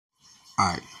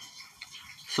Alright.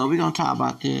 So we're gonna talk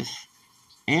about this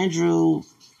Andrew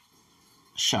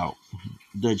show.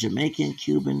 The Jamaican,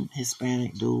 Cuban,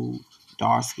 Hispanic dude,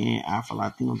 dark skinned Afro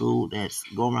Latino dude that's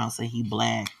going around saying he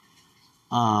black.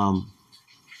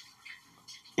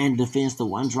 In defense the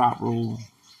one drop rule.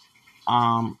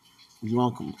 You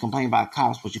won't complain about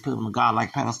cops, but you put them on a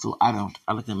godlike pedestal. I don't.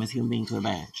 I look at them as human beings with a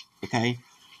badge. Okay.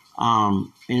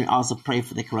 And also pray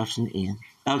for the corruption to end.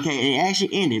 Okay, it actually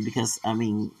ended because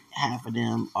half of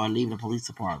them are leaving the police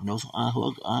department. Those who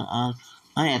are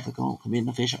unethical, committing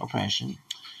official oppression.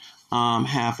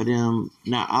 Half of them.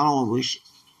 Now I don't wish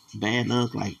bad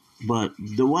luck, but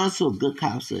the ones who are good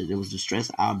cops, there was distress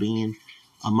out being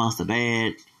amongst the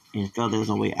bad and felt there was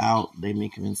no way out. They may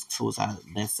commit suicide.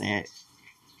 That's sad.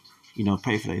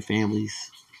 Pray for their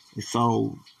families. It's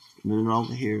so no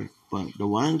longer here. But the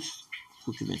ones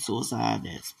who commit suicide,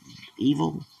 that's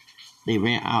evil. They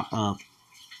ran out of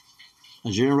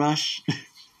adrenaline rush,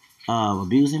 of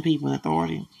abusing people in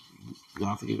authority.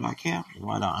 God forgive, I care. I'm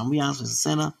gonna be honest with the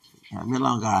sinner. I'm real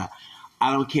on God.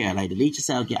 I don't care. Delete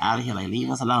yourself, get out of here.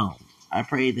 Leave us alone. I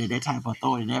pray that type of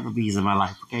authority never be in my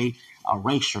life. Okay,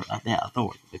 erasure of that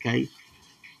authority. Okay,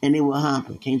 and it will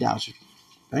happen. Can't doubt you.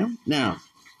 Okay, now.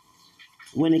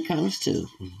 When it comes to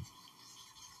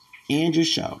Andrew's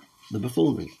show, the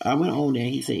buffoonery, I went on there.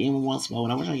 He said, "Anyone wants smoke?"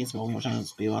 When I was trying to get smoke, I was trying to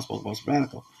speak. I spoke about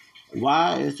radical.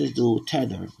 Why is this dude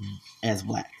tethered as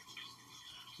black?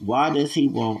 Why does he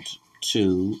want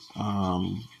to?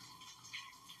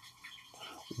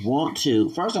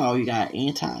 First of all, you got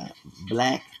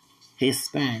anti-black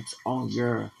Hispanics on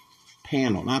your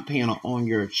panel, not panel on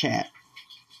your chat.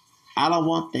 I don't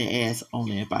want that ass on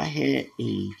there. If I had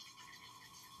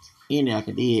like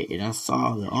I did, and I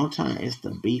saw the only time it's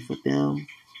the beef with them,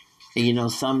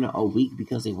 and some are weak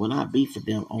because they will not beef with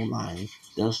them online.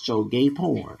 They'll show gay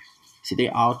porn. See, they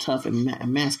all tough and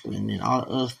masculine and all the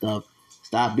other stuff.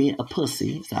 Stop being a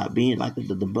pussy. Stop being like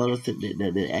the brothers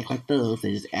that act like thugs.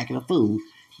 They just acting a fool.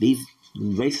 These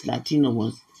racist Latino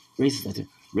ones, race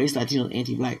Latino,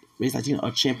 anti-black, race Latino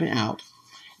are champing out.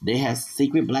 They have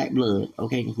secret black blood.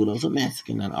 Okay, those are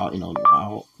Mexican, not all.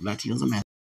 All Latinos are Mexican.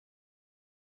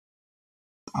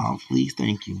 Oh, please,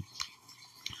 thank you.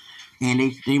 And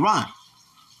they run.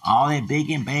 All that big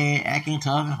and bad, acting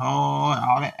tough and hard,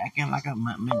 all that acting like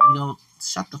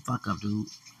shut the fuck up, dude.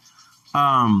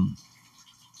 All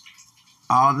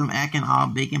of them acting all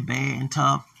big and bad and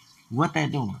tough. What they're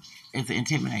doing is the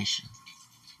intimidation.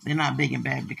 They're not big and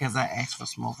bad because I asked for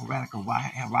smoke for Radical.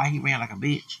 Why he ran like a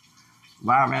bitch?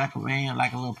 Why Radical ran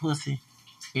like a little pussy?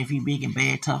 If he big and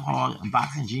bad, tough, hard,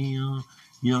 boxing gym,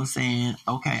 you know what I'm saying?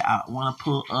 Okay, I want to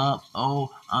pull up. Oh,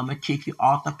 I'm going to kick you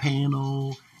off the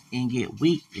panel and get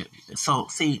weak. So,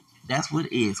 see, that's what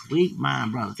it is. Weak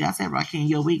mind brother. See, I said, Rakim,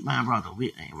 you're a weak mind brother.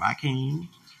 Rakim,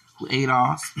 who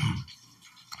ADOS.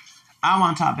 I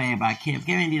want to talk bad about Kevin.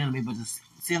 Kevin didn't know me, but just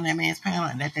sit on that man's panel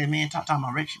and let that man talk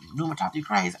about Rich Newman talk to you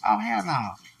crazy. Oh, hell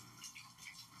no.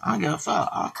 I don't give a fuck.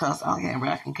 I'll cuss. I don't get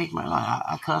Rack and kick my life.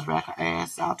 I cuss Rack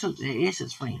ass out too. That is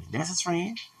his friend. That's his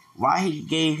friend. Why he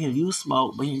gave him you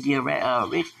smoke, but he give Rich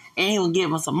and he will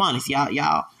give him some money. See,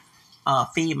 y'all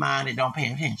feed mine that don't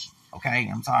pay attention. Okay,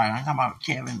 I'm sorry. I ain't talking about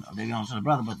Kevin. They're going to the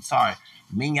brother, but sorry.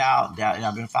 Me and y'all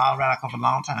been following Radical for a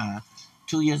long time.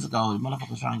 2 years ago, the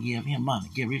motherfucker was trying to give him money,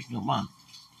 give Rich Newman money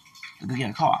to go get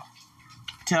a car.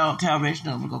 Tell Rich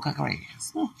Newman to go cut her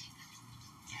ass.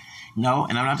 No,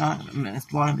 and I'm not talking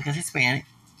exploiting because he's Hispanic,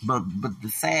 but the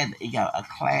sad that you got a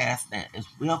class that is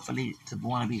willfully to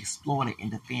want to be exploited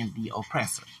and defend the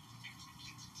oppressor.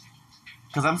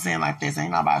 Because I'm saying like this,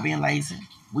 ain't not about being lazy.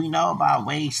 We know about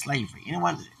wage slavery.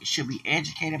 Anyone should be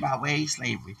educated about wage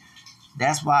slavery.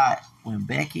 That's why when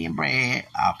Becky and Brad,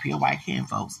 our pure white kin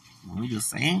folks, when we do the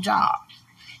same job,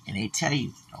 and they tell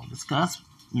you, don't discuss,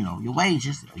 your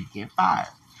wages, or you get fired.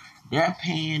 They're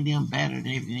paying them better than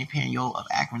they're paying your of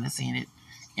African descendant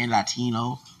and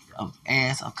Latino of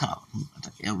ass of color.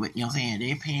 You know what I'm saying?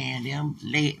 They're paying them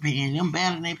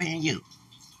better than they paying you.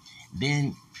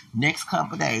 Then next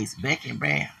couple of days, Becky and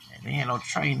Brad, they had no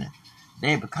training,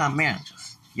 they become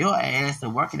managers. Your ass, they're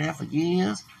working there for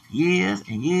years,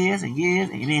 and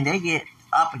then they get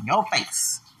up in your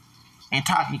face and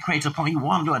talking crazy to the point you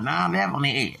want to do a 9-11 on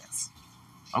their ass.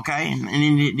 Okay, and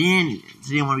then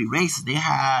they want to be racist. They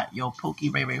hire your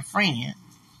Pookie Ray friend,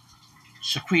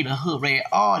 Shaquita Hood Ray.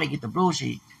 Oh, they get the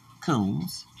bullshit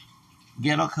coons,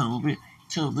 ghetto coons,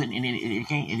 and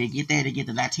they get that. They get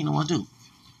the Latino ones too.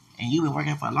 And you've been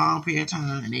working for a long period of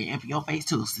time, and they empty your face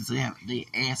too. So they have the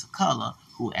ass of color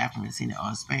who are African descendant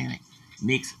or Hispanic,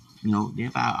 mixed. They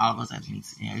file all of us as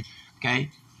mixed. Okay,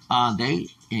 They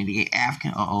get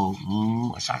African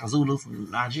Shaka Zulu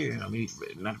from Nigeria. I mean,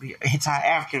 not to be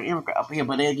anti-African immigrant up here,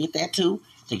 but they'll get that too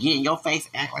to get in your face,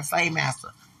 act like slave master,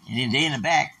 and then they in the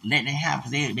back letting it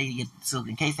happen because they get so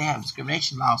in case they have a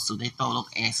discrimination lawsuit, they throw those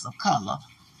asses of color,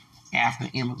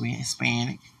 African immigrant,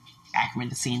 Hispanic, African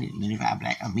descendant, and if I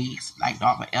black or mixed, like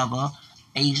dark, whatever,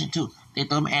 Asian too. They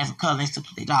throw them ass of color, they still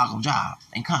put their dog on job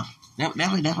and come. That's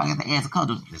why I got the ass of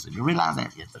color. Listen, you realize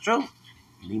that it's the truth.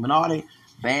 The minority.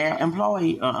 Bad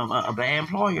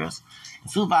employers,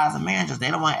 supervisor managers,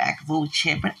 they don't want to act fool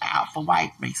chipping out for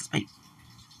white racist people.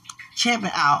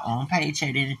 Chipping out on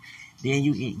paycheck, then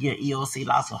you get EOC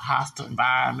loss of hostile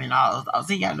environment, all those.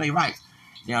 See, you gotta know your rights.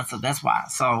 Yeah, so that's why.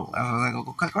 So I was like,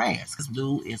 go cut grass. Because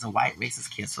Blue is a white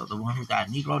racist kid. So the one who got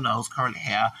Negro nose, curly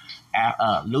hair,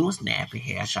 loose nappy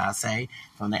hair, shall I say,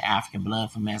 from the African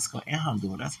blood from Mexico and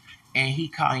Honduras. And he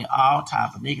calling all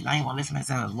type of niggas. I ain't want to listen to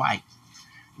himself as white.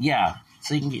 Yeah.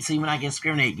 So you can see when I get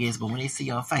discriminated against, but when they see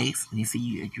your face and they see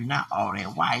you, if you're not all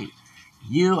that white,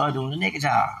 you are doing the nigga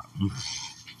job.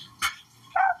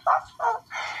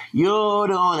 You're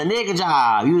doing the nigga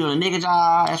job. You doing the nigga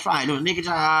job. That's right, doing the nigga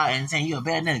job and saying you're a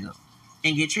bad nigga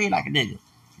and get treated like a nigga.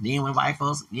 Then when white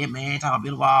folks get mad, talk about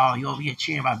beautiful wall, you over here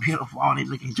cheering about beautiful wall, they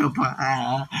look at your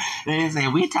behind. They say,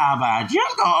 we talk about you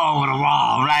go over the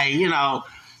wall, right? You know.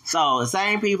 So the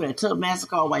same people that took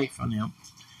Mexico away from them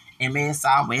and made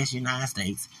Southwest United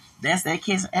States, that's that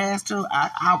kissing ass too.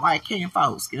 Our white Kenyan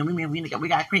folks. You know, we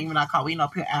got cream in our car. We know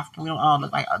pure African. We don't all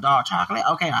look like a dark chocolate.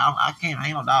 Okay, I can't. I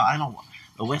ain't no dog. I ain't no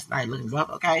the West Night looking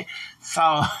brother. Okay,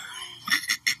 so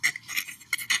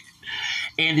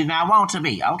and did not want to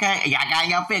be. Okay,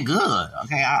 y'all feel good.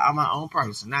 Okay, I'm my own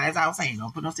person. Now, as I was saying,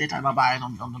 don't put no stereotype on nobody.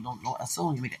 Don't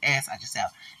assume you make an ass out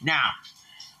yourself. Now,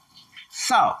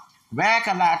 so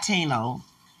radical Latino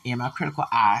in my critical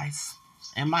eyes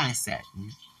and mindset,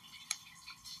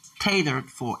 tailored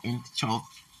for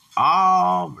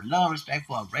all love, respect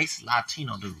for a racist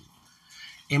Latino dude.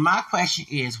 And my question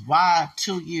is, why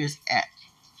 2 years at?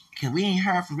 Because we ain't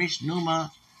heard from Rich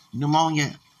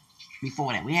Pneumonia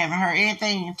before that. We haven't heard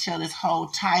anything until this whole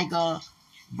Tiger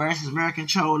versus American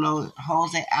Cholo,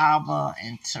 Jose Alba,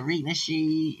 and Tariq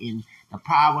Nasheed, and the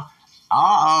power.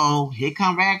 Here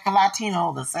come Radical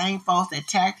Latino, the same folks that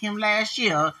attacked him last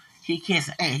year. He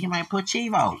kissing. Hey, he might put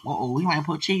Chivo. He might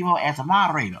put Chivo as a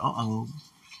moderator.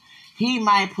 He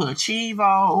might put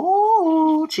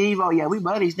Chivo. Chivo. Yeah, we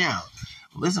buddies now.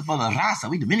 Listen for the Rasa.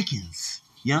 We Dominicans.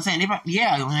 You know what I'm saying?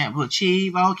 You're going to have to put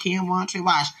Chivo, Kim, One Tree.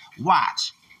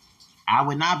 Watch. I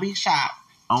would not be shocked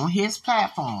on his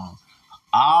platform.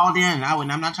 I'm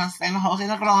not trying to stand the whole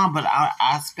thing along, but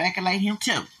I speculate him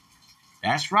too.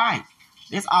 That's right.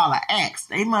 It's all an act.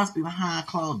 They must be behind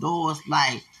closed doors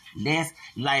let's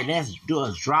do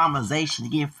a dramatization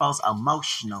to get folks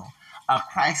emotional, a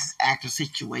crisis actor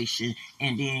situation,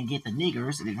 and then get the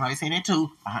niggers, and they're saying that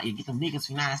too, you get the niggers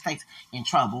from the United States in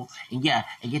trouble, and get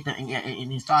them,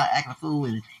 and then start acting a fool,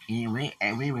 and when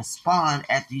they respond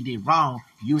after you did wrong,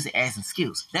 use it as an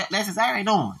excuse. That's exactly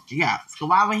doing. Yeah. So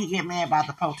why would he get mad about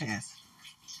the protest?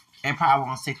 And probably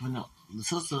on 6 minutes, the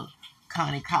sister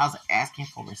Connie Causa asking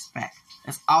for respect.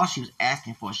 That's all she was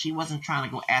asking for. She wasn't trying to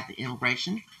go after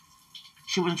immigration.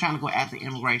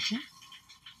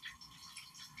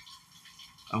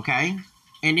 Okay?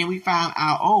 And then we found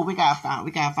out, we gotta find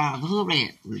the hood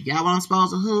rat. Y'all want to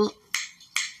expose the hood?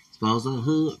 Expose the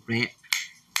hood rat.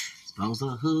 Expose the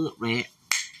hood rat.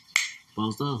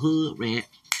 Expose the hood rat.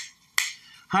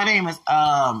 Her name is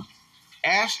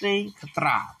Ashley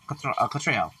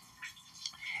Cottrell.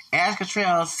 As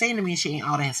Cottrell seemed to me she ain't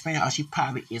all that Hispanic, or she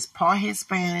probably is part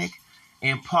Hispanic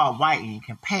and part white and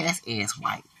can pass as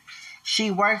white.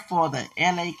 She worked for the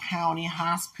LA County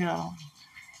Hospital,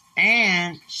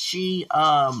 and she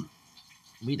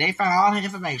they found all her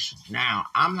information. Now,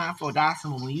 I'm not for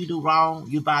doxing, but when you do wrong,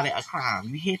 you violate a crime.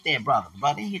 You hit that brother. The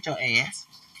brother hit your ass.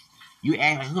 You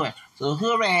act like hood. So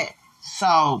hood rat.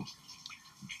 So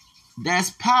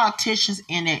there's politicians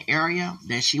in that area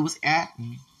that she was at.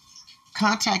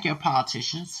 Contact your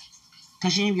politicians,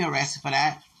 because she didn't get arrested for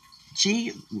that.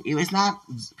 It was not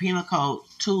penal code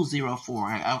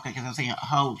 204. Okay, because I'm saying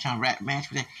whole trying to match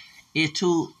with that. It's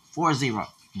 240.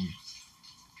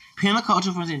 Penal code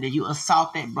 240 that you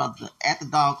assault that brother at the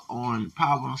dog on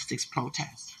Power 106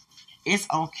 protest. It's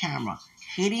on camera.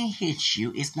 He didn't hit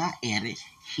you. It's not edited.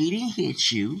 He didn't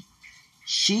hit you.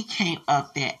 She came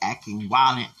up there acting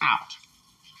wild and out.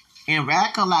 And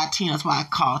Radical Latino, that's why I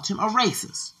called him a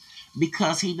racist.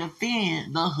 Because he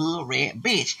defended the hood red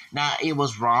bitch. Now, it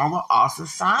was wrong what Austin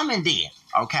Simon did,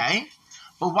 okay?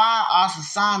 But why Austin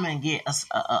Simon get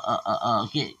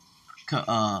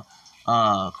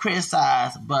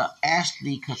criticize, but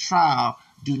Ashley Cottrell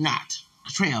do not.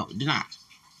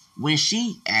 When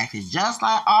she acted just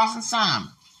like Austin Simon,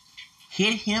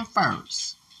 hit him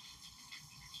first.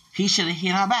 He should have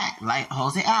hit her back like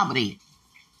Jose Alba did.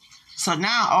 So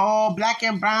now all black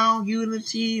and brown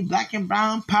unity, black and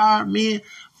brown power men,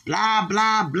 blah,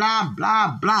 blah, blah,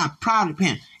 blah, blah, proudly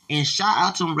pin. And shout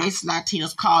out to them racist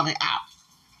Latinos calling it out.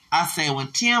 I say when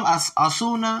Tim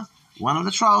Osuna, one of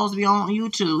the trolls be on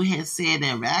YouTube, had said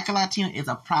that Radical Latino is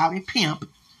a private pimp.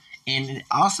 And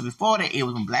also before that, it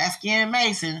was when Black Skin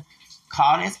Mason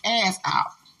called his ass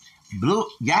out. Blue,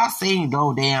 y'all seen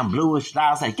those damn bluish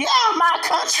lies say, get out of my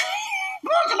country.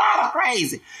 Blue Light are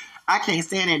crazy. I can't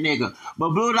stand that nigga. But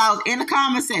Blue Light was in the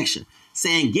comment section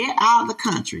saying, get out of the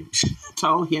country.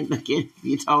 Told him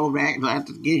to told Radical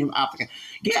to get him out the country.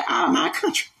 Get out of my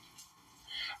country.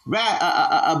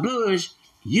 Bluish,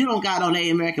 you don't got no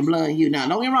Native American blood in you. Now,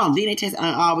 don't get me wrong, DNA tests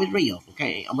aren't always real,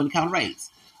 okay? I'm going to count race,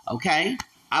 okay?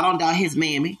 I don't doubt his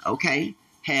mammy, okay?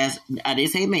 I did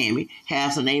say mammy,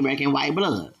 has some Native American white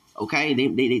blood, okay?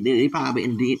 They probably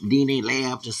in the DNA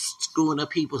lab just screwing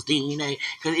up people's DNA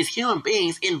because it's human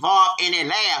beings involved in that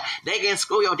lab. They can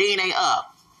screw your DNA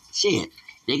up. Shit.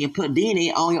 They can put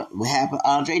DNA on your, what happened to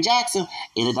Andre Jackson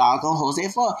in the doggone Jose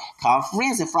Ford called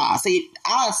forensic fraud. See,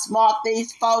 I smart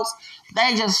these folks,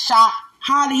 they just shot.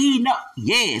 How do he know?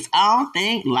 Yes, I don't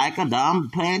think like a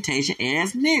dumb plantation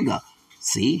ass nigga.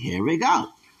 See, here we go.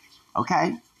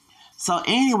 Okay? So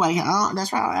anyway,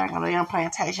 that's right, I act like a damn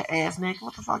plantation ass nigga.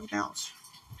 What the fuck you doing?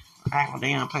 Act like a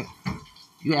damn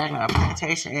You act like a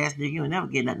plantation ass nigga, you will never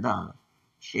get nothing done.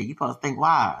 Shit, you supposed to think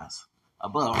wise.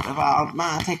 Above. That's why I don't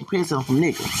mind taking criticism from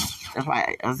niggas. That's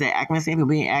why I said I can see people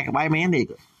being acting white man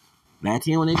nigga.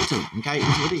 Latino nigga too. Okay?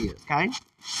 That's what it is. Okay?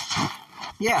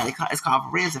 Yeah, it's called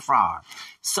forensic fraud.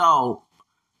 So,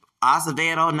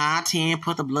 Acevedo 910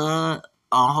 put the blood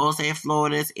on Jose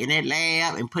Flores in that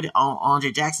lab and put it on Andre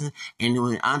Jackson. And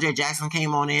when Andre Jackson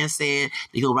came on there and said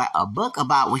that he'll write a book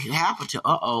about what happened to,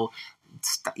 y'all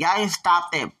didn't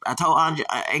stop that. I told Andre,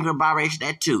 Angry Biracial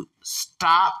that too.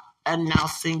 Stop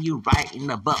announcing you writing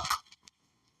the book.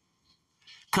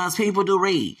 Because people do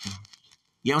read.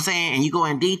 You know what I'm saying? And you go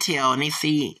in detail and they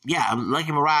see, yeah,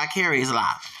 Lucky Mariah Carey is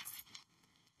alive.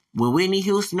 When Whitney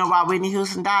Houston, you know why Whitney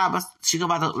Houston died? But she go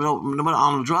about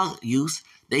the drug use.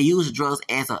 They use the drugs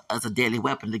as a deadly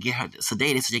weapon to get her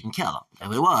sedated so they can kill her. That's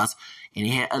what it was. And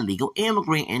he had a legal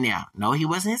immigrant in there. No, he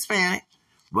wasn't Hispanic.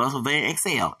 Russell Van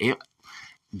Excel.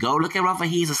 Go look at Ruffin.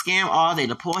 He's a scam artist. They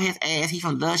deport his ass. He's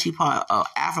from Dutch. He part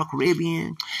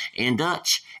Afro-Caribbean and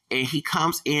Dutch. And he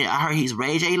comes in. I heard he's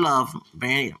Ray J Love.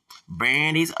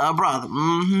 Brandy's brother.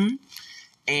 Mm-hmm.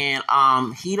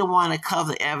 And he the one that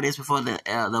covered the evidence before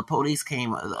the police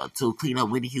came to clean up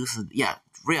Whitney Houston. Yeah,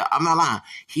 real. I'm not lying.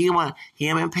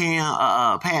 Him and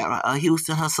Pat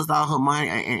Houston, her sister, all her money,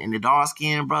 and the dark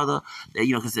skinned brother.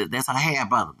 Because that's her hair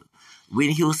brother.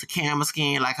 Whitney Houston, camera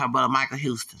skin, like her brother Michael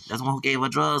Houston. That's the one who gave her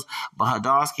drugs. But her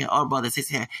dark skinned other brother,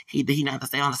 he not to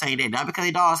stay on the same day. Not because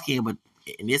they dark skinned, but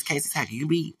in this case, it's you can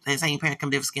be the same parent, come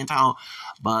different skin tone.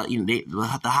 But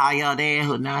the higher there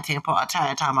who 910 part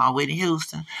Italian talking about Whitney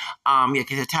Houston.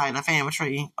 Because Italian the family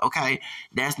tree. Okay,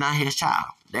 that's not his child.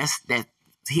 That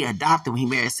he adopted when he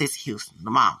married Sissy Houston,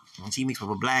 the mom. When she mixed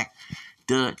with a black,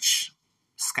 Dutch,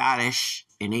 Scottish,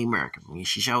 and American. I mean,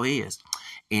 she sure is.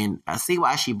 And I see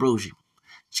why she bougie.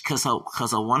 Because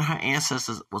one of her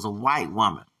ancestors was a white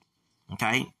woman,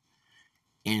 okay,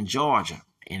 in Georgia.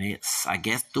 And it's, I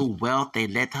guess, through wealth, they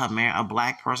let her marry a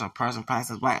black person, a person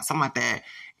practices black, something like that.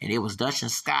 And it was Dutch and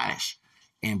Scottish.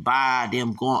 And by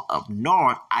them going up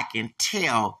north, I can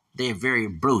tell they're very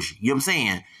bougie. You know what I'm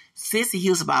saying? Sissy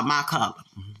Houston about my color.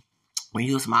 When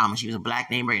he was mama, she was a black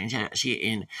name, and she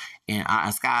in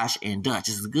Scottish and Dutch.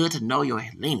 It's good to know your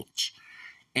lineage.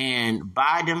 And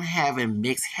by them having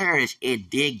mixed heritage, it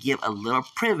did give a little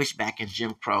privilege back in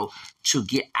Jim Crow to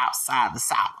get outside the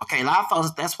South. Okay, a lot of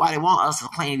folks, that's why they want us to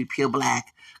claim to be pure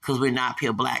black, because we're not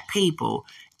pure black people.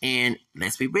 And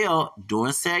let's be real,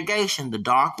 during segregation, the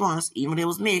dark ones, even if it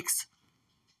was mixed,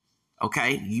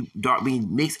 okay, dark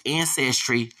being mixed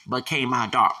ancestry, but came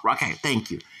out dark. Okay, thank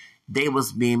you. They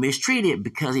was being mistreated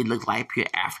because they looked like pure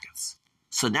Africans.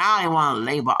 So now they want to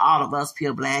label all of us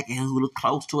pure black and who look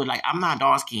close to it. Like, I'm not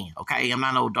dark skinned, okay? I'm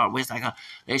not no dark West. Like,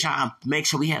 they trying to make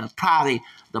sure we had probably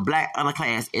the black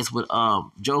underclass. It's what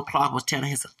Joe Clark was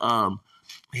telling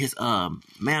his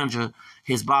manager,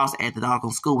 his boss at the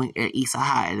doggone school at Eastside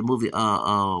High in the movie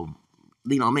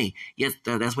Lean on Me. Yes,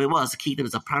 that's what it was, to keep them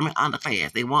as a permanent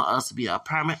underclass. They want us to be a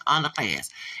permanent underclass.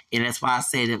 And that's why I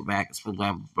said that that's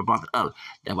why I brought it up.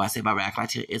 That's why I said by Radical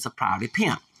Latino, it's a proudly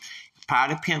pimp.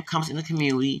 Private pimp comes in the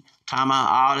community, talking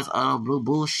about all this other blue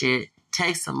bullshit.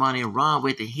 Take some money and run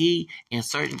with it. He and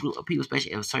certain group of people,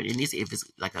 especially if certain if it's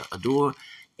like a door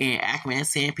and Ackerman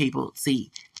saying people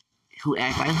see who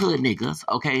act like hood niggas,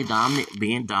 okay,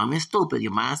 being dumb and stupid.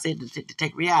 Your mindset to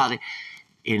take reality.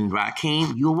 And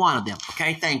Rakeem, you're one of them.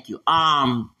 Okay, thank you.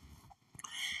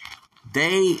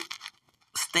 They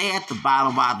stay at the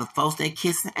bottom while the folks that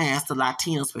kissing ass, the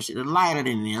Latinos, especially the lighter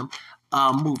than them,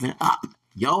 moving up.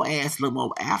 Your ass look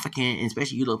more African, and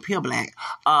especially you look pure black,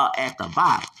 at the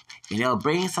bottom. And they'll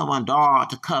bring someone dark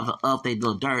to cover up their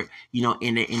little dirt,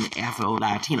 in the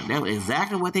Afro-Latino. That's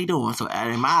exactly what they're doing. So,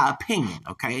 in my opinion,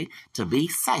 okay, to be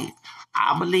safe,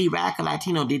 I believe Radical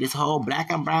Latino did this whole black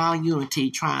and brown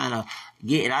unity trying to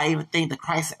get it. I even think the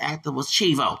crisis actor was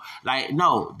Chivo. Like,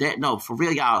 no, for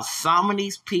real, y'all. Some of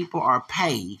these people are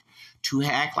paid to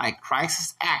act like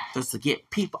crisis actors to get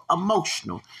people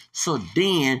emotional. So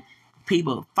then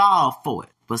people fall for it.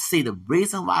 But see, the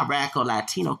reason why Radical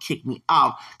Latino kicked me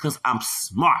off, because I'm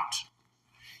smart.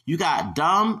 You got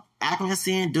dumb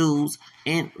African dudes,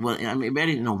 and, well, I mean,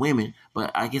 better than the women,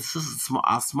 but I guess this is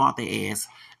smart they ass.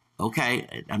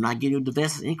 Okay, I'm not giving you the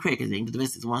divestors any credit, because the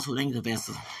divestors, the ones who ain't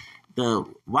divestors. The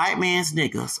white man's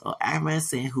niggas, or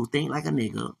African who think like a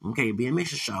nigga, okay, be a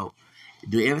mixture show,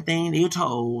 do everything they're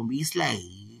told, be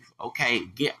slave, okay,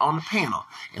 get on the panel.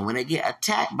 And when they get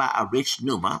attacked by a rich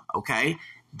Numa, okay,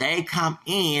 they come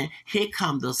in, here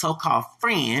come the so-called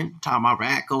friend, talking about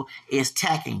Radical, is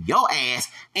attacking your ass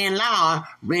and allowing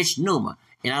Rich Numa.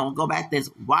 And I will go back to this,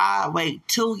 why wait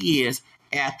 2 years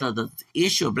after the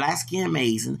issue of Black Skin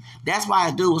Amazing? That's why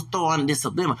a dude was throwing this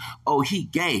subliminal, oh, he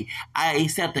gay, I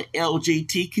accept the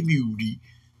LGBT community.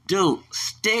 Dude,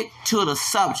 stick to the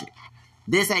subject.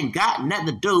 This ain't got nothing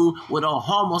to do with a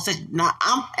homosexual. Now,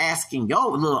 I'm asking yo,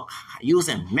 little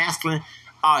using masculine,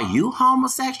 are you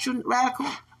homosexual, Radical?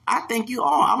 I think you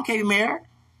are. I don't care if you're married.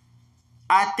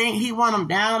 I think he want them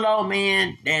down low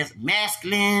man that's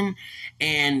masculine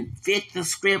and fit the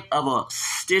script of a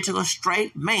stereotypical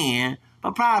straight man,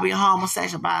 but probably a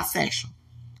homosexual, bisexual.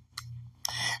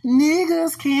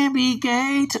 Niggas can't be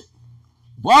gay too.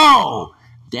 Whoa!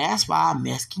 That's why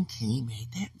Mexican King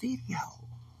made that video.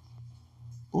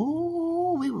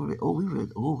 We were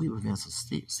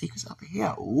some secrets up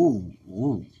here. Ooh.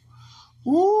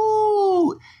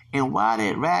 And why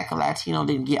did Radical Latino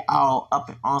didn't get all up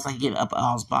and on like get up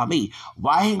and by me?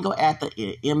 Why he didn't go after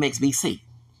MXBC?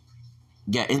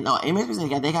 Yeah, no, MXBC,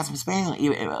 they got some Spanish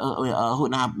who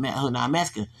not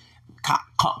Mexican.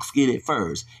 Cocks get it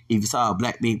first. If you saw a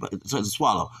black being to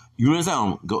swallow, you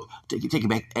understand? Go take it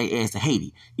back ass to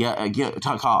Haiti. Yeah,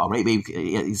 talk called right,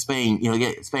 baby. Spain,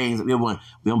 Spain's the one.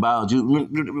 We don't buy Jew.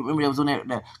 Remember that was on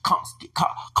that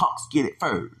cocks get it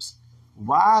first.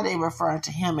 Why are they referring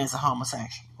to him as a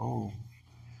homosexual? Oh.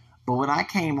 But when I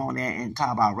came on there and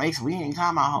talk about race, we ain't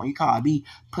talking about you call me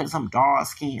putting some dark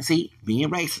skin. See, being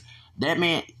racist. That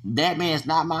man is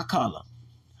not my color.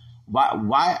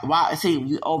 Why? See,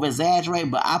 you over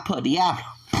exaggerate, but I put Diablo.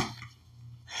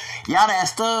 Y'all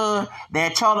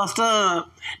that Cholo stood,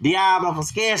 Diablo from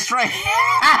Scared Straight.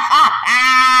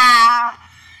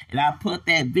 And I put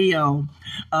that video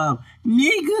of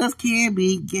niggas can't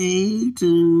be gay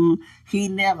too. He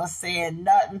never said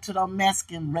nothing to the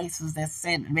Mexican racists that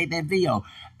made that video.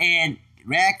 And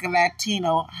Radical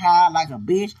Latino high like a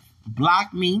bitch,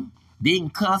 blocked me,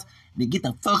 didn't cuss, then get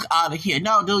the fuck out of here.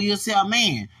 No, dude, you're still a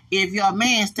man. If you're a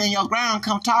man, stand your ground,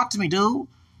 come talk to me, dude.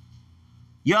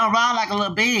 You don't run like a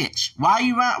little bitch. Why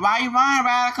you run,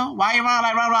 Radical? Why you run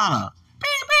like Run? Beep,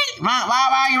 beep.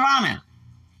 Why are you running?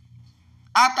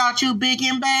 I thought you big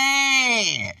and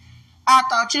bad.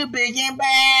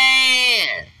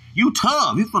 You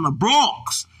tough. You from the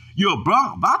Bronx. You a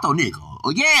Bronx Vato nigga. Oh,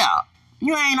 yeah.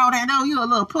 You ain't know that, though. You a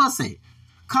little pussy.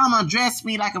 Come address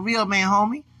me like a real man,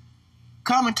 homie.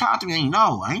 Come and talk to me.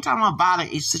 No, I ain't talking about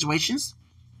violent situations.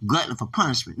 Glutton for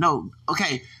punishment. No.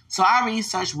 Okay, so I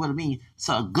researched what it means.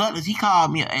 So glutton, he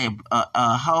called me a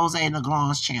Jose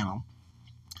Negron's channel.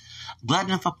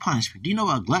 Glutton for punishment. Do you know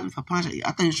what a glutton for punishment?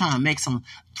 I thought he was trying to make some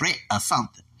threat or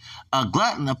something. A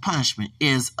glutton of punishment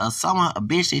is someone a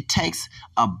bitch that takes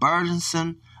a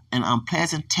burdensome and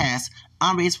unpleasant task,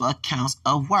 unreasonable accounts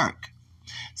of work.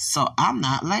 So I'm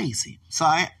not lazy. So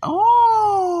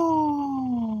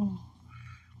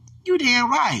you damn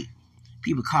right.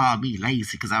 People call me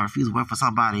lazy because I refuse to work for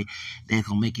somebody that's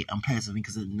going to make it unpleasant for me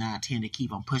because I tend to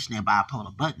keep on pushing that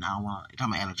bipolar button. I don't want to,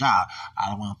 talking about at a job, I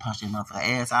don't want to punch that motherfucker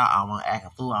ass out. I don't want to act a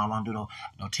fool. I don't want to do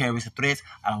no terrorist threats.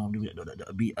 I don't want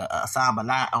to be assigned by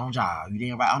lie on job. You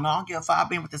didn't right? Oh, no, I don't give a fuck. I've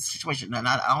been with this situation.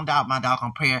 I don't doubt my dog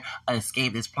on prayer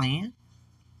escape this plan,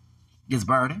 this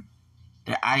burden.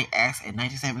 that I asked in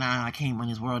 1979, I came in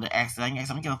this world to ask. I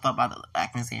don't give a fuck about the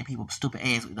African people, stupid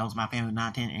ass. Those my family,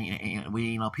 9, 10, and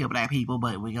we, pure black people,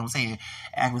 but we, I'm saying,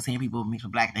 African people mixed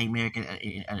with black, Native American,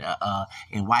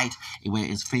 and white, where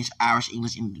it's French, Irish,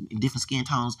 English, in different skin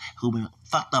tones, who've been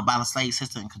fucked up by the slave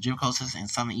system and Jim Crow system, and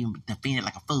some even defended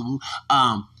like a fool.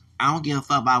 I don't give a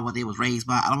fuck about what they was raised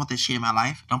by. I don't want that shit in my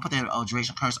life. Don't put that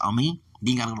generation curse on me.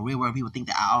 Then you gotta go to the real world. People think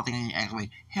that I don't think I act way.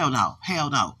 Hell no. Hell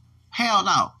no. Hell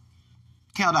no.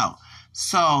 Hell no.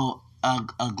 So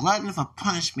a glutton for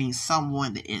punishment means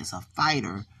someone that is a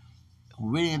fighter who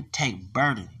really take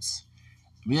burdens,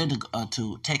 really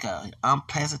to take an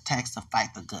unpleasant task to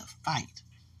fight the good fight.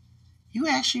 You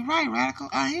actually right, Radical.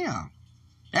 I am.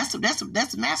 That's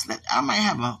masculine. I might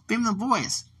have a feminine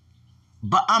voice,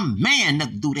 but I'm man enough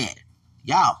to do that.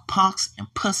 Y'all punks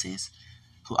and pussies.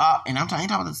 And I'm talking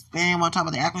about the Spanish, I'm talking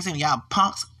about the African, y'all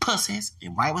punks, pussies,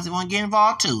 and white ones that want to get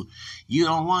involved too. You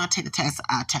don't want to take the task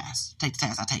I take the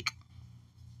task I take.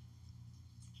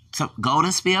 So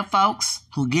Golden Spear folks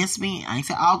who against me, I ain't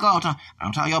say all gold.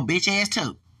 I'm talking your bitch ass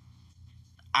too.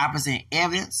 I present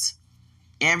evidence,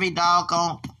 every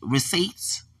doggone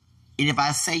receipts, and if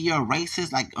I say you're a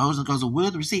racist, like goes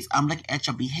with receipts, I'm looking at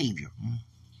your behavior.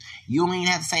 You don't even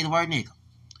have to say the word nigga.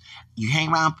 You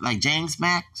hang around like James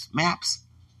Maps,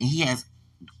 and he has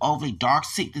overly dark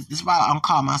skin. This is why I don't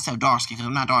call myself dark skin, because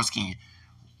I'm not dark skin.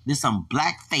 This is some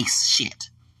black face shit.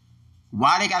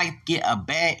 Why they gotta get a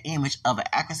bad image of an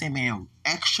African man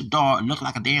extra dark, looking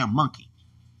like a damn monkey,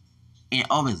 and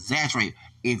over exaggerate?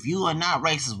 If you are not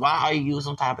racist, why are you using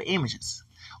some type of images?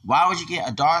 Why would you get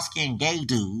a dark skinned gay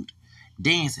dude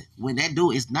dancing when that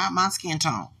dude is not my skin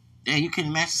tone? Then you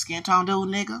can match the skin tone, dude,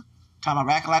 nigga. Talking about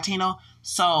radical Latino.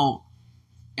 So,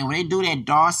 and when they do that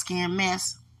dark skin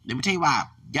mess, let me tell you why.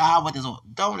 Y'all with this,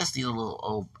 don't listen to these little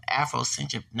old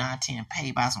Afrocentric 910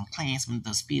 paid by some Klansmen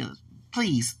the spiel.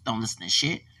 Please don't listen to this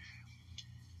shit.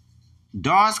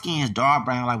 Dark skin is dark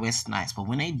brown like Wesley Snipes, but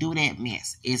when they do that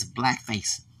mess, it's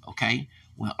blackface. Okay?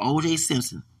 When O.J.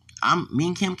 Simpson, me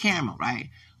and Kim Cameron, right?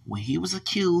 When he was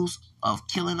accused of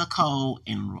killing a cold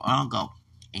in Rongo,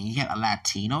 and he had a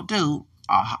Latino dude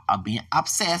being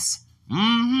obsessed.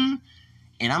 And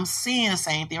I'm seeing the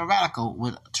same thing with Radical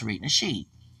with Tariq Nasheed.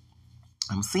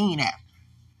 I'm seeing that.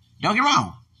 Don't get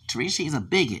wrong. Tariq Nasheed is a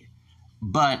bigot.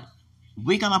 But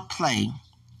we're going to play.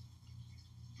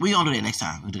 We're going to do that next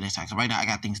time. We'll do that next time. So right now I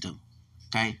got things to do.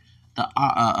 Okay? The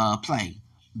play.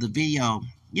 The video.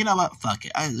 You know what? Fuck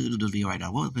it. I do the video right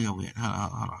now. What video we at?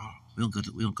 Hold on. We don't go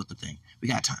to the thing. We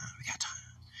got time. I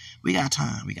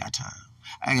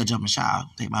gotta jump in the shower.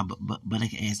 Take my butt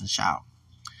naked ass in the shower.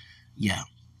 Yeah.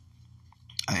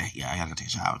 Okay, yeah, I gotta go take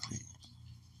a shower.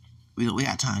 We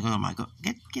got time. Go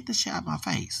get this shit out of my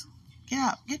face.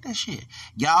 Get that shit.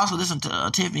 Y'all also listen to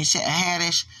Tiffany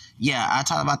Haddish. Yeah, I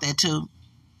talked about that too.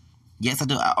 Yes, I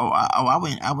do.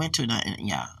 I went to that.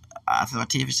 Yeah, I talked about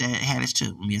Tiffany Haddish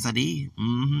too. Yes, I did.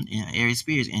 And Aries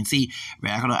Spears. And see,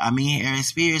 Aries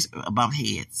Spears bumped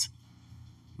heads.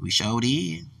 We showed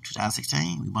did.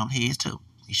 2016, we bumped heads too.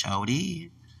 We showed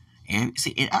did. And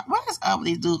see, what is up with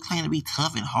these dudes claiming to be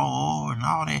tough and hard and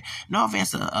all that? No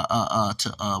offense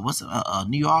to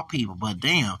New York people, but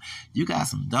damn, you got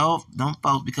some dumb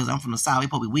folks because I'm from the South. We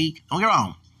probably weak. Don't get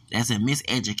wrong. That's a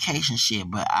miseducation shit.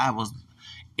 But I was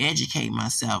educating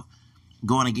myself,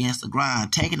 going against the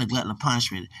grind, taking the glutton of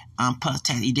punishment. I'm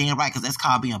tax. You damn right, because that's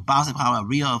called being a boss. It's called a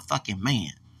real fucking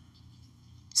man.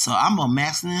 So I'm more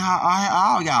masculine than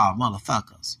all y'all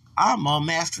motherfuckers. I'm more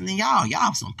masculine than y'all.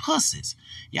 Y'all some pussies.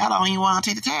 Y'all don't even want to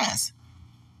take the task.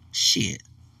 Shit.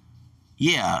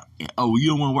 Yeah. Oh, you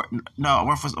don't want to work? No, I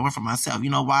work for myself. You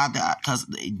know why? Because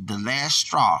the last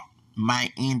straw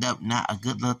might end up not a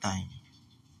good little thing.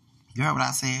 You heard what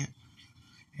I said?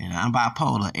 And I'm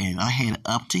bipolar, and I headed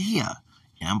up to here.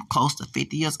 And I'm close to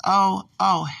 50 years old.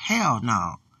 Oh, hell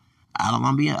no. I don't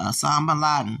want to be a Osama bin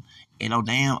Laden in no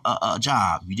damn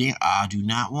job. I do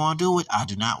not want to do it. I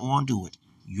do not want to do it.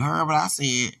 You heard what I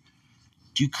said.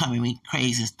 You come at me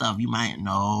crazy and stuff. You might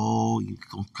know you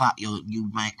can clock you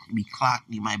might be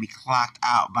clocked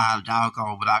out by the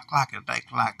doggone without clocking. They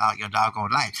clocked out your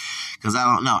doggone life. Because I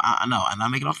don't know. I know. And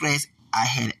I'm making no threats. I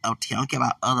had it up to you. I don't care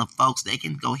about other folks. They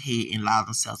can go ahead and allow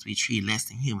themselves to be treated less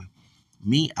than human.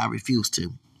 Me, I refuse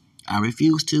to.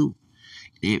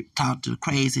 They talk to the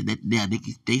crazy.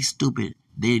 They stupid.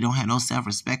 They don't have no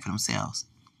self-respect for themselves.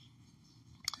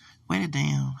 Wait a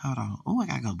damn. Hold on. Oh, I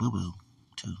gotta go boo-boo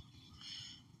too.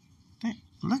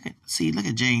 Look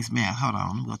at James Matt. Hold on.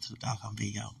 Let me go to the doggone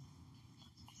video.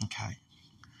 Okay.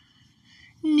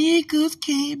 Niggas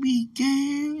can't be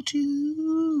girl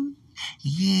too.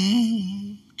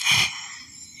 Yeah.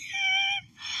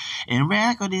 And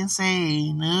Radical didn't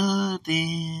say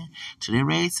nothing to the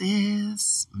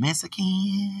racist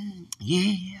Mexican.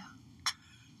 Yeah.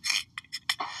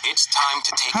 It's time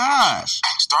to take Hush.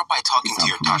 action. Start by talking to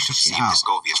your doctor to see if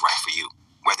Descovy is right for you.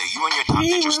 Whether you and your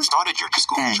doctor just started your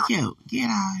Descovy journey. Get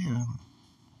out of here.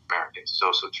 Americans.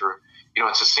 So true. You know,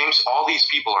 it's the same. All these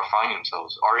people are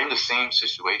in the same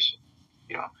situation.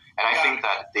 You know, and I think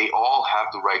that they all have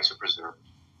the right to preserve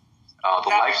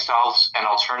the lifestyles and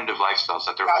alternative lifestyles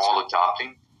that they're all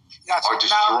adopting are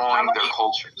destroying their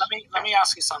cultures. Let me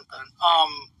ask you something.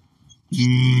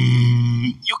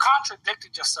 You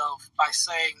contradicted yourself by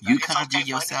saying that it's okay for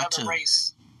any other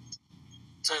race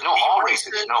to be all racist.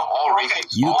 Races. No, all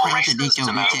races. You contradict your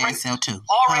bitch ass self too.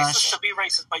 All races should be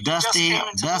racist, but you just came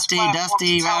into this platform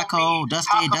to Radical,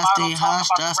 Dusty, hush,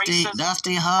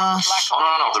 Dusty, hush.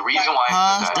 No. The reason why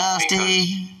I said that is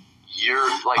Dusty. You're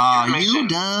like, you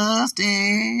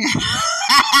Dusty?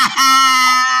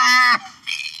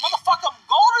 Motherfucker,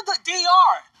 go to the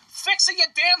DR. Fix it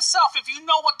your damn self if you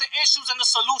know what the issues and the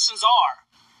solutions are.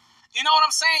 You know what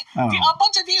I'm saying? A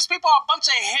bunch of these people are a bunch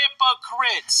of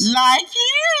hypocrites. Like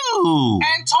you.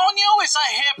 Antonio is a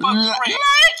hypocrite.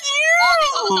 Like you. All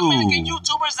these other Dominican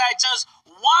YouTubers that just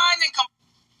whine and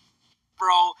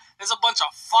bro, there's a bunch of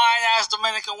fine-ass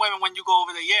Dominican women when you go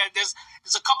over there. Yeah, there's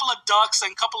a couple of ducks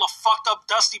and a couple of fucked up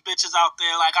dusty bitches out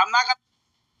there. Like, I'm not gonna...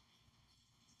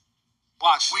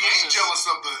 Watch. We ain't jealous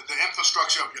of the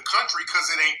infrastructure of your country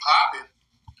because it ain't popping.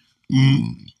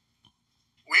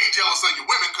 We ain't jealous of your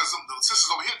women because the sisters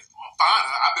over here are fine.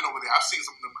 I've been over there. I've seen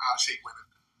some of them out-of-shape women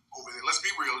over there. Let's be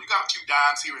real. You got a few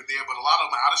dimes here and there, but a lot of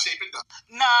them are out of shape and done.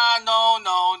 Nah, no.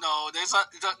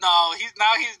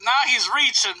 He's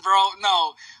reaching, bro.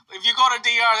 No. If you go to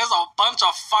DR, there's a bunch of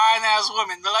fine-ass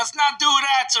women. Let's not do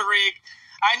that, Tariq.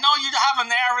 I know you have a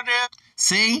narrative.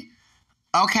 See?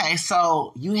 Okay,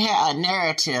 so you had a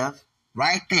narrative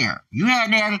right there. You had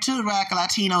a narrative too, Radical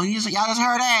Latino. Y'all just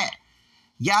heard that?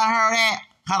 Y'all heard that?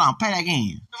 Hold on, play that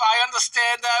again. I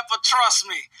understand that, but trust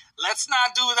me, let's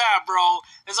not do that, bro.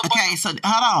 Okay, so hold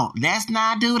on. Let's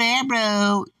not do that,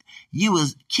 bro. You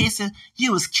was kissing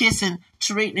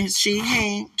Tariq his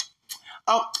hand.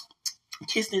 Oh,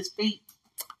 kissing his feet,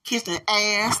 kissing his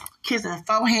ass, kissing his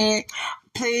forehead.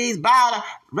 Please buy the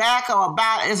Radical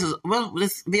about this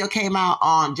video came out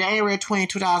on January 20,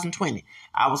 2020.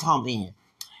 I was home then.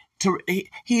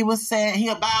 He was saying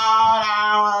he bowed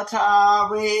down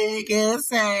Tariq and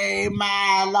say,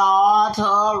 my Lord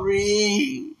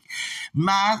Tariq,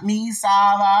 me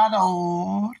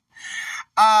Salvador.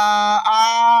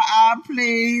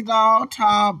 Please don't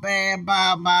talk bad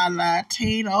about my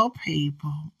Latino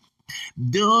people.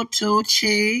 Due to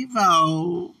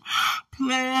Chivo,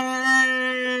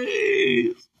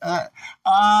 please.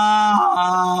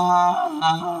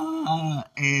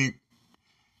 And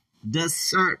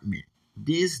discernment.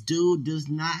 This dude does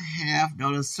not have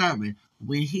no discernment.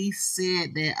 When he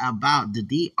said that about the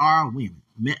DR women,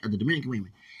 the Dominican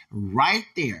women, right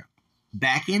there,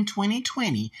 back in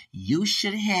 2020, you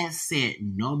should have said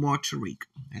no more Tariq.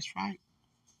 That's right.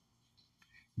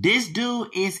 This dude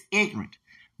is ignorant.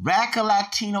 Radical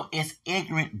Latino is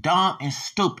ignorant, dumb, and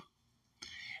stupid.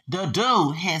 The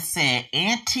dude has said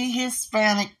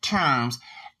anti-Hispanic terms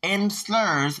and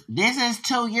slurs. This is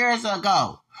 2 years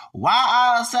ago. Why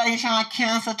all of a sudden you trying to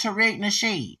cancel Tariq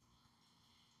Nasheed?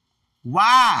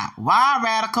 Why? Why,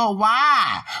 Radical?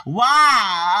 Why?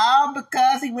 Why?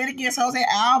 Because he went against Jose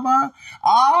Alba?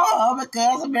 Oh,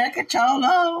 because American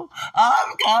Cholo?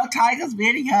 Oh, because Tiger's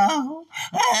video?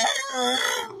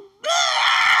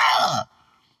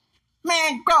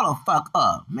 Man, grow the fuck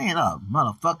up. Man up,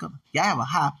 motherfucker. Y'all have a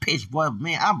high-pitched voice.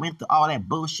 Man, I went through all that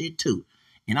bullshit, too.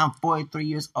 And I'm 43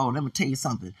 years old. Let me tell you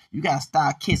something. You gotta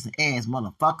start kissing ass,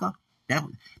 motherfucker.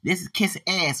 This is kissing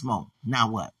ass mode. Now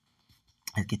what?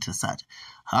 Let's get to the subject.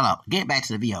 Hold on. Get back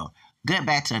to the video. Get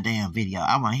back to the damn video.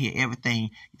 I want to hear everything.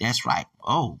 That's right.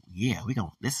 Oh, yeah.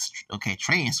 This is, okay,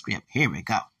 transcript. Here we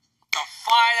go.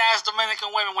 Fine-ass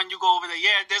Dominican women when you go over there.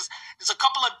 Yeah, there's a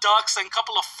couple of ducks and a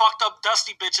couple of fucked up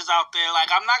dusty bitches out there.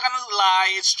 Like, I'm not gonna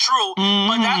lie. It's true.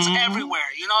 But that's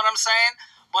everywhere. You know what I'm saying?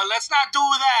 But let's not do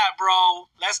that, bro.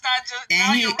 Let's not just...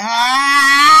 And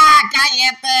got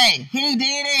your thing. He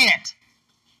did it.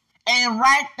 And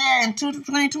right there in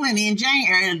 2020, in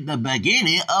January, the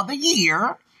beginning of the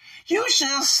year, you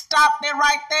should stop it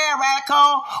right there,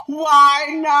 Radical. Why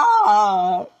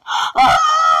not?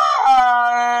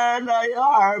 No, you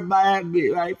hurt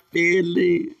my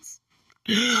feelings.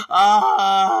 Thank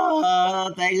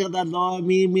you, the Lord,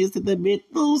 me, Mr. the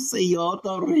Beatles, Señor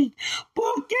Tariq.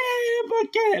 ¿Por qué?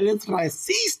 Él es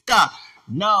racista.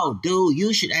 No, dude,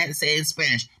 you should have to say it in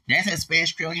Spanish. That's how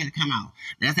Spanish Creole had to come out.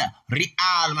 That's a real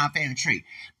in my family tree.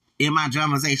 In my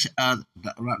dramatization of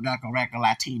the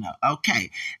Latino.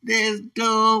 Okay. This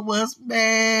dude was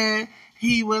mad.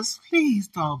 He was, please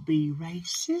don't be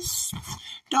racist.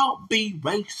 Don't be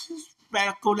racist.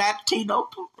 Radical Latino.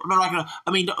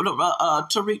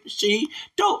 Tariq Nasheed.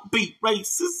 Don't be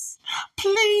racist.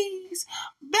 Please.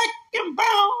 Black and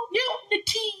brown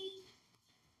unity.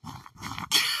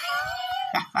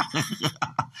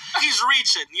 He's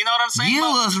reaching, you know what I'm saying? You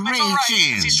was reaching.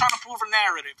 Right, he's trying to prove a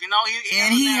narrative, you know?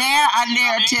 He had a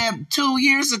narrative 2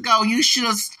 years ago. You should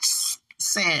have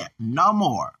said no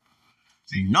more.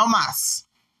 No mas.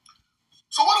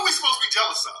 So what are we supposed to be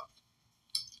jealous of?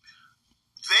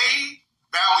 They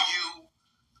value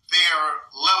their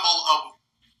level of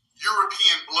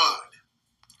European blood.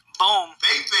 Boom.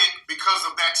 They think because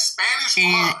of that Spanish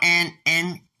blood.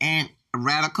 And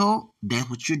radical, that's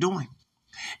what you're doing.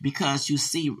 Because you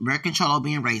see American Cholo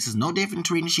being racist, no different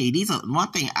than Tariq Nasheed. These are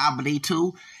one thing I believe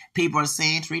too. People are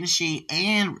saying Tariq Nasheed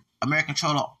and American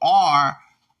Cholo are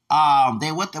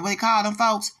what they call them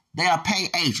folks? They are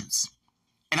paid agents.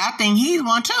 And I think he's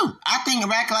one too. I think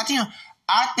Radical Latino,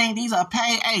 I think these are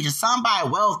paid agents. Somebody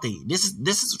wealthy. This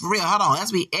is real. Hold on.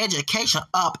 Let's be education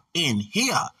up in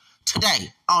here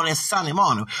today on this Sunday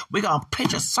morning. We're gonna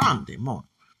picture Sunday morning.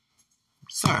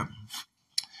 Sir.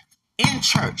 In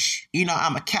church, you know,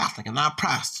 I'm a Catholic and I'm a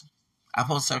Protestant. I'm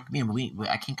supposed to serve communion, but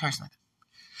I can't curse like that.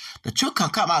 The truth can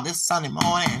come out this Sunday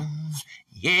morning.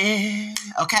 Yeah.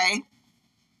 Okay.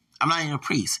 I'm not even a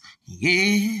priest.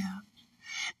 Yeah.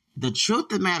 The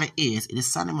truth of the matter is, it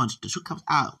is Sunday morning. The truth comes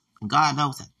out. And God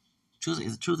knows that.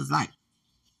 The truth is light.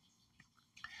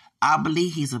 I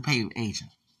believe he's a paid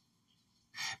agent.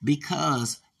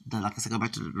 Because, like I said, go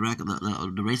back to the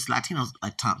racist Latinos,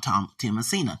 like Tim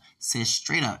Messina says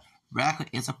straight up, Radical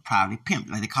is a private pimp.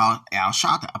 Like they call Al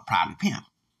Sharpton a private pimp.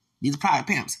 These are private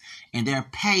pimps. And they're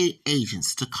paid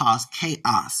agents to cause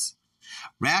chaos.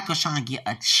 Radical's trying to get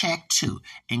a check too.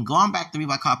 And going back to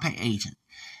what I call paid agent.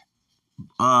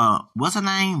 What's her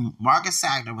name? Margaret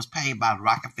Sanger was paid by the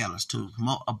Rockefellers to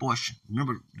promote abortion.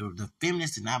 Remember, the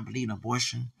feminists did not believe in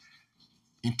abortion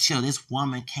until this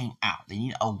woman came out. They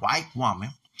needed a white woman.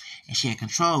 And she had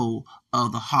control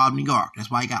of the Harlem, New York.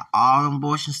 That's why you got all the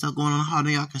abortion stuff going on in Harlem,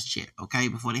 New York. Because shit, okay,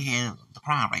 before they had the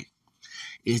crime rate,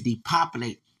 is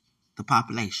depopulate the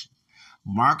population.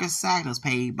 Margaret Sanger was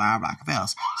paid by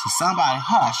Rockefellers. So somebody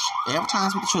hush. Every time I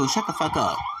speak the truth, shut the fuck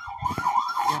up.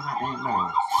 Hold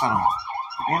on.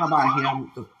 Ain't nobody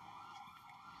here.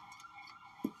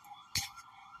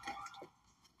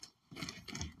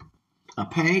 A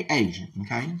paid agent,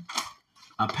 okay?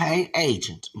 A paid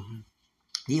agent. Mm-hmm.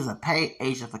 He's a paid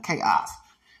agent for chaos.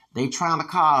 They trying to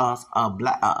cause a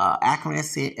black acronym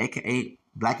sin, aka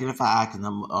Black Unified,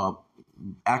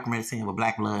 acronym sin with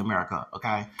Black Blood America.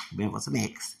 Okay, been with some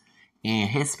mix and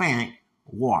Hispanic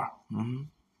war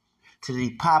to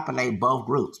depopulate both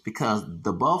groups because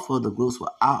both of the groups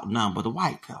were outnumbered the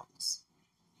white fellas.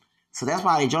 So that's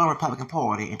why they joined the Republican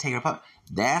Party and take Republic.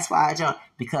 That's why I joined,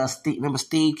 because remember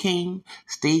Steve King?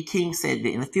 Steve King said that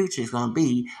in the future it's going to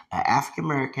be an African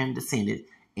American descendant,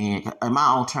 and in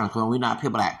my own terms, because we're not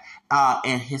people black,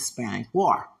 and Hispanic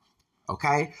war.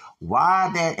 Okay? Why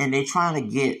that? And they're trying to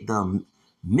get the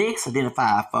mixed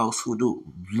identified folks who do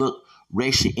look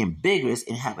racially ambiguous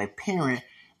and have a parent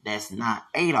that's not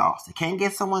ADOS. They can't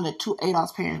get someone that two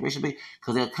ADOS parents racially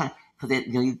because they're kind of,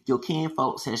 because your kin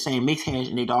folks have the same mixed hairs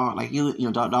and they dark like you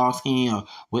know, dark skin or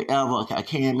whatever, a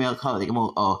caramel color. They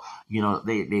more,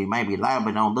 they might be light,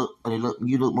 but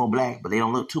you look more black, but they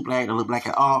don't look too black. They don't look black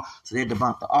at all. So they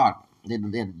debunk the argument. They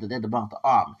debunk the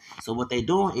argument. So what they're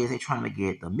doing is they're trying to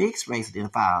get the mixed race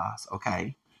identifiers,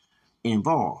 okay,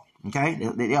 involved. Okay,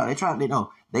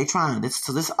 they trying.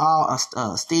 So this all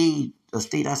Steve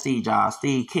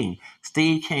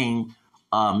King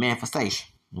manifestation.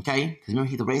 Okay, because remember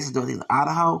he's a racist dude. He's in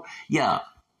Idaho. Yeah,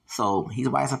 so he's a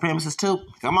white supremacist too.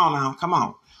 Come on now, come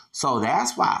on. So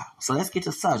that's why. So let's get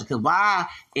to the subject. Because why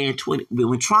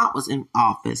when Trump was in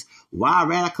office, why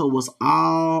Radical was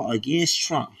all against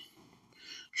Trump.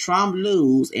 Trump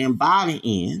lose and Biden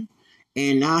in,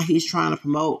 and now he's trying to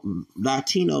promote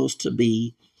Latinos to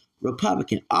be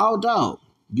Republican. Although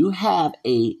you want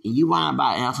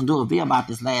about, and I was going to do a video about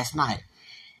this last night.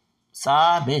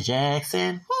 Sorry, Miss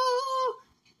Jackson. Woo.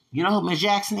 You know who Miss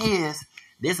Jackson is?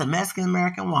 This is a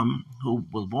Mexican-American woman who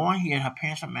was born here. Her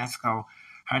parents from Mexico.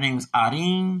 Her name is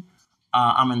Irene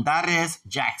Armendariz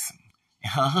Jackson.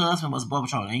 And her husband was Border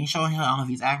Patrol. They ain't showing her. I don't know if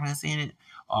he's African in it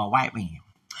or white man.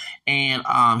 And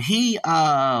his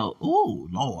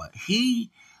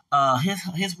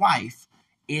wife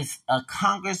It's a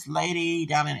Congress lady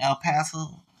down in El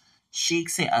Paso. She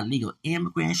said illegal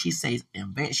immigrants. She said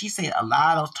a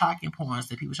lot of those talking points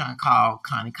that people trying to call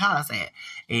Connie Collins at.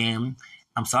 And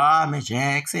I'm sorry, Miss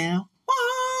Jackson.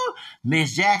 Woo!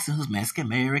 Miss Jackson, who's Mexican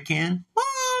American.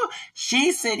 Woo!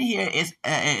 She said here is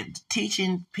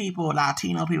teaching people,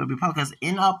 Latino people, Republicans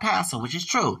in El Paso, which is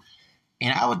true.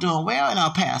 And I was doing well in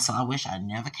El Paso. I wish I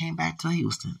never came back to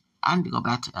Houston. I need to go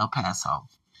back to El Paso.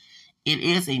 It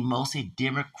is a mostly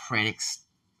Democratic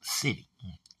city.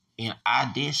 And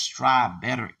I did strive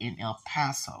better in El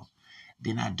Paso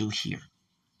than I do here.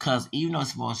 Because even though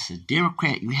it's mostly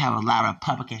Democrat, you have a lot of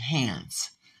Republican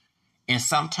hands. And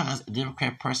sometimes a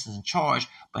Democrat person is in charge,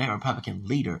 but they have a Republican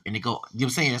leader. And they go, you know what I'm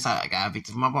saying? That's how I got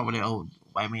evicted from my part with that old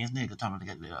white man's nigga talking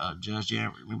about Judge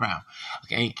Jeremy Brown.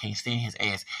 Okay, can't stand his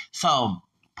ass. So,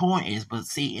 point is, but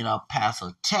see, in El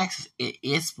Paso, Texas, it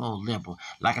is more liberal.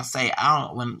 Like I say,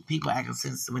 when people acting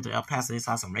since went to El Paso, they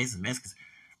saw some racist Mexicans.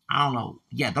 I don't know.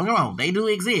 Yeah, don't get me wrong. They do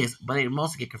exist, but they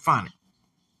mostly get confronted.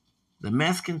 The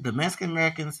Mexican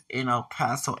Americans in El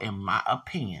Paso, in my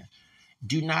opinion,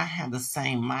 do not have the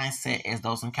same mindset as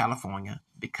those in California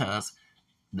because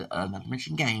the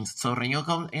mentioned gangs. So when you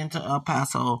go into El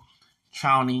Paso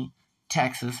County,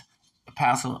 Texas, El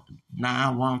Paso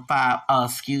 915,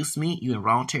 excuse me, you're in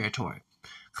wrong territory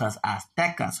because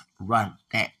Aztecas run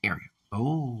that area.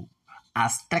 Oh,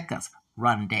 Aztecas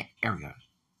run that area.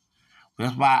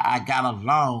 That's why I got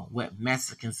along with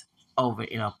Mexicans over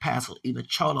in El Paso, even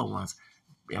Cholo ones.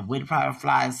 We'd probably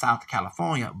fly south to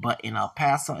California, but in El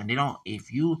Paso, and they don't,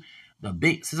 it's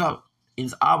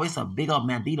always a big old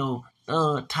bandito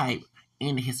type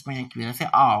in the Hispanic community.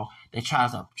 They try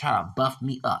to buff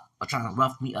me up or trying to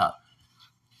rough me up.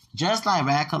 Just like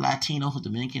radical Latino who's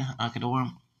Dominican,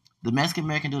 the Mexican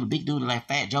American dude, the big dude like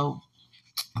Fat Joe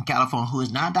in California, who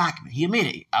is not documented. He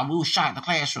admitted it. I was shot in the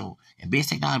classroom in base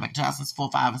technology back in 2004,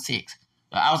 5, and 6.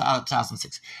 I was out of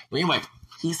 2006. But anyway,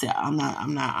 he said, I'm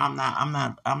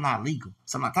not legal.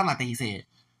 Something like that he said.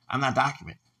 I'm not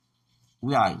documented.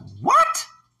 We are like, what?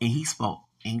 And he spoke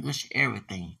English,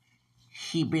 everything.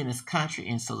 He been in this country,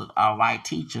 and so our white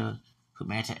teacher who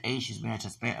married to Asian, she's married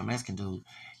to a Mexican dude.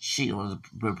 She was a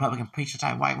Republican preacher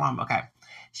type white woman. Okay.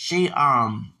 She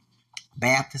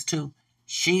Baptist too.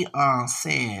 She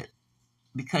said,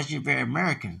 because you're very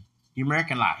American, you're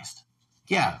Americanized.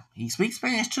 Yeah, he speaks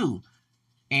Spanish too.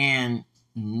 And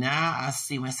now I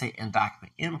see when I say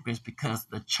undocumented immigrants because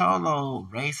the Cholo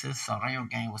racist Sorrento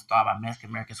gang was started by Mexican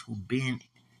Americans who've been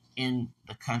in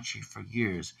the country for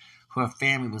years, who her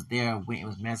family was there when it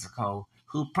was Mexico,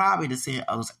 who probably descended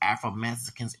of those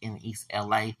Afro-Mexicans in East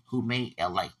LA who made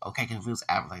LA. Okay, because it was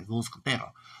Afro, like Luis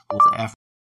Cotero, who was Afro.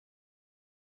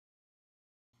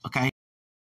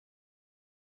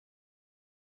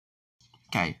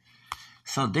 Okay.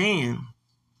 So then,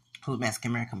 who's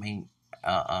Mexican American made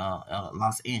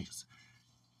Los Angeles.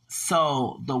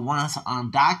 So the ones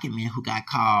undocumented who got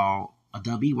called a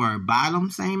W word by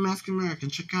them same Mexican American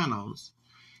Chicanos,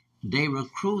 they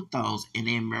recruit those and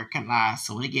they Americanize.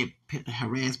 So when they get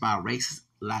harassed by racist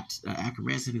African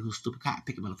American people who stupid cop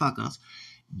picking motherfuckers,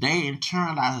 they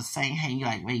internalize the saying, hey, you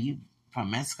like, wait, you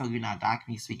from Mexico, you're not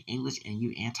documented, you speak English, and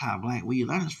you anti-black. Where you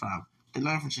learn this from? They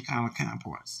learn from Chicano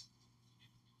counterparts.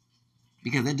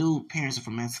 Because their dude parents are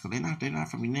from Mexico. They're not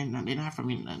from the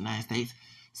United States.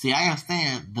 See, I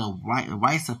understand the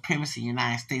white supremacy in the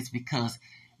United States because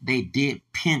they did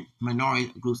pin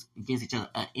minority groups against each other.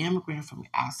 An immigrant from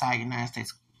outside the United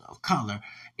States of color,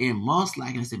 and most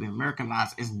likely to be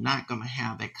Americanized, is not going to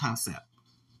have that concept.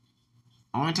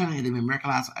 Only time they've been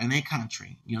Americanized in their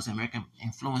country, American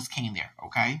influence came there,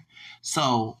 okay?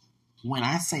 So, when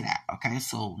I say that, okay,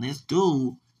 so this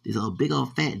dude, this old big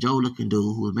old fat Joe looking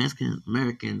dude who was Mexican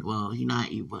American. Well,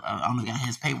 I only got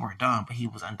his paperwork done, but he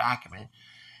was undocumented.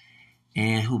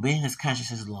 And who been in this country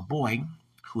since a little boy,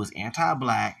 who was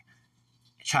anti-black,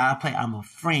 try to play I'm a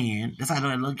friend. That's how I do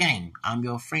that little game. I'm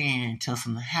your friend until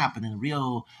something happened and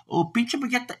real, picture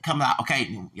get that come out.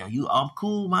 Okay, I'm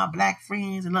cool, my black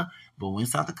friends and love. But when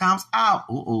something comes out,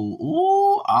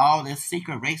 all this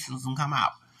secret racism come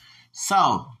out.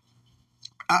 So,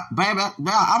 baby,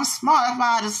 I'm smart. That's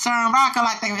why I just turn rocker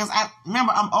like that. Because I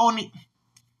remember I'm only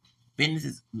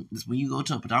business is when you go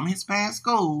to a predominantly Hispanic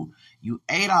school, you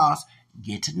ADOS,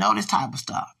 get to know this type of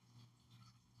stuff.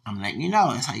 I'm letting you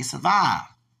know that's how you survive.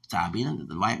 Stop being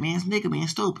the white man's nigga being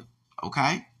stupid.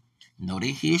 Okay? Know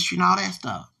their history and all that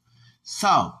stuff.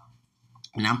 So,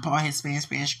 and I'm part Hispanic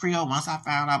Spanish Creole. Once I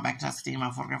found out back in 2016,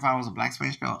 my fourth grandfather was a black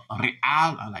Spanish Creole. Real.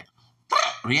 I'm like,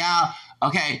 real.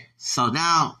 Okay, so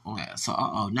now,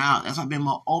 now that's why I've been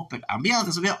more open. I'll be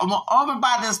honest, I'm more open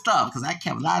about this stuff because I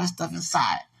kept a lot of this stuff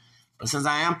inside. But since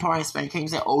I am part Hispanic, can you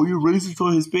say, oh, you're racist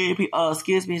for Hispanic people?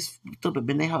 Excuse me, stupid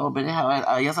pendejo.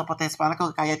 Yes, I put that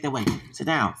Hispanico. Cállate, way. Sit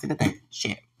down. Sit down.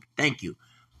 Shit. Thank you.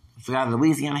 I forgot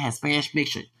Louisiana has Spanish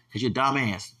mixture. Because you're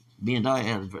dumbass. Being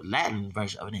dumb Latin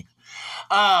version of a nigga.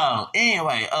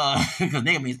 Anyway, because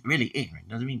nigga means really ignorant.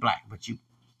 Doesn't mean black. But you,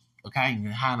 okay,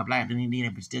 you're high on the black, didn't need it,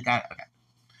 but you still got it. Okay.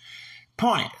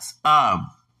 Point is,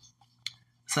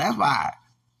 so that's why.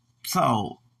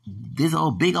 So, this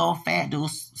old big old fat dude,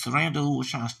 Serena dude, was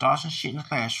trying to start some shit in the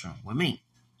classroom with me.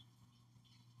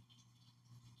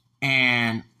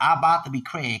 And I'm about to be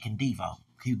Craig and Devo.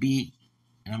 He big,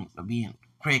 and I'm being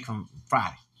Craig from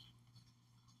Friday.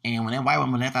 And when that white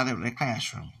woman left out of that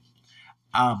classroom,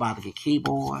 I was about to get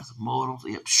keyboards, modems,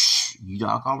 you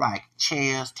doggone right,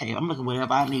 chairs, tables. I'm looking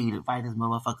whatever I need to fight this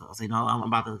motherfucker. I say, no, I'm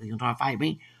about to, you trying to fight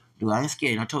me? Dude, I ain't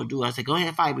scared. And I told dude, I said, go ahead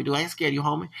and fight me, dude. I ain't scared of you,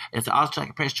 homie. And so I was trying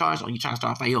to press charge on you trying to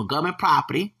start fighting your government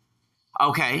property.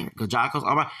 Okay, because Jocko's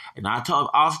all right. And I told him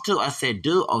also, too, I said,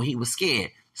 dude, he was scared.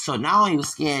 So now he was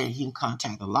scared he can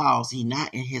contact the laws. He's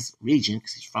not in his region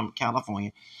because he's from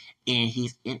California. And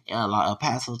he's in El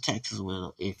Paso, Texas.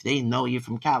 Well, if they know you're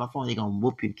from California, they're going to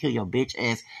whoop you and kill your bitch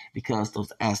ass because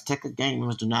those Azteca gang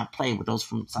members do not play with those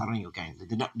from Salvadoran gangs.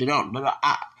 They don't.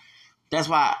 That's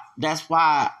why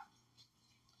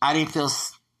I didn't feel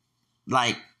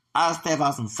like I understand if I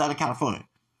was in Southern California.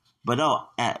 But no,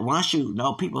 once you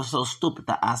know, people are so stupid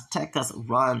that Aztecas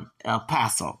run El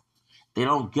Paso. They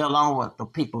don't get along with the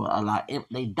people a lot.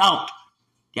 They don't.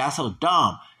 They are so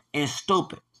dumb and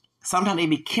stupid. Sometimes they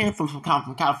be kin from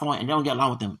California and they don't get along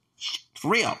with them.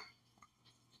 For real.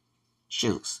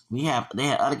 Shoots. They had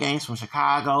other gangs from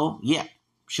Chicago. Yeah.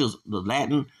 Shoots. The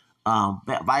Latin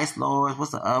Vice Lords.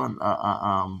 What's the other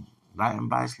Latin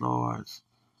Vice Lords?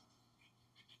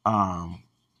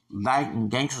 Latin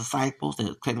Gang Disciples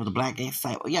that played with the Black Gang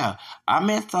Disciples. Yeah. I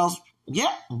met those.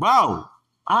 Yeah, bro.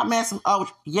 I met some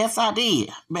OGs. Yes, I did.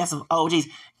 Met some OGs.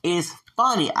 It's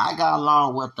funny. I got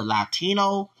along with the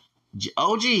Latino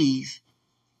OGs.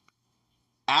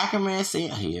 Ackerman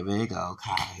said, here we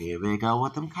go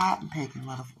with them cotton picking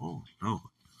motherfuckers. Oh, no.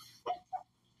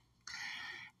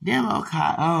 Them old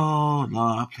cotton, oh,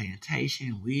 Lord,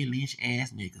 plantation, weird lynch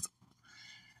ass niggas.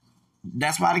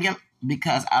 That's why they get,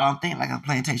 because I don't think like a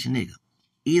plantation nigga.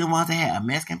 Either ones that had a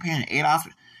Mexican parent,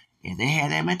 ADOS, if they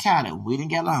had that mentality, we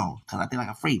didn't get along. Because I think like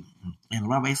a freedom and a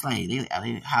runaway slave, they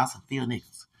house and field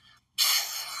niggas.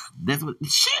 That's what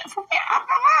shit for me. I'm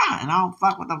not lying. And I don't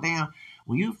fuck with them damn.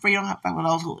 When you free, don't fuck with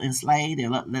those who enslaved.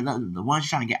 The ones you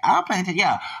trying to get out of plantation,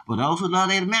 yeah. But those who love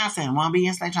their master and want to be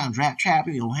enslaved, trying to trap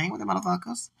you, don't hang with them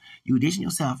motherfuckers. You audition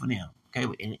yourself for them.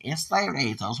 Okay, in enslaved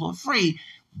age, those who are free,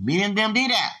 many of them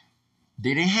did that.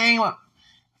 They didn't hang with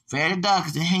Fairly Doug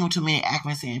because they hang with too many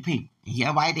Ackerman saying people. He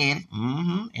had a white daddy,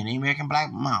 and the American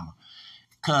black mama.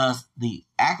 Because the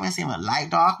Ackerman saying with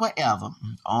light, dark, whatever,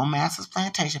 on master's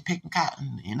plantation, picking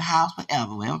cotton in the house,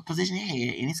 whatever position he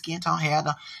had, any skin tone hair,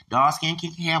 dark skin,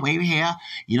 kinky hair, wavy hair,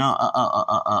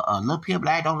 a little pure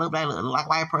black, don't look black, look like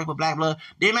white person with black blood,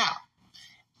 didn't matter.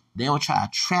 They will try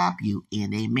to trap you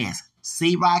in a mess.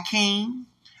 See, Rakeem?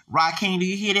 Rakeem, do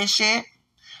you hear this shit?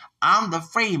 I'm the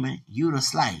freeman, you the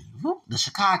slave. Whoop, the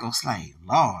Chicago slave.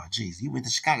 Lord, jeez, you went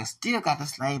to Chicago, still got the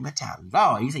slave mentality.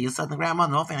 Lord, you say your southern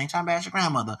grandmother, no offense, I ain't trying to bash your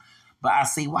grandmother, but I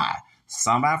see why.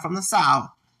 Somebody from the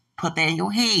South put that in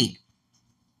your head.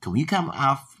 Because when you come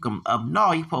up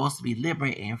north, you're supposed to be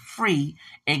liberated and free.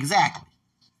 Exactly.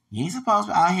 You ain't supposed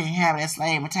to be out here and have that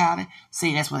slave mentality.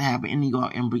 See, that's what happened in New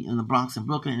York, in the Bronx, and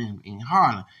Brooklyn, and in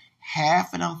Harlem.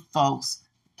 Half of them folks,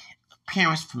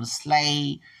 parents from the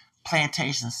slave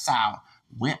plantation South,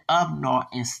 went up north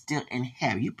and still in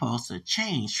heaven. You're supposed to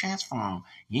change, transform.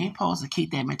 You ain't supposed to keep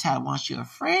that mentality once you're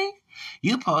free.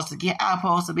 You're supposed to get out,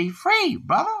 supposed to be free,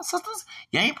 brother, sisters.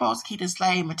 You ain't supposed to keep the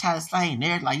slave mentality slave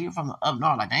there like you're from the up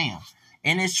north, like damn.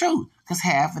 And it's true, because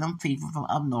half of them people from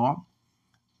up north,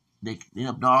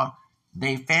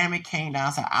 their family came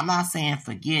down. So I'm not saying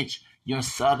forget your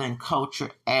southern culture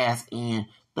as in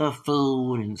the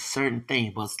food and certain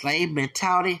things, but slave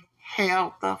mentality,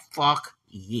 hell the fuck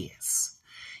yes.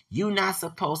 You're not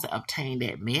supposed to obtain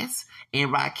that mess.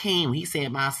 And Rakeem, he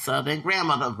said my southern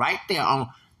grandmother right there on.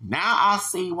 Now I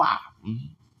see why.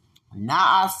 Now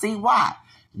I see why.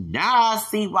 Now I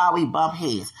see why we bump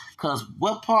heads. Because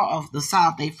what part of the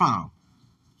South they from?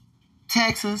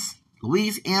 Texas,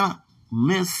 Louisiana,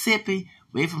 Mississippi,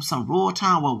 way from some rural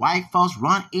town where white folks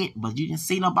run it, but you didn't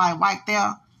see nobody white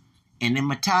there. And then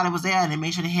mentality was there, and they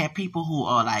made sure they had people who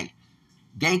are like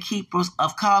gatekeepers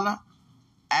of color.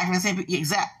 Acting the same people.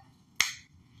 Exact.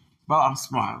 Bro, I'm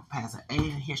smart. I passed an A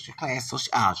in history class,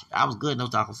 sociology. I was good in those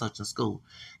dark subjects in school.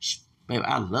 Baby,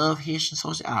 I love history and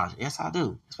sociology. Yes, I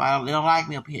do. That's why they don't like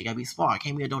me up here. You gotta be smart.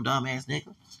 Can't be a dumbass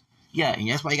nigga. Yeah, and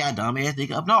that's why you got a dumbass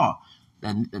nigga up north. The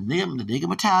nigga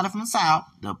mentality from the south,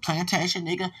 the plantation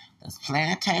nigga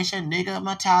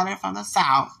mentality from the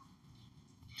south.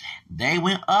 They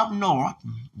went up north.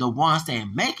 The ones that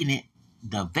making it,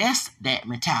 divest that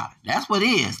mentality. That's what it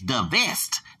is.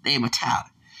 Divest their mentality.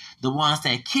 The ones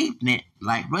that keeping it,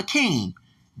 like Rakeem,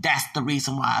 that's the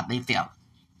reason why they fell.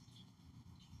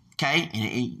 Okay? And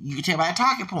you can tell by the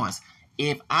talking points.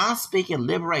 If I'm speaking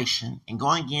liberation and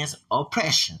going against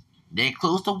oppression, that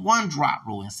includes the one drop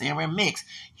rule and saying we're mixed,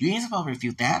 you ain't supposed to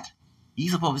refute that.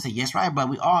 You're supposed to say, yes, right, but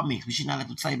we are mixed. We should not let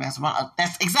the slave master run.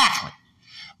 That's exactly.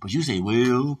 But you say,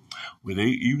 well,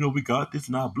 even though we got this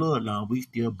in our bloodline, we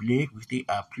still black, we still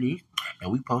uplift,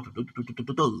 and we supposed to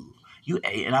do. You,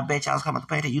 and I bet y'all was coming up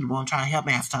to pay that you the one trying to help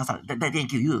master. That didn't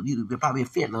give you. You're probably a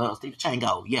fiddler, Stephen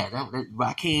Chango. Yeah, that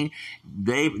Rakeem,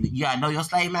 you gotta know your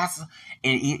slave masters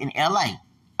in L.A.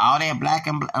 All that black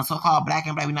and so-called black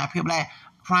and black, we not pure black.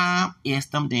 Crime is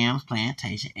them damn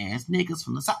plantation ass niggas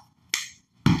from the south.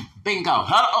 Bingo.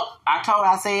 Hello.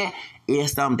 I said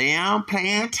it's them damn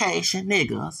plantation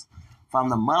niggas from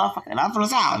the motherfucker. And I'm from the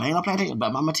south. I ain't no plantation, but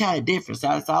I'm gonna tell you different.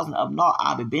 South and up north,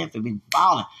 I'll be benefiting, be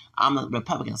balling. I'm a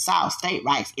Republican. South state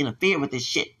rights interfere with this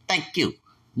shit. Thank you.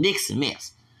 Nixon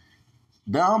miss.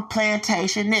 Them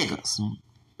plantation niggas.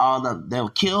 They were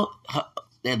killed.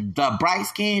 The bright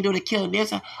skin dude that killed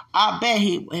Nixon. I bet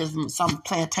he is some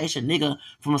plantation nigga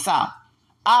from the south.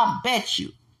 I bet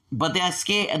you. But they're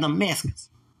scared of the Mexicans.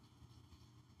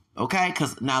 Okay?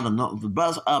 Because now the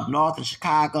brothers up north in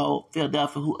Chicago,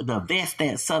 Philadelphia, who divest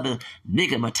that southern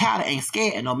nigga mentality ain't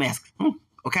scared of no Mexicans.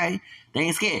 Okay? They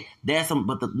ain't scared. There's some,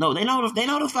 but they know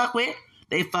to fuck with.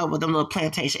 They fuck with them little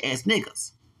plantation ass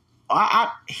niggas.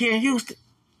 Here in Houston.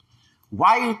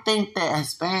 Why you think that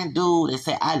Hispanic dude that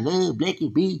say I love Blakey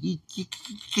B,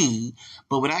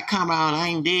 but when I come around I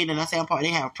ain't dead and I say I'm part, they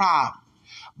have a problem.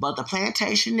 But the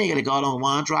plantation nigga that go on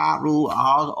one drop rule,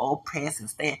 all the old press and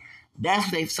stuff, that's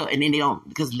what they so, and then they don't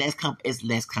because it's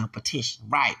less competition,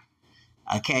 right?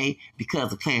 Okay,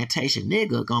 because the plantation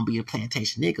nigga gonna be a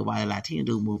plantation nigga while the Latino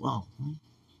dude move on.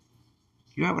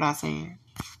 You heard what I said?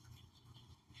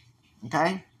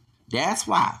 Okay, that's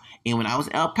why. And when I was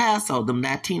in El Paso, them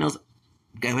Latinos.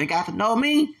 They got to know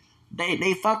me.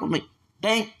 They fuck with me.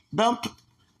 The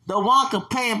one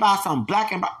complaining about some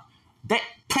black and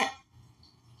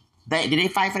did they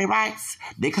fight for their rights?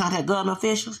 They contact government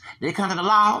officials? Did they contact the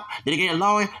law? Did they get a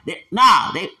lawyer? They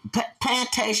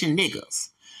plantation niggas.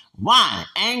 Why?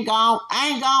 Ain't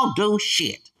gonna do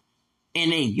shit.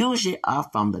 And they usually are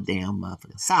from the damn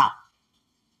motherfucking South.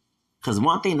 Because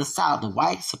one thing in the South, the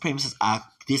white supremacists are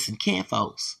distant kin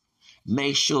folks.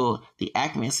 Make sure the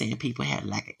African people have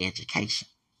lack of education.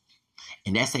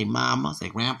 And that's their mamas, their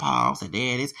grandpas, their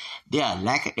daddies. They are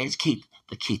lack of education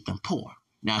to keep them poor.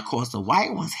 Now, of course, the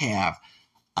white ones have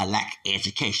a lack of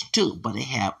education too, but they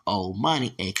have old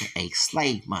money, aka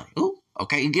slave money. Ooh,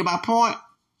 okay, you get my point?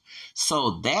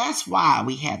 So that's why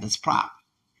we have this problem.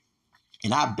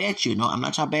 And I bet you, I'm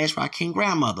not trying to bash my king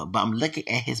grandmother, but I'm looking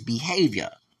at his behavior.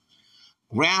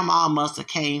 Grandma must have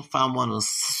came from one of the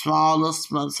smallest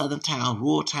southern towns,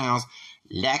 rural towns,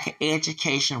 lack of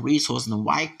education, resources, and the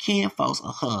white kin folks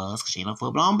are hers, because she ain't a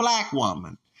full-blown black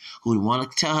woman, who want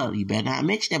to tell her, you better not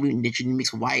mix that you need to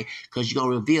mix with white, because you're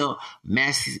going to reveal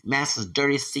Master's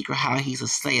dirty secret, how he's a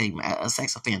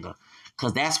sex offender.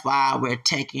 Because that's why we're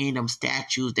taking them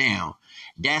statues down.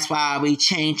 That's why we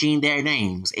changing their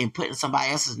names and putting somebody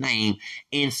else's name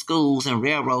in schools and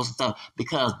railroads and stuff.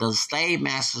 Because the slave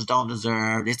masters don't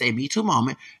deserve, this Me Too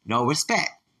moment, no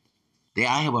respect. They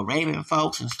out here with raping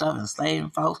folks and stuff, enslaving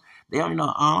folks. They don't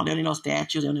need no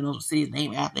statues. They don't need no cities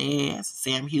named after their ass.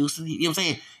 Sam Houston. You know what I'm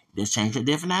saying? Just change a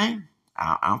different name.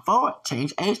 I'm for it.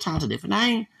 Change H-Town to a different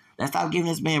name. Let's stop giving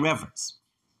this man reverence.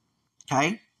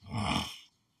 Okay?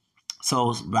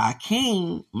 So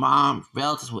Rakeem, mom,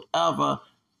 relatives, whatever,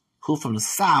 who from the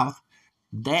South,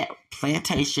 that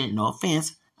plantation, no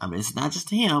offense, I mean, it's not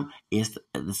just him, it's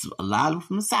a lot of them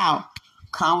from the South,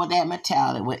 come with that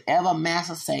mentality, whatever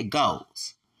master say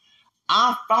goes.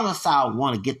 I'm from the South,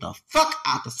 want to get the fuck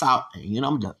out the South. And,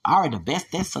 I already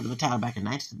divested that Southern mentality back in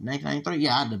 1993.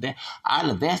 Yeah, I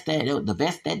divested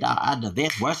that. I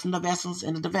divest worse than the vessels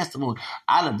in the divested movement.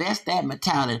 I divested that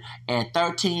mentality at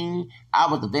 13. I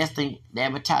was divesting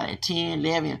that mentality at 10,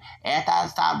 11. After I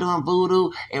stopped doing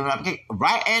voodoo, and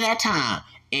right at that time,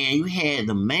 and you had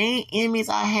the main enemies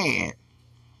I had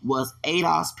was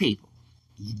ADOS people.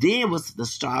 Then was the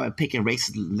start picking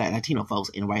racist Latino folks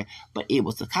in a way, but it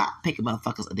was the cop picking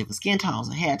motherfuckers of different skin tones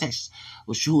and hair textures,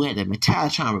 who had the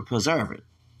mentality trying to preserve it.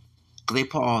 Because they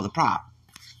part of the problem.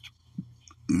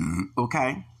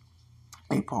 Okay?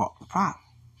 They part of the problem.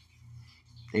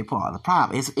 They part of the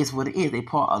problem. It's what it is. They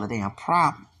part of the damn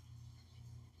problem.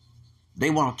 They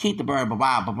want to keep the burden,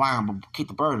 but keep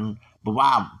the burden, but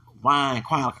whine,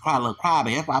 cry, little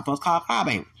crybaby. That's why folks call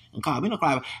crybaby. And call me no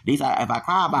crybaby. These are, if I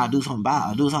cry about it, do something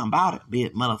about it, be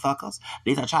it motherfuckers.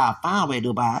 These I try to find a way to do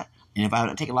about it. And if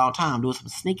I take a long time, do something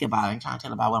sneaky about it. I ain't trying to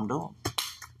tell about what I'm doing.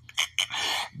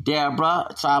 Deborah,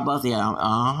 Starbucks, yeah,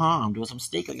 I'm doing some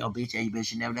sneaker. Yo, bitch, yeah, you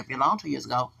bitch, you never left me alone 2 years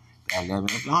ago. I never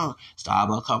left me alone.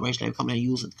 Starbucks Corporation, they come in and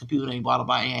use the computer, ain't bought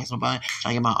about, ain't asking nobody,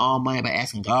 trying to get my own money by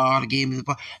asking God to give me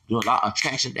the do a lot of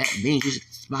attraction. That means you should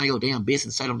smile your damn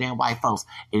business, serve them damn white folks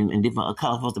and different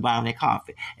color folks to buy them their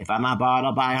coffee. If I'm not buying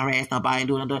nobody, harass nobody, and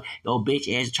doing nothing, your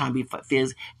bitch ass trying to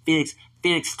be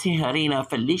Felix Tijerina,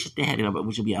 Felicia Tijerina,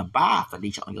 which would be a bar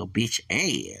Felicia on your bitch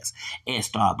ass. And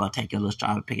Starbucks, take your little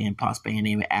Starbucks picking and pop spaying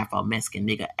name Afro-Mexican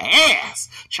nigga ass.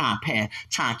 Trying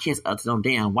to kiss up to them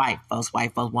damn white folks.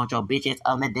 White folks want your bitch ass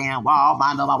on that damn wall.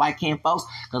 Mind know my white kin folks.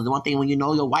 Because the one thing when you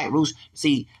know your white roots,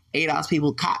 see, ADOS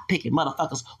people cop picking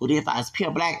motherfuckers who identify as pure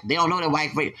black, they don't know their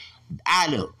white race. I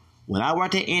do. When I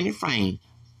worked at Any Frame,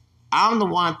 I'm the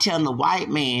one telling the white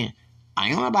man, I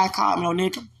ain't nobody call me no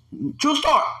nigga. True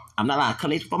story. I'm not allowed to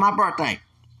collect for my birthday.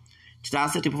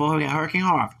 2016 before Hurricane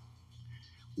Harvey.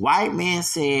 White man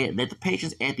said that the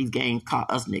patrons at these games call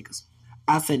us niggas.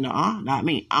 I said, no, not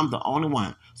me. I'm the only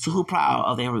one. So who proud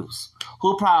of their roots?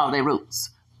 Who proud of their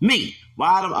roots? Me.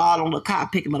 Why them all them little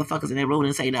cop picking motherfuckers in their room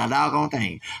and say that doggone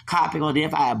thing? Cop picking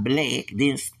identify black,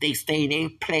 then they stay in their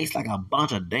place like a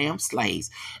bunch of damn slaves.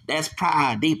 That's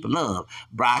pride, deep love.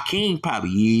 Bra King probably,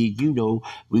 yeah, you know,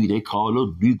 they call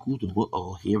us niggas.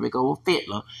 Oh, here we go with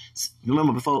Fitler.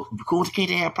 Remember before Kunta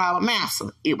Kinte had pride with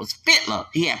Master, it was Fitler.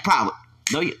 He had pride with.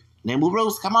 No, they move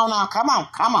rules. Come on now, come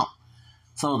on.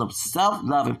 So the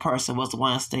self-loving person was the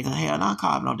one thinking, hell, not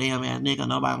call no damn ass nigga.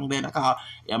 Nobody gonna be in the car.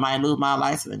 I might lose my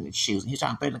license and shoes. He's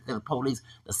trying to pay the police.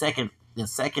 The second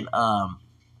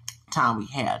time we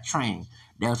had training,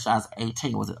 that was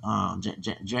 18. Was it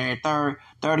January 3rd,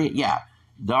 30th? Yeah,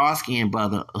 dark skinned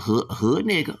brother, hood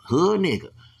nigga.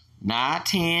 9,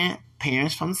 10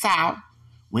 parents from the South,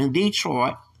 went to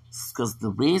Detroit. Because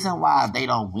the reason why they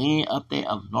don't win up there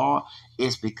up north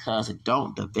is because it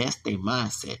don't divest their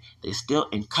mindset. They still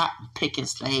in cotton picking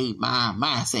slave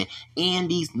mindset in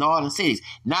these northern cities.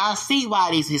 Now I see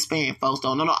why these Hispanic folks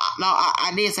don't. No,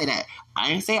 I did say that.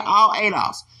 I ain't say all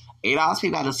ADOS. ADOS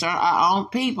people got to serve our own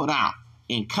people now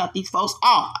and cut these folks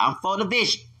off. I'm for the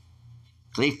vision.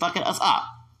 So they fucking us up.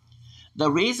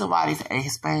 The reason why these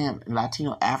Hispanic,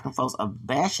 Latino, African folks are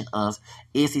bashing us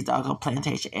is these doggone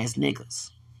plantation ass niggas.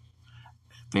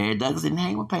 Barry Douglas didn't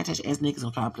hang with plantation ass niggas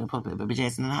and try to put bitch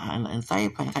ass in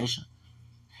slave plantation.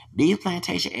 These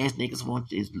plantation ass niggas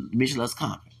want is Michelin's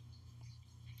company.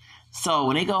 So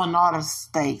when they go in northern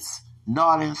states,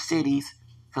 northern cities,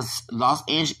 because Los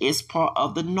Angeles is part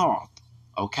of the north.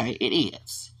 Okay, it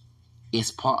is.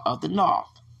 It's part of the north.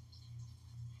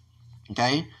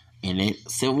 Okay, in the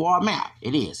Civil War map,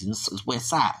 it is. It's west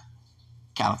side,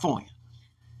 California.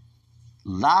 A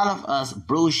lot of us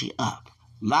bruise you up.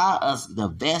 Allow us to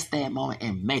divest that moment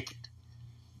and make it.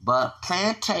 But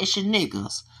plantation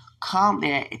niggas come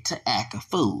there to act a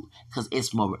fool because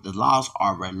it's more, the laws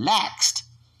are relaxed.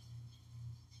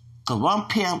 Because one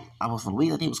pimp, I was from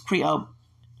Louisiana, he was Creole.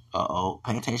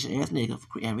 Plantation ass nigga,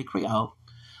 every Creole.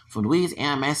 From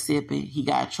Louisiana, Mississippi, he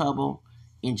got in trouble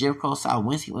in Jim Crow South.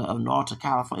 Once he went up north to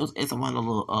California, it's one of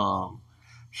the little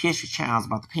history channels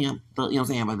about the pimp, you know what I'm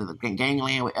saying, about the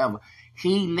gangland, whatever.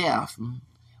 He left.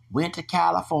 Went to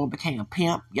California, became a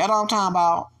pimp. You know what I'm talking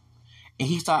about? And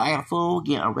he started acting a fool,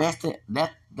 getting arrested.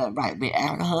 That right, being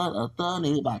acting a thug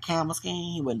nigga by camel skin,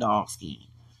 he went dog skin.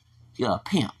 He a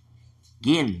pimp.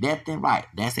 Getting left and right.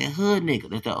 That's that hood nigga.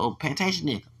 That's that old plantation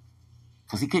nigga.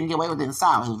 Because he couldn't get away with it in the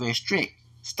South. He was very strict.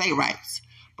 State rights.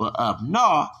 But up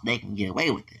north, they can get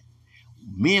away with it.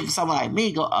 Me and someone like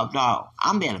me go up north,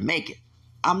 I'm there to make it.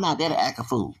 I'm not there to act a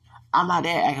fool. I'm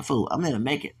there to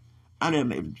make it. I'm there to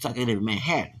make it. So I can live in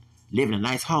Manhattan. Live in a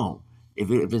nice home. If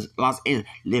it's Los Angeles,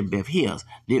 live in Beverly Hills.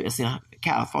 Live in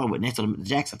California next to the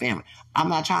Jackson family. I'm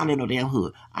not trying to live no damn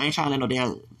hood. I ain't trying to live no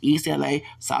damn East LA,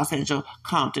 South Central,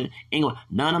 Compton, England.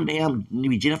 None of them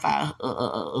damn gentrified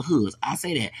hoods. I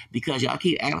say that because y'all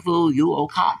keep acting a fool. You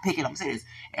old cop picking. I'm saying this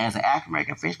as an African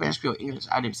American, French, Spanish, Creole, English.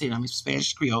 I didn't say that. I'm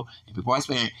Spanish, Creole, and before I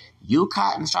Spanish. You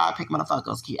cotton try to pick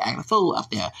motherfuckers. Keep acting a fool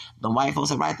up there. The white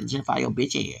folks have right to gentrify your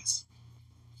bitch ass.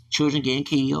 Children getting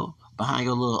killed. Behind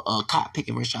your little cotton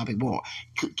picking versus shopping boy.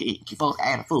 Folks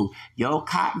acting a fool. Yo,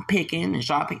 cotton picking and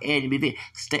shopping and be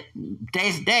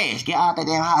dash, get out that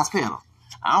damn hospital.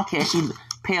 I don't care. She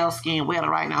pale skin, weather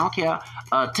right now.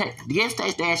 I don't care. Get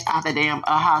Stacey Dash out that damn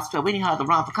hospital. We need her to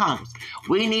run for Congress.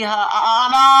 We need her.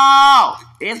 No!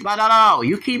 It's but no.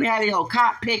 You keep having your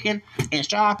cop picking and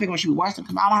straw picking when she was worse than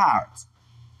Kamala Harris.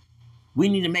 We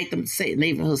need to make them safe,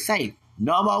 neighborhoods safe.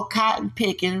 No more cotton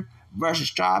picking versus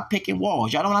straw picking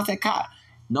wars. Y'all know when I say cotton?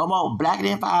 No more black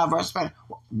identified versus Spanish.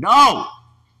 No!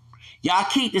 Y'all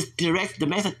keep this direct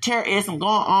domestic terrorism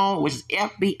going on, which is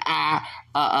FBI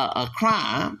a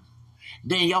crime.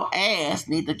 Then your ass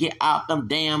need to get out them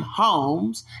damn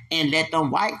homes and let them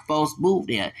white folks move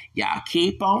there. Y'all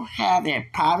keep on having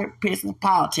that private prison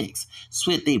politics.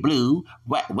 Swifty blue,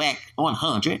 whack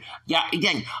 100.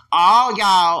 All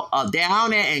y'all down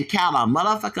there in Cali,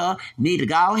 motherfucker, need to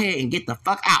go ahead and get the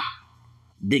fuck out.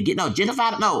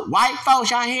 Gentrified. No, white folks,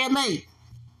 y'all hear me?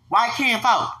 White can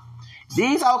folk.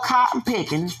 These old cotton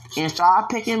picking and straw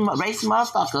picking racist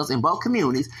motherfuckers in both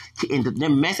communities in the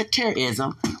domestic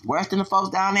terrorism, worse than the folks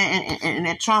down there in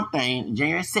that Trump thing,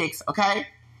 January 6th, okay?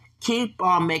 Keep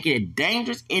on making it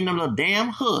dangerous in them little damn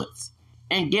hoods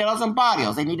and ghettos and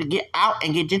barrios. They need to get out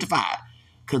and get gentrified.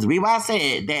 Because the reason why I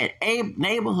said that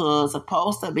neighborhoods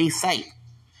supposed to be safe.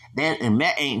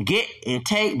 And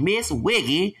take Miss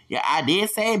Wiggy, yeah, I did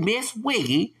say Miss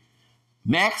Wiggy,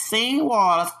 Maxine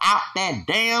Waters out that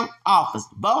damn office.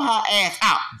 Vote her ass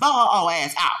out. Vote her old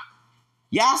ass out.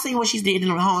 Y'all see what she did in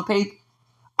the home people?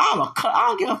 I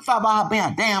don't give a fuck about her being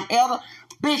a damn elder.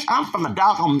 Bitch, I'm from a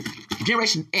doggone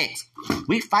Generation X.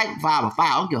 We fight for our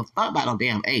fight. I don't give a fuck about no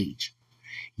damn age.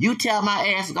 You tell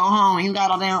my ass to go home and you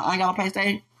got no damn, I ain't got no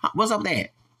PlayStation. What's up with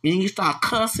that? And you start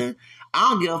cussing.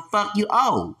 I don't give a fuck, you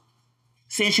old.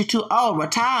 Since you too old,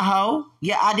 retire, hoe.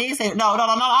 Yeah, I did say, no,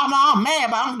 I'm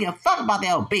mad, but I don't give a fuck about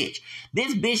that old bitch.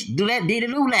 This bitch do that.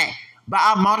 But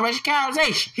I'm moderation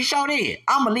characterization. She sure did.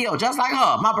 I'm a Leo just like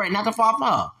her. My brain not too far from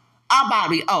her. I'm about to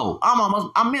be old.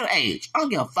 I'm middle age. I don't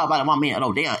give a fuck about my man,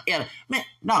 no damn elder. Man,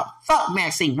 no, fuck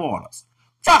Maxine Waters.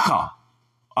 Fuck her.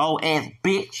 Old ass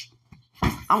bitch.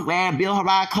 I'm glad Bill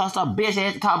Harai cussed her bitch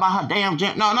ass to talk about her damn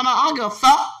gym. No, I don't give a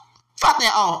fuck. Fuck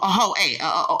that hoe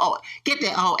ass. Get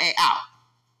that hoe ass out.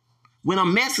 When the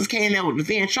Mexicans came there with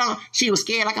defending Trump, she was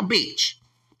scared like a bitch.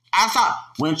 I saw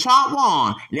when Trump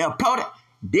won,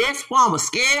 this one was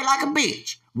scared like a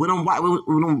bitch. When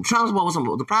them Trump boys,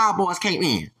 the Proud Boys came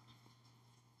in.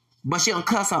 But she don't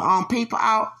cuss her own people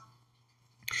out.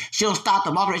 She don't stop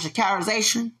the multiracial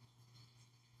characterization.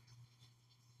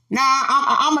 Nah,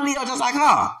 I'm a Leo just like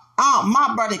her.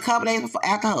 My birthday a couple days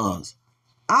after hers.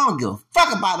 I don't give a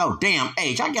fuck about no damn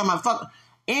age. I get my fuck.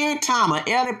 Anytime an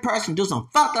elderly person do some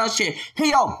fucked up shit, he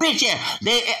your bitch ass.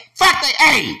 Fuck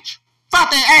their age.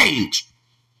 Fuck their age.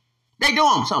 They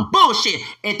doing some bullshit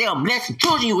and they're blessing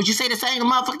children. Would you say the same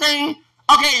motherfucking thing?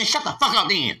 Okay, then shut the fuck up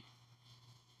then.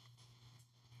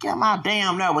 Get my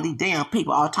damn nerve with these damn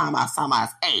people all the time about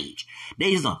somebody's age. They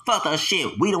do some fucked up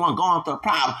shit. We the one going through a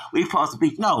problem. We supposed to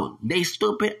be, no, they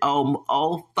stupid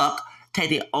old fuck. Take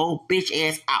their old bitch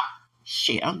ass out.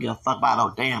 Shit, I don't give a fuck about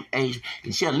no damn age.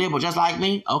 And she a liberal just like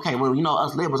me? Okay, well, you know,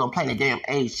 us liberals don't play that damn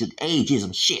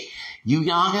ageism shit. You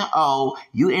young and old,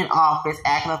 you in office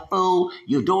acting a fool,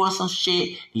 you doing some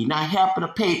shit, you not helping the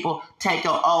people, take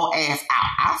your old ass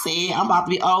out. I said, I'm about to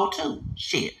be old too.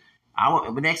 Shit.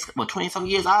 The next 20-some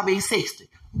years, I'll be 60. I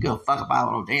don't give a fuck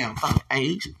about no damn fucking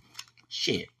age.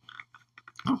 Shit.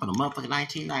 I'm from the motherfucking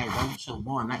 1990s, bro. So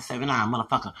born 1979,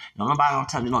 motherfucker. You know, nobody gonna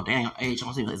tell me no damn age. I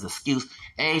don't see it's an excuse.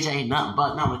 Age ain't nothing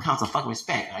but nothing when it comes to fucking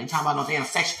respect. I ain't talking about no damn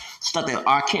sex stuff that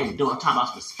our kids do. I'm talking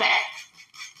about respect.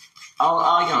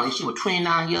 Oh, you know, she was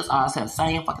 29 years old. I said the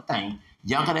same fucking thing.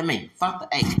 Younger than me. Fuck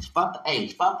the age. Fuck the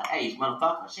age. Fuck the age,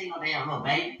 motherfucker. She ain't no damn little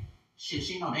baby.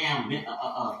 She ain't no damn,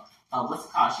 what's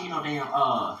it called? She ain't no damn,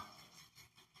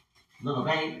 little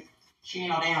baby. She ain't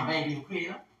no damn baby in the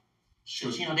crib. She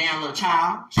ain't no damn little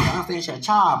child. She don't think she a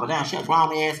child, but now she a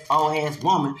grown ass, old ass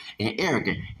woman and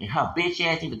arrogant. And her bitch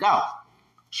ass need to go.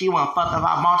 She want to fuck up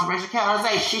our multiracial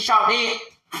characterization. She sure did.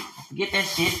 Forget that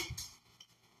shit.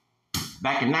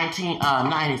 Back in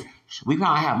 1990s, we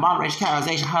probably have multiracial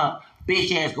characterization. Her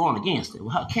bitch ass going against it.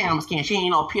 With her camel skin, she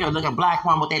ain't no pure looking black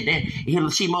woman with that damn.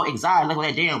 She more exotic looking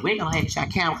with that damn wig on her head. She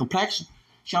got camel complexion.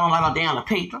 She don't like no damn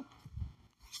Latino.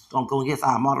 Don't go against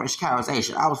our moderated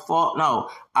characterization. I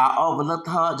overlooked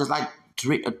her just like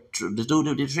the dude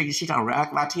who did tricky. She trying to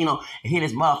act Latino and hit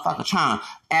his motherfucker trying to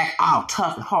act all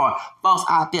tough and hard. Folks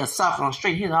out there suffering on the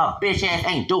street, her bitch ass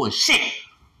ain't doing shit.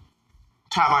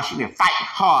 Talking about she been fighting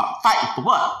hard. Fighting for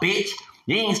what, bitch?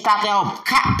 You ain't stop that old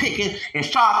cotton picking and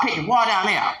straw picking war down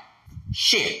there.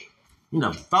 Shit. You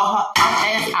know, throw her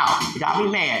ass out. You got me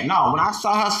mad. No, when I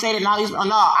saw her say it,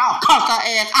 I'll cuss her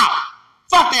ass out.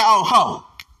 Fuck that old hoe.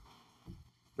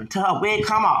 until her wig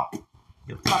come off.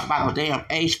 You fuck about no damn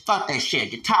age. Fuck that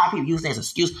shit. Get tired of people using that as an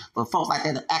excuse for folks like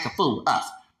that to act a fool with us.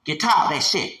 Get tired of that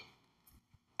shit.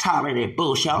 Tired of that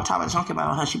bullshit. I'm talking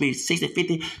about her. She be 60,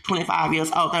 50, 25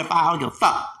 years old, 35. I don't give a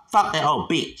fuck. Fuck that old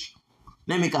bitch.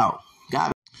 Let me go.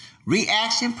 Got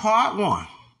reaction part 1.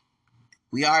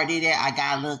 We already did that. I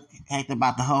got a little hectic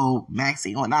about the whole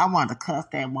Maxine. I wanted to cuss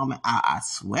that woman out. I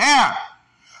swear.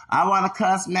 I want to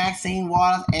cuss Maxine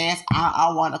Waters' ass out.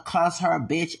 I want to cuss her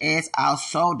bitch ass out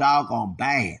so doggone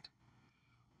bad.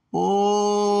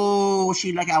 Oh,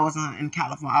 she like I was in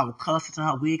California. I would cuss her till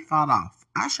her wig fall off.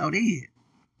 I sure did.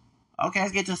 Okay,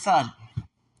 let's get to the subject.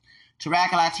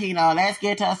 Chirac Latino, let's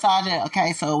get to the subject.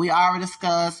 Okay, so we already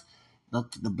discussed the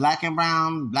black and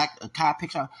brown, car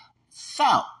picture.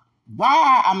 So,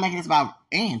 why I'm making this about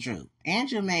Andrew?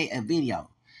 Andrew made a video.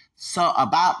 So,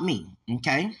 about me,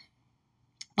 okay?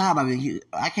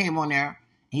 I came on there,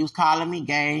 he was calling me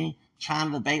gay, trying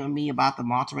to debate with me about the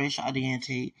multiracial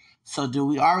identity. So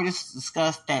we already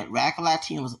discussed that Radical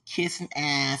Latino was kissing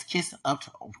ass, kissing up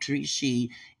to Tariq She,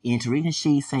 and Tariq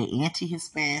She say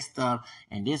anti-Hispanic stuff,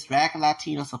 and this Radical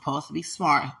Latino supposed to be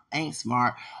smart, ain't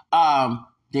smart.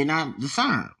 They're not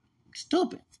discerned.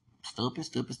 Stupid. Stupid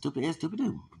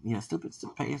dude. Yeah, stupid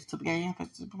gay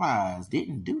surprise.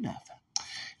 Didn't do nothing.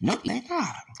 Nope, they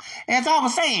not. As I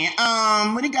was saying,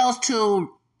 when it goes to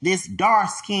this dark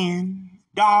skin,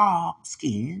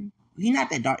 he not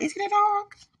that dark. Is he that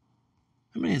dark?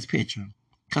 Let me look at his picture.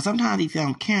 Because sometimes these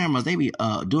cameras, they be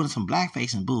doing some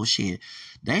blackface and bullshit.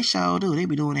 They sure do. They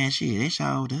be doing that shit. They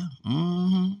sure do.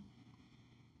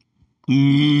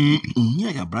 He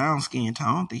like a brown skin tone.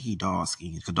 I don't think he dark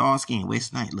skin. Because dark skin,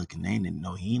 West Night looking. They didn't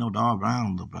know. He ain't no dark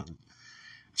brown little brother.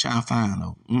 Trying to find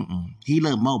though. He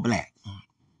look more black.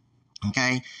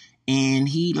 Okay, and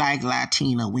he like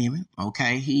Latino women.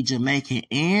 Okay, he Jamaican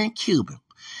and Cuban.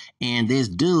 And this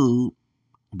dude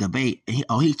debate.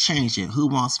 He changed it. Who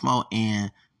wants smoke?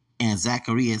 And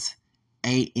Zacharias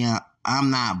A.M. I'm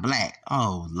not black.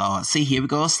 Oh Lord, see here we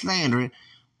go slandering.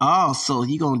 Oh, so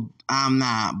you gonna? I'm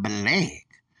not black.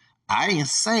 I didn't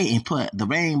say and put the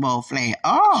rainbow flag.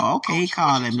 Oh, okay, he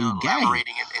calling me gay.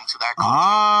 Into that oh,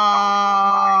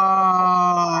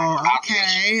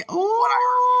 okay. Ooh. What I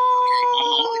heard. Okay,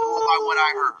 only go by what I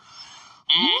heard.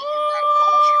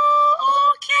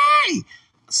 Okay.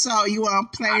 So you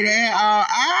want to play that?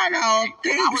 I don't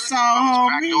think so,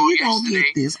 homie. You gonna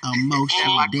get this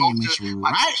emotional damage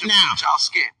right now. Y'all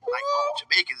skin. Like,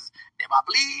 Jamaicans, them I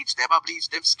bleach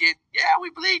them skin. Yeah, we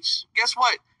bleach. Guess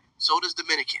what? So does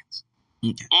Dominicans.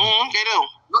 Okay. They do.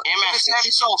 And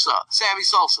Mexicans. Sammy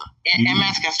Sosa. And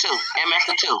Mexicans too.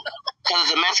 Because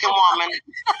it's a Mexican woman.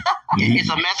 It's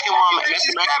a Mexican woman.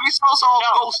 Sammy Sosa on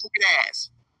ghost looking ass.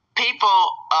 People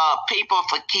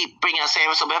keep bringing up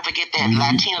Sammy Sosa, but forget that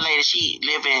Latina lady. She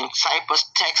live in Cypress,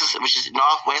 Texas, which is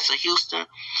northwest of Houston.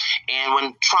 And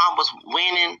when Trump was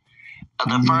winning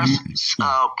the first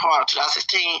part of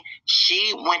 2016,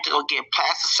 she went to go get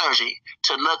plastic surgery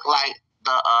to look like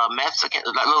the Mexican,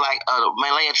 look like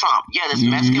Melania Trump. Yeah, this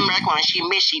Mexican American woman,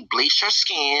 she bleached her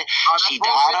skin. She died.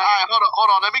 All right, hold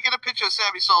on. Let me get a picture of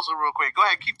Sammy Sosa real quick. Go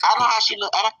ahead, keep talking. I don't know how she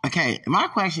look. Okay, my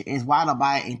question is why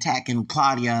nobody attacking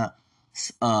Claudia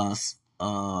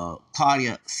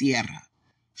Sierra?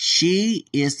 She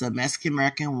is the Mexican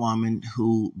American woman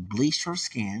who bleached her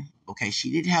skin. Okay, she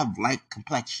did have light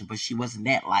complexion, but she wasn't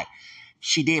that light.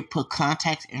 She did put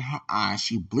contacts in her eyes.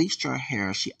 She bleached her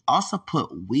hair. She also put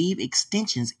weave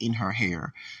extensions in her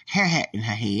hair hat in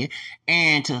her head,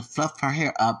 and to fluff her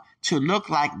hair up to look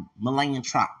like Melania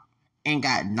Trump, and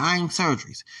got 9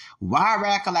 surgeries. Why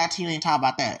Radical Latino ain't talk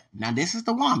about that? Now, this is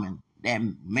the woman that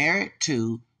married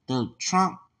to the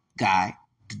Trump guy,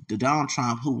 the Donald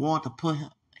Trump, who wanted to put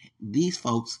these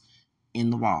folks over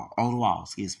the wall,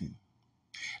 excuse me.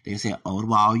 They said, over the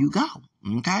wall you go.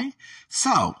 Okay?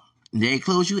 So, they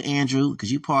include you, Andrew, because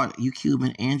you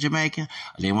Cuban and Jamaican.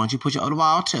 They want you to put your other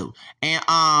wall too. And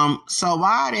so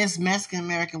why this Mexican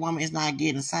American woman is not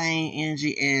getting the same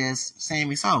energy as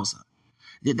Sammy Sosa?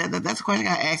 That's the question I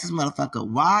gotta ask this motherfucker.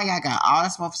 Why y'all got all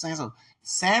this stuff for Sammy Sosa?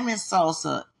 Sammy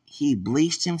Sosa, he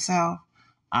bleached himself.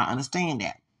 I understand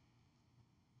that.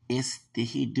 Did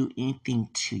he do anything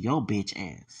to your bitch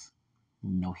ass?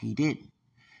 No, he didn't.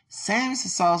 Sammy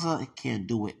Sosa can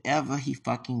do whatever he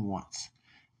fucking wants.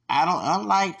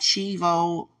 Unlike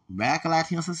Chivo, Radical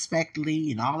Latino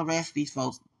suspectedly, and all the rest of these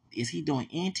folks, is he doing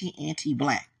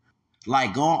anti-black?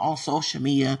 Like going on social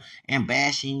media and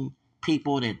bashing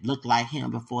people that look like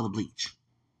him before the bleach?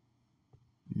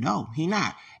 No, he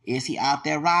not. Is he out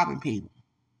there robbing people?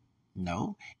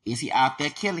 No. Is he out there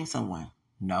killing someone?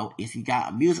 No, is he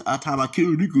got music all the time about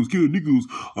kill niggas.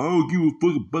 I don't give a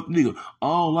fuck about the nigga. I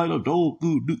don't like no dog.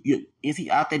 Is he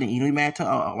out there and he married to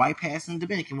a white passing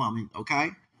Dominican woman?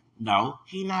 Okay, no,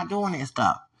 he not doing that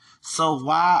stuff. So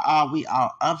why are we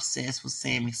all obsessed with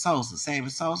Sammy Sosa? Sammy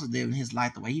Sosa living his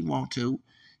life the way he want to.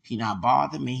 He not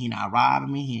bothering me. He not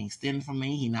robbing me. He ain't stealing from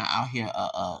me. He not out here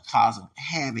causing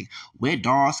havoc with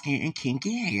dark skin and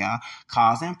kinky hair,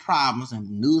 causing problems,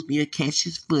 and news media catch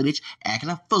his footage, acting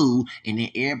a fool, and then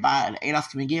everybody, the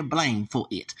ADOS can get blamed for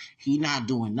it. He not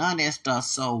doing none of that stuff.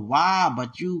 So why?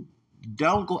 But you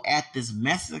don't go at this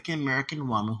Mexican American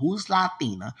woman who's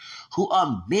Latina, who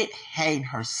admit hating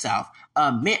herself.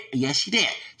 Yes, she did.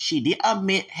 She did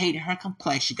admit hating her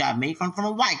complexion. She got made fun from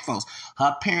the white folks.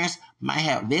 Her parents might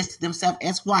have listed themselves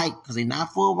as white because they're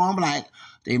not full-blown black.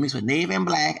 They mix with native and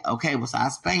black, okay,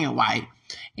 besides Spanish white.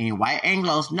 And white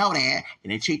Anglos know that,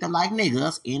 and they treat them like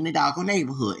niggas in the doggone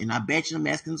neighborhood. And I bet you the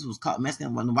Mexicans was called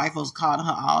Mexican when the white folks called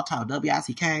her all time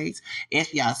WICKs,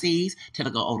 SBICs, tell her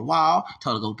to go over the wall,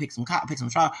 told her to go pick some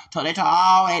straw, told they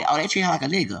treat her like a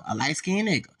nigga, a light-skinned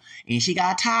nigga. And she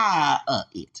got tired of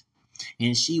it.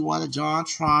 And she wanted John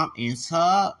Trump, and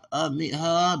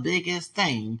her biggest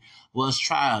thing was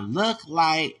try to look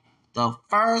like the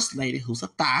first lady who's a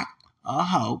thot, a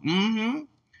hoe.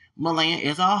 Melania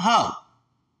is a hoe.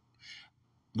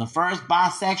 The first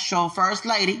bisexual first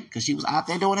lady, because she was out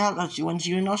there doing her, she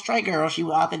wasn't no straight girl. She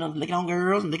was out there licking on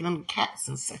girls and licking on cats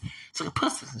and sucking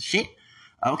pussies and shit.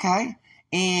 Okay?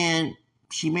 And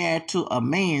she married to a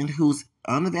man who's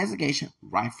under investigation,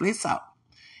 rightfully so,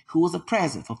 who was a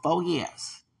president for 4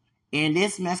 years. And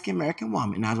this Mexican-American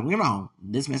woman, now don't get me wrong,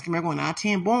 this Mexican-American woman, not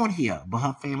 10 born here, but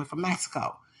her family from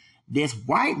Mexico. This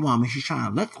white woman she's trying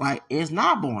to look like is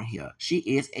not born here. She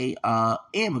is a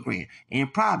immigrant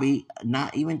and probably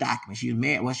not even documented. She was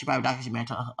married. Well, she probably documented. She married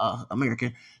to an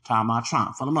American talking about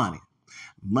Trump for the money.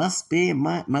 Must be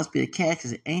the catch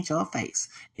because it ain't your face.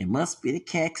 It must be the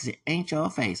catch because it ain't your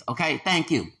face. Okay, thank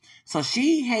you. So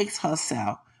she hates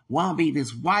herself. Want to be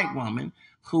this white woman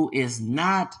who is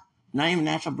not even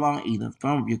natural blonde either,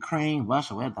 from Ukraine,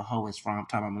 Russia, where the hoe is from.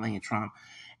 Talking about Melania Trump.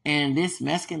 And this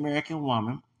Mexican-American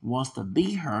woman wants to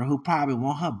be her, who probably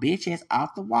want her bitch ass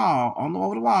off the wall,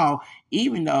 over the wall,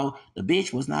 even though the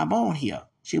bitch was not born here.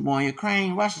 She was born in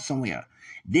Ukraine, Russia, somewhere.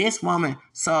 This woman,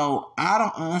 so I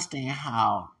don't understand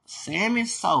how Sammy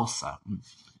Sosa,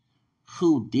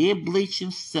 who did bleach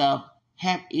himself,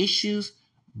 have issues,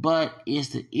 but is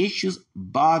the issues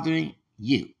bothering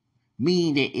you?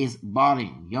 Meaning that it's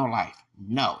bothering your life.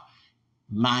 No.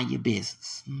 Mind your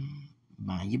business.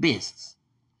 Mind your business.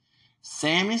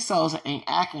 Sammy Sosa ain't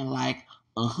acting like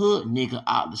a hood nigga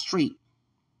out the street,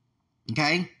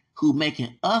 okay, who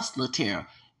making us Latera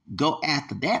go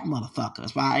after that motherfucker.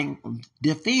 That's why I ain't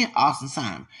defend Austin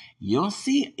Simon. You don't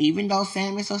see, even though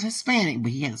Sammy Sosa is Hispanic,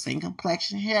 but he has the same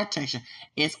complexion, hair texture,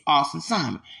 it's Austin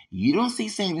Simon. You don't see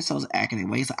Sammy Sosa acting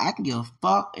that way, so I can give a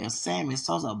fuck if Sammy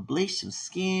Sosa bleached his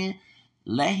skin.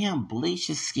 Let him bleach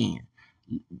his skin.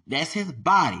 That's his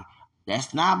body.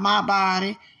 That's not my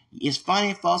body. It's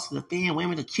funny folks to defend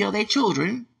women to kill their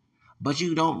children, but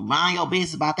you don't mind your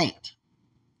business about that.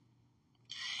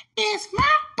 It's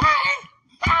my body,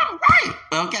 my right.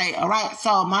 Okay, all right.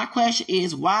 So my question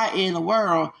is, why in the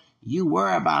world you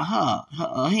worry about her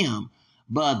or him?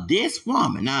 But this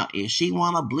woman, now, if she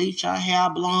want to bleach her hair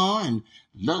blonde and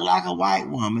look like a white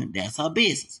woman, that's her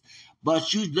business.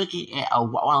 But you looking at a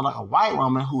white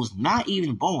woman who's not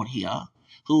even born here,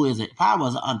 who is probably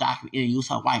was an undocumented, use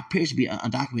her white appears to be an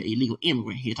undocumented illegal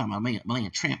immigrant here, talking about Melania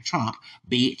Trump,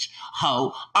 bitch,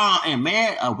 hoe, and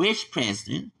married a rich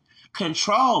president,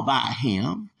 controlled by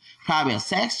him, probably a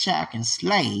sex trafficking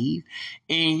slave,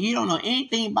 and you don't know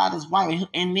anything about this white.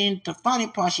 And then the funny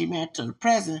part, she married to the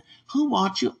president who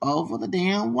wants you over the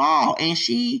damn wall, and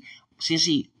she, since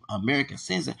she American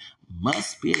citizen,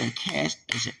 must be the cash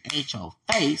that ain't your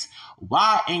face.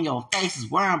 Why in your face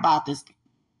is worrying about this?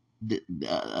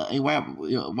 Why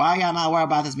y'all not worried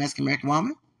about this Mexican American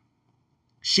woman?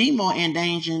 She more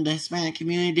endangering the Hispanic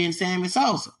community than Sammy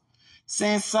Sosa.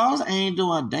 Sammy Sosa ain't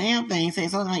doing a damn thing. Sammy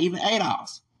Sosa not even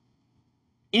ADOS.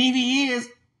 And if he is,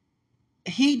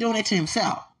 he doing it to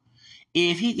himself.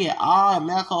 If he get all the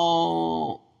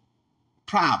medical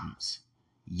problems,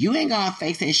 you ain't gonna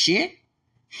face that shit.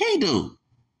 He do.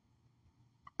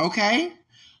 Okay?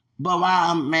 But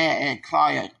while I'm mad at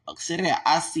Claudia, consider that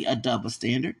I see a double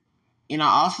standard. And I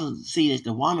also see that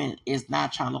the woman is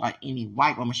not trying to look like any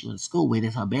white woman she went to school with.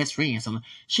 It's her best friend. So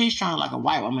she's trying to look like a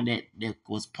white woman that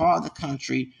was part of the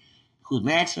country, who's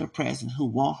married to the president, who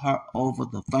want her over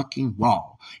the fucking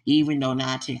wall. Even though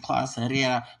 19 Claudia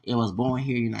Herrera, it was born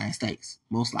here in the United States,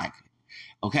 most likely.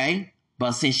 Okay?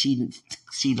 But since she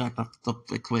like what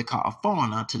they call a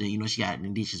foreigner to the, she got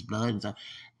indigenous blood and stuff,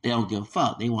 they don't give a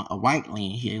fuck. They want a white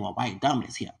land here. They want white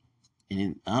dominance here.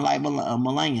 And unlike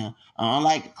Melania,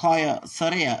 unlike Claudia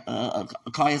Sierra,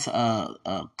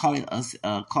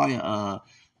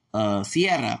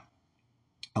 Sierra,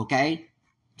 okay,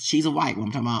 she's a white one.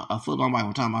 I'm talking about a full-blown white one.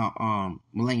 I'm talking about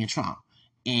Melania Trump.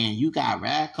 And you got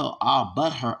radical all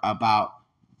but her about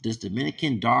this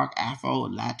Dominican dark Afro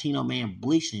Latino man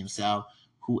bleaching himself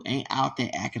who ain't out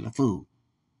there acting a fool.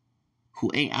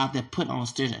 Who ain't out there putting on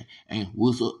stairs and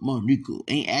what's up, Monica?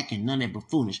 Ain't acting none of that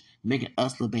buffoonish, making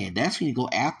us look bad. That's when you go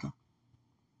after.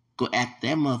 Go after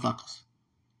them motherfuckers.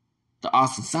 The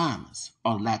Austin Simons.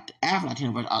 Or the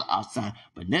Afro-Latino version of Austin Simons.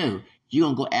 But no, you're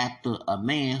going to go after a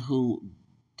man who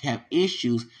have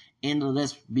issues. And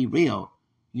let's be real.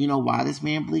 You know why this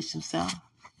man bleached himself?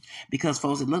 Because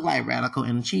folks that look like Radical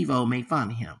and Chivo make fun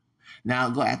of him. Now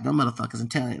go after them motherfuckers and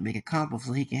tell him, make it comfortable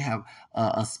so he can have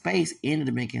a space in the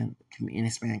Dominican and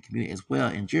Hispanic community as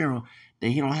well in general, that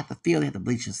he don't have to feel he have to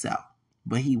bleach himself.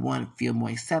 But he want to feel more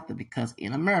accepted because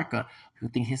in America, people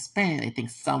think Hispanic, they think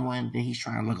someone that he's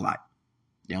trying to look like.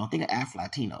 They don't think of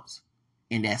Afro-Latinos.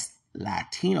 And that's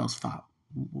Latinos' fault.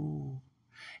 Ooh.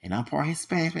 And I'm part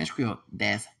Hispanic, Spanish Creole.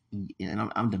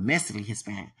 And I'm domestically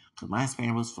Hispanic because my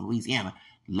Hispanic was from Louisiana.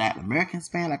 Latin American,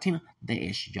 Hispanic, Latino, that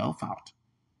is your fault.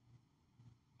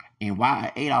 And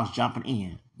why ADOS jumping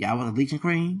in? Y'all want a bleaching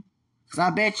cream? Because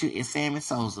I bet you if Sammy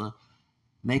Sosa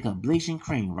make a bleaching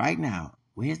cream right now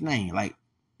with his name, like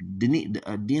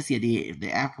Denicia did,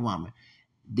 the African woman,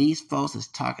 these folks is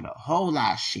talking a whole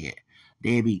lot of shit.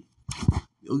 They'd be,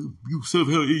 you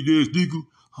self-held ass nigga.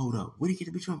 Hold up. Where do you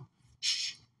get the bitch from?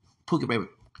 Shh. Poke it, baby.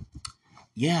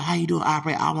 Yeah, how you doing,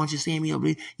 operator? I want you to send me over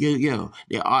there. Yo.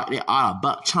 They are a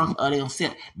buck chunk. They don't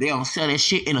sell that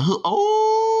shit in the hood.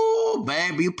 Oh,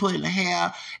 baby, you put in the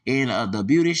hair in the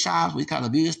beauty shops. We call the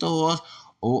beauty stores.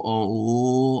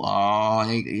 You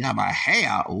talking about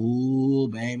hair? Oh,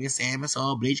 baby, salmon,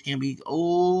 so bleach can be.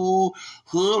 Oh,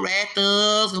 hood rat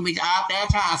thugs gonna be out there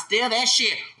trying to steal that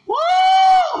shit.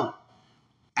 Woo!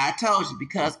 I told you,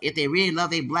 because if they really love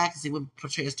their blacks, they wouldn't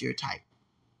portray a stereotype.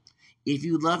 If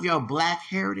you love your black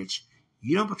heritage,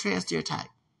 you don't portray a stereotype.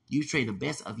 You portray the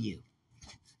best of you.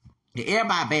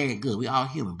 Everybody bad and good. We all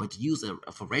human. But to use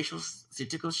for racial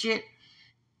statistical shit,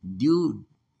 you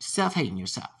self-hating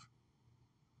yourself.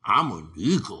 I'm a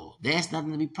nigga. That's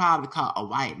nothing to be proud to be called a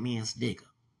white man's nigga.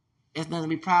 It's nothing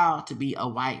to be proud to be a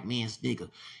white man's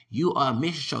nigga. You are a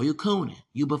mission show. You cooning.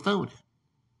 You buffooning.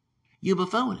 You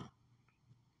buffooning.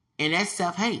 And that's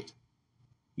self-hate.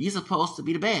 You're supposed to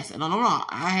be the best. And no,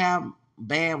 I have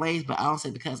bad ways, but I don't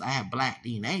say because I have black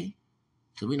DNA.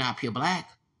 Because we're not pure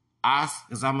black.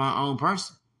 Because I'm my own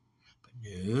person.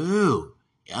 But no,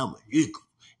 I'm a nigga.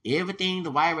 Everything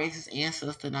the white racist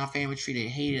ancestor in our family tree that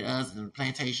hated us in the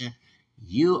plantation,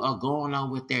 you are going on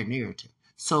with their narrative.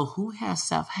 So who has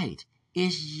self-hate?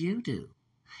 It's you do.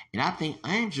 And I think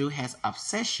Andrew has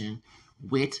obsession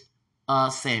with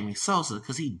Sammy Sosa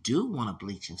because he do want to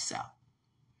bleach himself.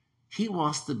 He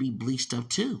wants to be bleached up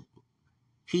too.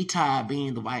 He tired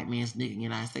being the white man's nigga in the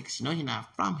United States. You know he's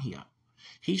not from here.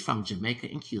 He's from Jamaica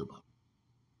and Cuba.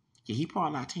 Yeah, he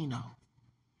part Latino.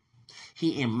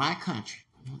 He in my country.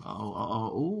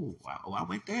 I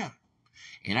went there.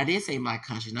 And I did say my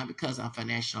country, not because I'm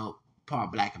financial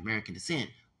part black American descent.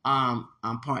 I'm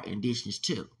part indigenous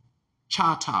too.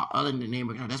 Choctaw, other than the name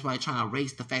of that's why they're trying to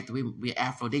erase the fact that we're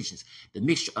Afro-Indigenous. The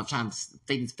mixture of trying to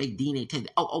fake DNA test.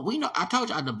 We know. I told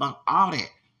you I debunked all that.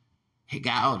 He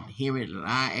got out Henry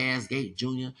Lion Gate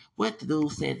Jr. What the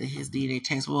dude said that his DNA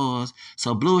test was.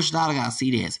 So Bluish Dollar gotta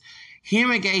see this.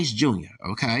 Henry Gates Jr.,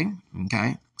 okay,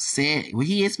 said, well,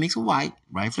 he is mixed with white,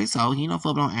 rightfully so. He don't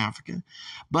fuck on African.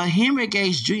 But Henry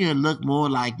Gates Jr. looked more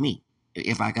like me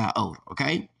if I got older,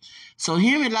 okay? So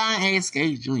Henry Lion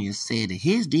Gates Jr. said that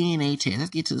his DNA test, let's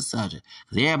get to the subject,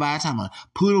 because everybody talking about,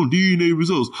 put on DNA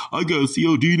results. I gotta see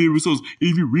your DNA results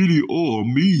if you really are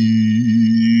mixed.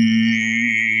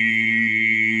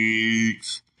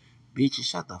 Bitches,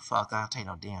 shut the fuck up. I don't take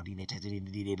no damn DNA test.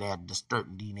 They lab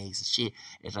distorting DNAs and shit.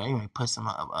 If I even put some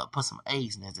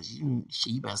A's in there,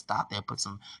 you better stop that. Put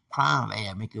some crime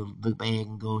lab, make you look bad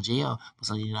and go to jail. But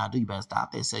something you not do, you better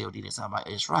stop that. Say your DNA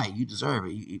somebody. It's right. You deserve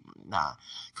it. Nah,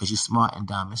 because you're smart and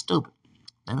dumb and stupid.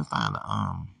 Let me find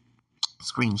a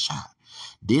screenshot.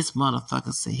 This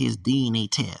motherfucker said his DNA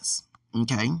test.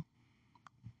 Okay.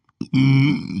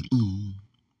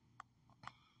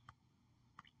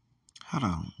 Hold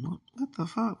on. What the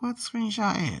fuck? What the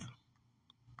screenshot at?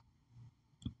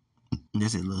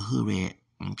 That's a little hood rat.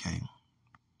 Okay.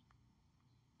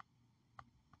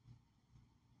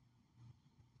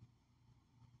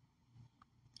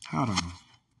 Hold on.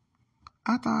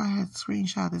 I thought I had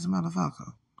screenshot this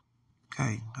motherfucker.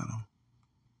 Okay, hold on.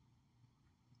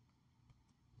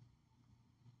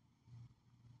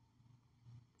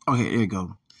 Okay, there you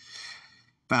go.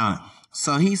 Found it.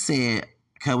 So he said,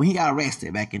 because when he got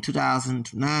arrested back in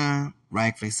 2009,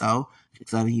 rightfully so, he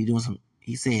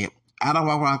said, I don't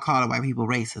walk around calling white people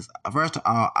racist. First of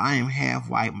all, I am half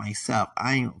white myself.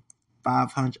 I am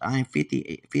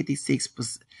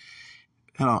 56%.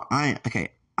 Hold on,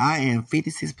 I am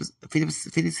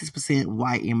 56%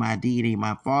 white in my DNA.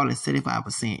 My father is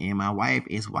 75%, and my wife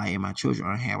is white, and my children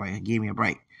are half white. Give me a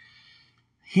break.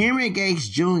 Henry Gates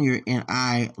Jr. and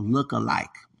I look alike.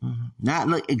 Not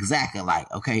look exactly alike,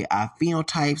 okay? Our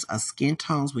phenotypes, our skin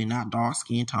tones, we're not dark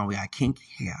skin tone, we got kinky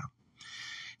hair.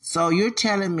 So you're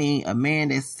telling me a man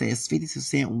that says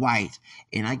 50% white,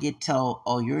 and I get told,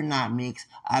 oh, you're not mixed,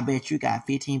 I bet you got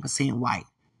 15% white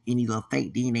in these little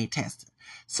fake DNA testing.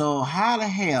 So how the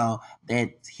hell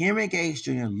that Henry Gates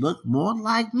Jr. look more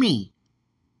like me?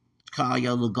 Call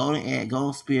your little golden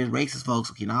spears racist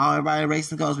folks. Okay, now everybody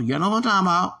racist goes, but you know what I'm talking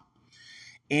about.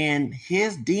 And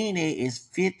his DNA is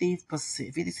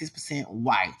 56%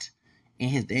 white, and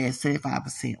his dad's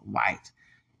 75% white.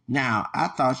 Now, I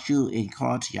thought you,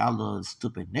 according to y'all little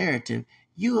stupid narrative,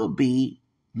 you would be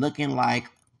looking like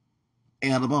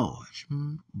Elder Boys,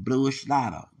 bluish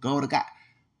lighter, gold guy.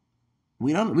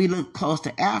 We look close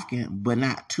to African, but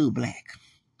not too black.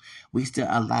 We still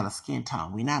a lot of skin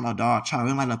tone. We not no dark chocolate.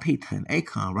 We don't like no pizza and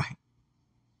Akon, right?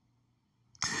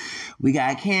 We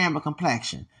got a camera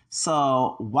complexion.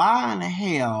 So why in the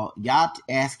hell y'all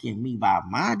asking me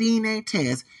about my DNA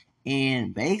test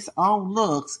and based on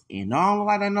looks and don't look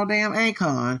like no damn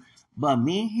Akon, but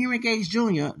me and Henry Gates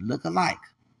Jr. look alike?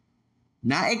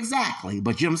 Not exactly,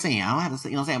 but you know what I'm saying? I don't have to say,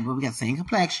 you know what I'm saying? But we got the same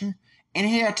complexion and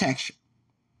hair texture.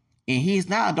 And he's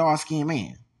not a dark skinned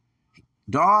man.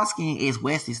 Dark skin is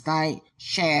Wesley Snipes,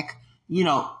 Shaq, you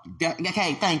know,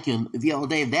 okay, thank you, Viola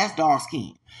Davis, that's dark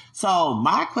skin. So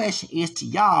my question is to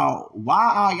y'all,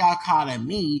 why are y'all calling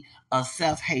me a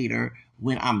self-hater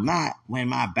when I'm not, when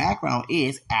my background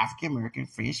is African-American,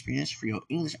 French, Spanish, Creole,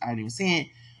 English, I didn't even say it.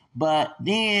 But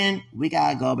then we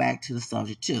got to go back to the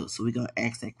subject too. So we're going to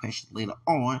ask that question later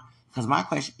on, because my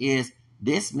question is,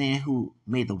 this man who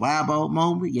made the Wild Boat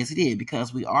movie, yes, he did,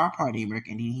 because we are part of the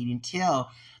American, and he didn't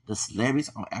tell the celebrities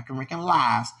on African American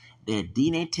lives that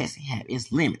DNA testing have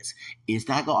its limits. It's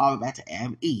not going all the way back to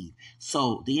Adam and Eve.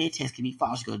 So DNA test can be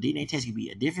false. DNA test can be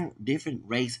a different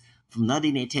race from another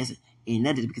DNA test, and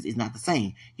nothing because it's not the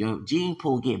same. Your gene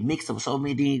pool get mixed up with so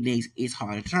many DNAs, it's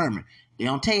hard to determine. They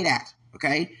don't tell you that,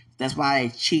 okay? That's why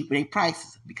it's cheap in their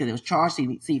prices, because it was charged.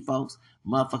 See, folks,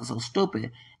 motherfuckers so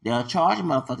stupid. They'll charge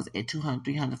motherfuckers at $200,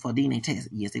 $300 for a DNA test.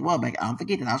 Yes, they will. Back, I don't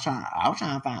forget that. I was trying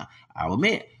to find. I will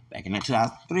admit, back in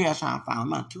 2003, I was trying to find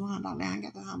money. $200. Now I ain't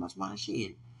got how much money.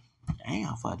 Shit,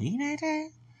 damn, for a DNA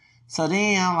test. So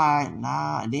then I'm like,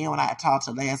 nah. And then when I talked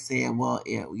to Lance, said, well,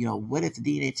 what if the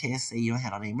DNA test say you don't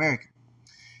have any American?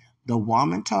 The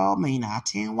woman told me, now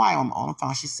 10 white woman on the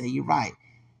phone, she said, you're right.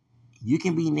 You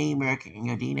can be Native American and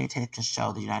your DNA test can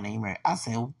show that you're not Native American. I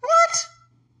said, what?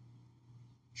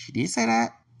 She did say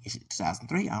that. It's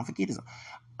 2003. I don't forget this.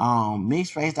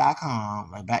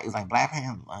 Mixedrace.com, it's like Black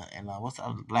Planet and what's the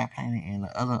other Black Planet and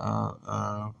the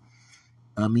other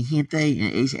Mi Gente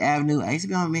and H Avenue. I used to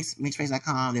be on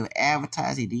Mixedrace.com. They would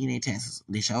advertise their DNA tests.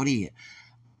 They showed it.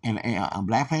 And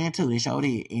Black Planet too, they showed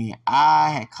it. And I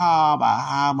had called about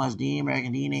how much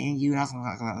American DNA in you. And I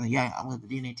was like, yeah, I'm with the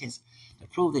DNA test to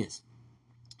prove this.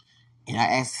 And I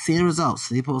asked to see the results.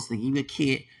 So they're supposed to give you a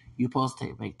kit. You're supposed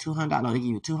to make $200. They give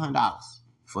you $200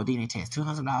 for a DNA test.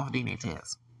 $200 for DNA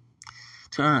test.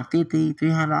 $250,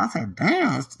 $300. I said,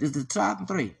 damn, this is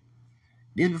 2003.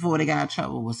 This before they got in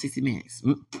trouble with 60 Minutes.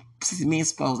 60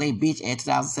 Minutes exposed they bitch at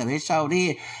 2007. They showed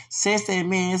it. 60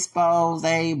 Minutes exposed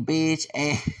they bitch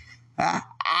at.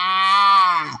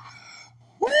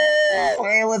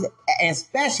 It was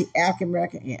especially African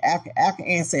American and African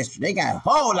ancestry. They got a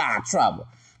whole lot of trouble.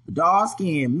 The dark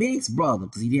skinned mixed brother,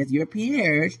 because he has European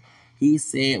heritage, he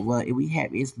said, well, we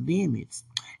have its limits.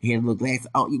 He had a little glass.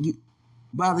 Oh,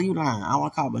 brother, you lying. I don't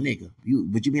want to call him a nigga.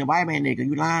 But you being a white man nigga,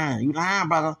 you lying. You lying,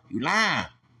 brother. You lying.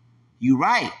 You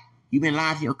right. You been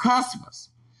lying to your customers.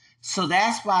 So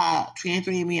that's why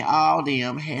 23andMe and all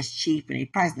them has cheapened their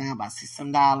price now about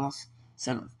 $6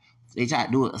 So they try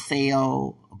to do a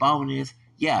sale, a bonus.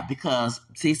 Yeah, because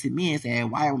 60 Minutes, that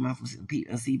white woman from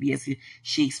CBS,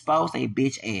 she exposed a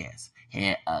bitch ass.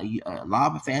 Had a law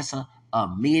professor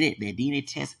admitted that DNA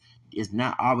test is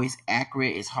not always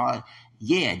accurate. It's hard.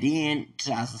 Yeah, then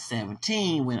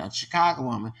 2017, when a Chicago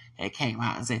woman had came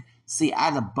out and said See,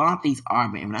 I debunked these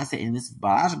arguments. And when I said, and this is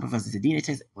biological professor, the DNA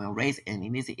test, well, race and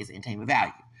ethnicity is entertainment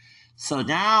value. So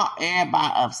now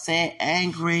everybody upset,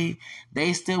 angry.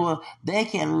 They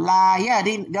can lie. Yeah,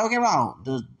 don't get wrong.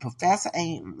 The professor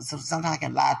sometimes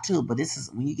can lie too, but this is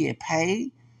when you get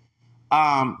paid.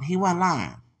 He wasn't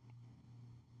lying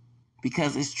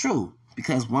because it's true.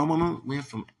 Because one woman went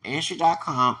from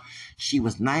Answer.com. She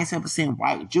was 97%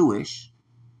 white Jewish.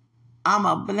 I'm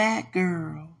a black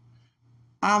girl.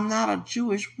 I'm not a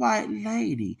Jewish white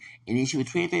lady. And then she was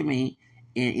 23andMe,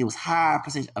 and it was higher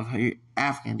percentage of her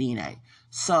African DNA.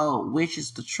 So, which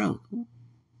is the truth?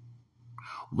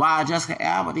 While Jessica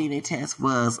Alba DNA test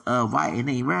was white and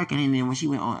Native American, and then when she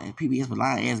went on PBS with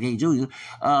Lion as Gay Jr.,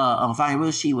 on Finding Real,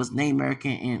 she was Native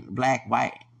American and black,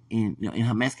 white, in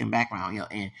her Mexican background,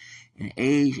 and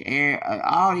age,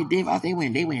 all they did, they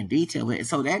went in detail with it.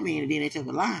 So that means the DNA test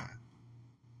was lying.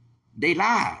 They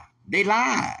lied.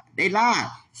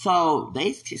 So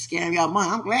they scam y'all money.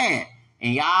 I'm glad.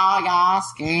 And y'all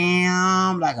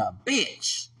scam like a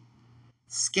bitch.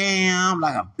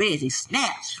 They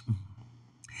snatched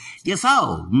your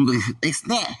soul. They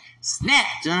snatch.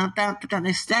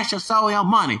 They snatch your soul, your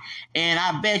money. And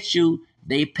I bet you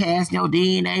they passed your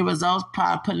DNA results,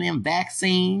 probably putting in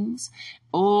vaccines.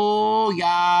 Oh,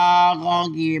 y'all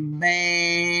gonna get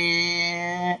mad.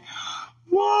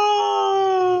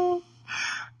 Whoa.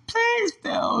 Please,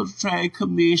 Federal Trade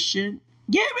Commission,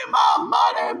 give me my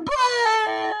money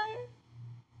back.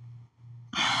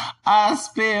 I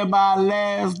spent my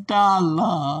last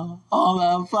dollar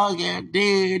on a fucking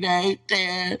DNA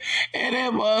test, and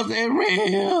it wasn't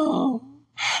real.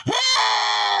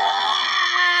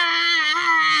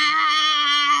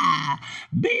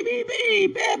 Baby,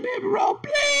 roll,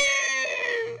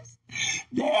 please.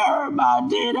 They heard my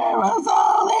DNA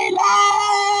result, they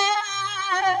lied.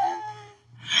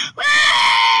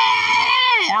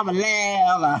 I'm a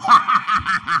laugh.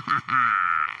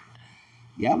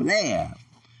 Yeah, I'm a laugh.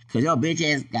 Because your bitch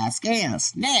ass got scammed.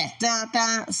 Snatched,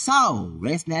 soul.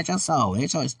 They snatch your soul. They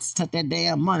took that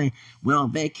damn money. Went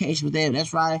on vacation with them.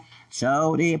 That's right.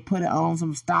 So they put it on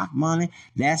some stock money.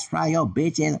 That's right. Your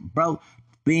bitch ass broke.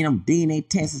 Being them DNA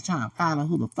tests trying to find out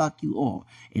who the fuck you are.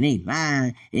 And they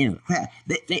lying. In the crap.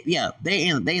 They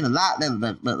in the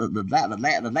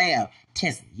lab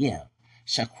testing. Yeah.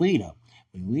 Shaquita.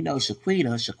 We know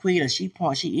Shaquita,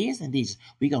 she is indigenous.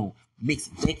 We gonna mix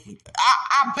Becky.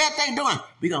 I bet they doing.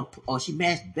 We gonna, she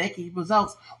matched Becky's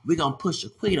results. We gonna push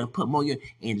Shaquita, put more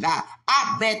in lie.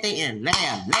 I bet they in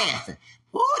lab laughing.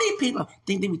 All these people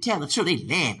think they be telling the truth. They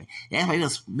laughing. That's why they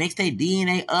just mix their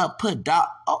DNA up, put dot.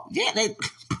 Oh yeah, they.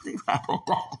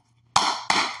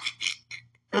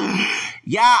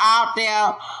 Y'all out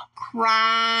there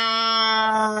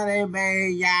crying, they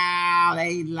made y'all,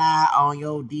 they lie on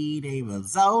your DNA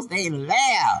results. They in the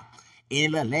lab.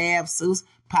 In the lab suits,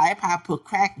 probably put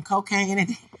crack and cocaine in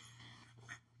it.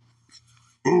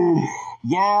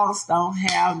 Y'all don't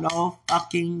have no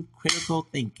fucking critical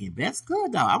thinking. That's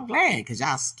good though. I'm glad because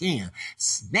y'all scared.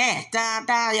 Snatch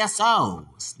down your soul.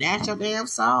 Snatch your damn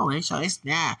soul. They show they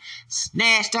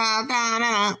snatch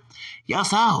down your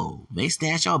soul. They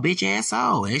snatch your bitch ass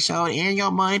soul. They show in your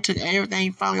money, took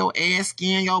everything from your ass,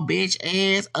 skin your bitch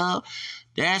ass up.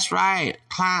 That's right.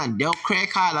 Climb your credit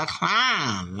card, a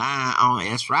climb line on.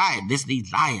 That's right.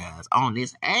 These liars on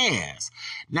this ass.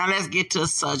 Now let's get to the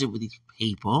subject with these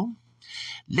people.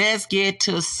 Let's get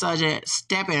to the subject.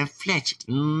 Stepin Fechit.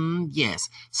 Yes.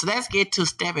 So let's get to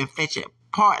Stepin Fechit.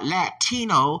 Part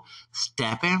Latino,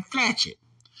 Stepin Fechit.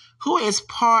 Who is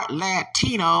part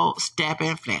Latino,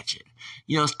 Stepin Fechit?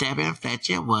 You know, Stepin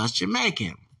Fechit was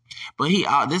Jamaican. But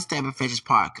this Stepin Fechit is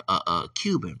part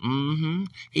Cuban.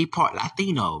 He part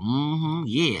Latino.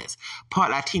 Yes.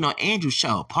 Part Latino Andrew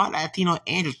show. Part Latino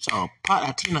Andrew show. Part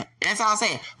Latino. That's all I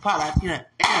said. Part Latino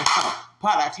Andrew show.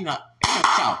 Part Latino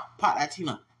Andrew show. Part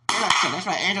Latino Andrew show. That's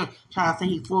right. Andrew trying to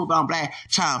think he full blown black.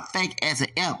 Trying to fake as an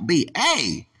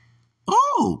FBA.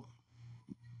 Ooh.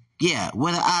 Yeah.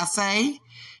 What did I say?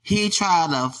 He tried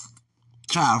to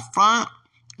front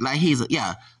like he's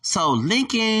yeah. So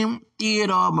Lincoln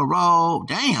Theodore Moreau,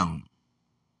 damn.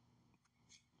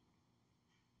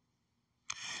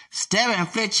 Stepin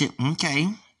Fechit, okay.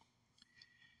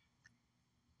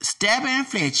 Stepin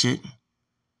Fechit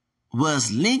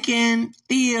was Lincoln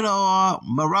Theodore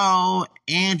Moreau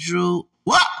Andrew.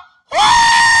 What?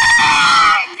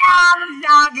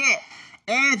 Y'all get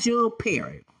Andrew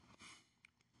Perry,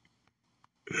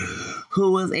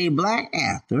 who was a black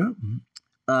actor,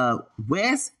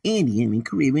 West Indian and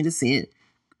Caribbean descent,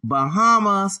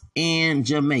 Bahamas and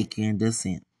Jamaican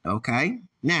descent. Okay,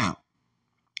 now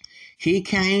He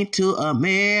came to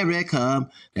America.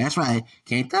 That's right.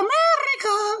 Came to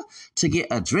America to get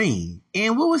a dream.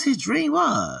 And what was his dream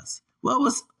was? What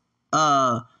was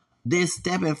this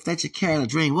Stepin Fechit character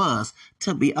dream was?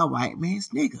 To be a white man's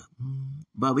nigga.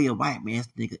 But be a white man's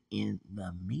nigga in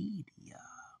the media.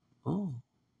 Oh.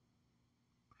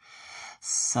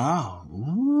 So,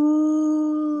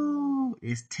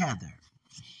 it's Tether.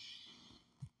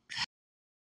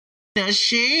 The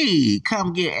she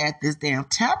come get at this damn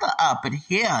Tether up in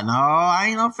here. No, I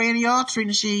ain't no fan of your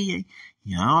Trina She.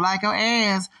 You don't like her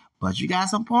ass, but you got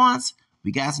some points.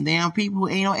 We got some damn people who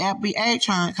ain't no FBA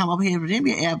trying to come up here for them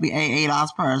be an FBA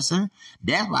ADOS person.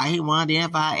 That's why he wanted to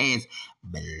identify as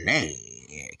black.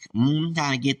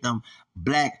 Trying to get them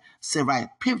black civil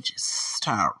rights privileges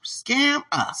to scam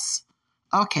us.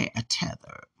 Okay, a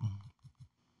Tether.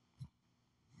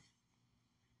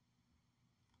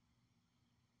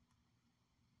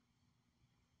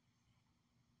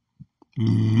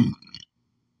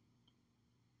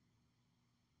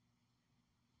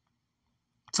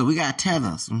 So we got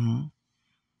tethers.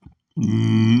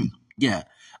 Yeah,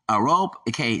 a rope.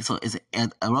 Okay, so it's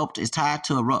a rope is tied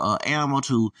to a animal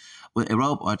to with a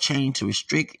rope or chain to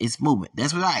restrict its movement.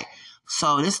 That's right.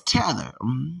 So this tether,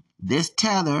 this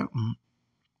tether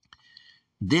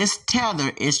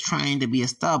is trying to be a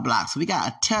stub block. So we got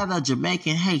a tether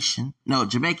Jamaican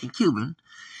Cuban.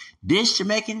 This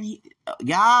Jamaican,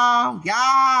 y'all.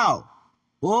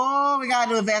 Oh, we gotta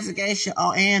do investigation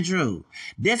on Andrew.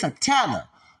 This a tether.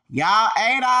 Y'all,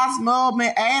 ADOS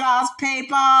movement, ADOS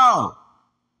people.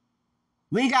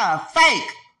 We got a fake.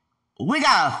 We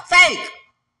got a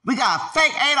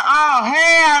fake ADOS. Oh,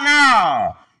 hell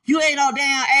no. You ain't no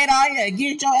damn ADOS. You gotta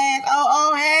get your ass.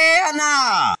 Oh, hell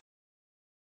no.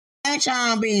 Ain't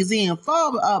trying to be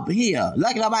xenophobic up here.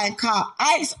 Lucky nobody call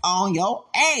ice on your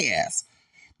ass.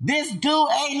 This dude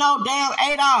ain't no damn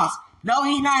ADOS. No,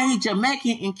 he not. He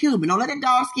Jamaican and Cuban. Don't let that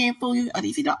dog skin fool you.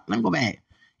 Is he dog? Let me go back.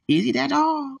 Is he that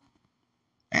dog?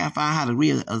 I gotta find how to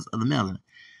read of the melanin.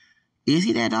 Is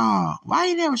he that dog? Why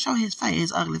he never show his face,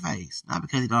 his ugly face? Not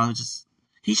because he dog just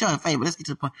he showed his face, but let's get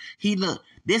to the point. He look.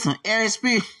 This one, Aries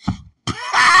Spirit.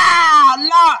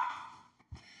 Look,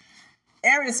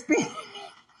 Aries Spirit.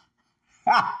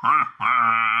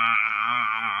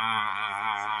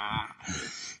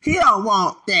 He don't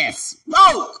want that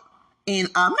smoke in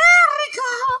America.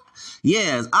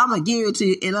 Yes, I'm going to give it to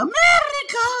you in America.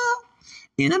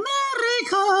 In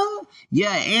America.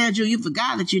 Yeah, Andrew, you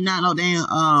forgot that you're not no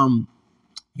damn,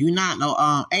 you're not no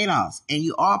ADOS, and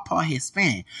you are part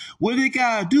Hispanic. What do you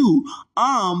gotta do?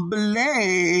 I'm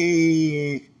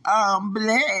black. I'm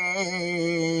black.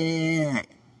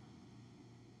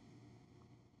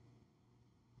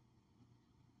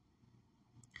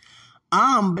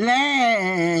 I'm black.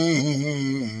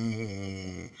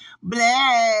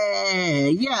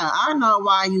 Black. Yeah, I know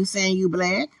why you saying you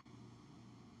black.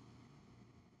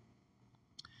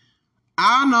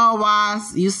 I know why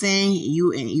you saying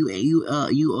you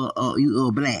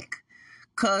black.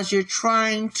 Cause you're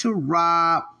trying to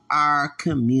rob our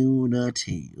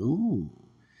community. Ooh.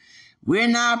 We're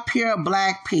not pure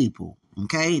black people.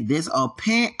 Okay? This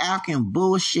pan-African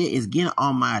bullshit is getting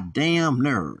on my damn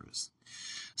nerves.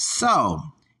 So,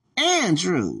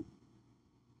 Andrew,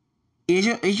 is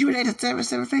you related to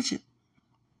Stepin Fechit?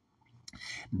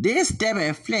 This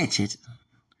Stepin Fechit,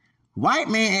 white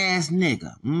man ass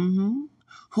nigga,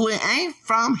 who ain't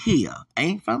from here,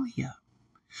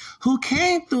 who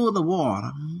came through the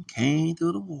water,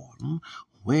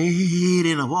 wade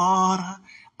in the water,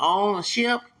 on a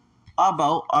ship, a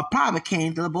boat, or probably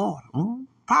came to the border.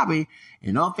 Probably,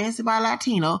 and no offense to my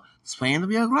Latino, swam the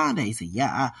Rio Grande. He said,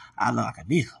 yeah, I look like a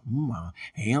nigga.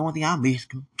 Hey, I don't think I'm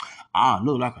Mexican. I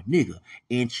look like a nigga.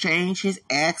 And changed his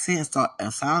accent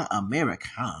and sound American.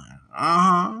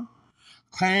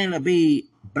 Claiming to be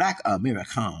black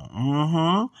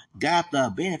American. Got the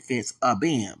benefits of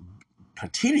being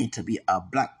pretending to be a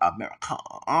black American.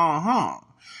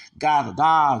 Got the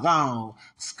doggone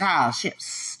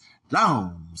scholarships,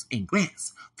 loans, and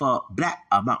grants for black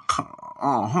American.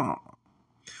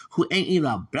 Who ain't even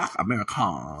a black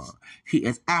American. He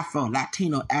is Afro,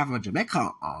 Latino, Afro, Jamaican.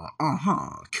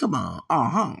 Come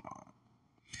on.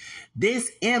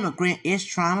 This immigrant is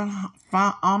trying to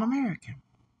find an American.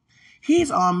 He's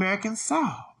on American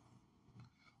soil.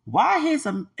 Why his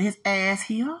ass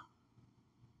here?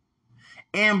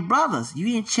 And brothers, you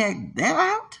didn't check that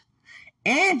out?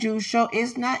 Andrew's show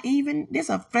is not even this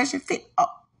a Fechit fit.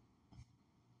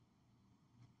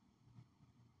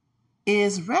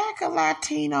 Is regular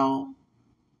Latino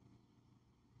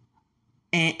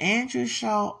and Andrew's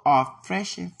show are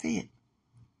Fechit fit?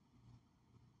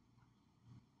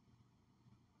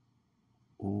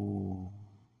 Ooh,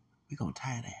 we gonna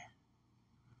tie that.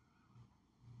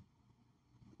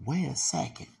 Wait a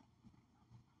second.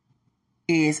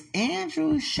 Is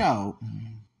Andrew's show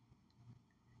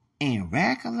and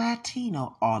Radical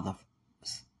Latino or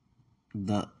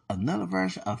the another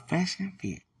version of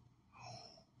Fechit?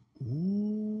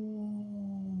 Ooh.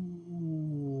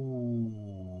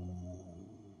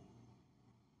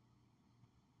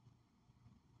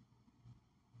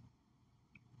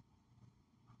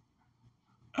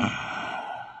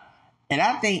 And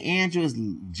I think Andrew is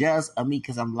jealous of me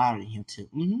because I'm lighter than him too.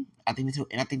 I think that too,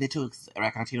 and I think that too is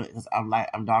Radical Latino because I'm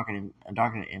darker than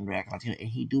Radical Latino, and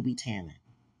he do be tanning.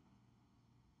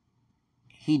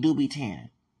 He do be tanning.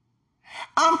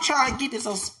 I'm trying to get this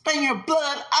on Spaniard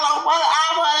blood.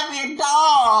 I want to be a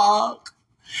dog.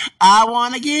 I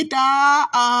want to get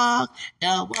dog.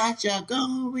 And what you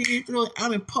going through?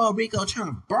 I'm in Puerto Rico trying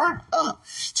to burn up.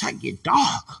 Trying to get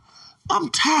dog. I'm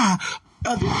tired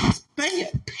of the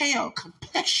Spaniard pale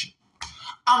complexion.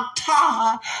 I'm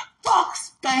tired. Fuck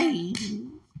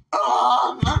Spain.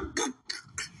 Oh my God.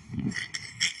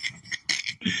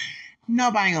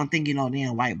 Nobody gonna think you know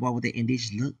damn white boy with the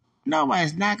indigenous look.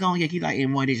 Nobody's not gonna get you like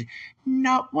in one indigenous.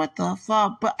 No, what the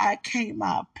fuck? But I came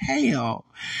out pale.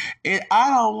 And I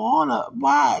don't wanna.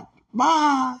 Why?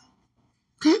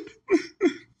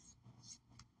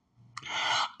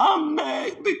 I'm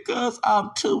mad because I'm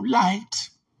too light.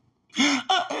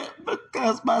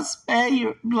 Because my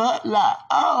Spaniard bloodline.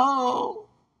 Oh.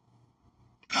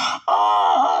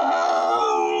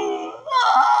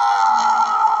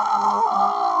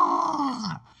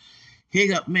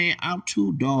 Hiccup, man, I'm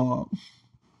too dog.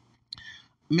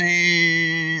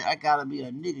 Man, I gotta be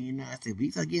a nigga in the United States. At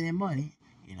least I getting money.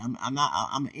 And I'm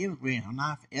an immigrant. I'm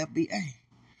not FBA.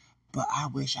 But I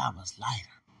wish I was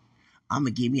lighter. I'm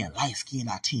gonna give me a light-skinned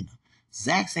Latino.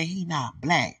 Zach say he not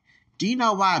black. Do you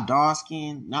know why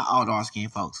dark-skinned, not all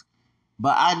dark-skinned folks,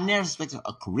 but I never suspected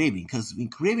a Caribbean, because when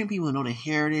Caribbean people know their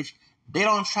heritage, they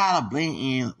don't try to blend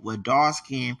in with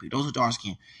dark-skinned people. Those are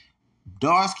dark-skinned.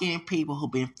 Dark-skinned people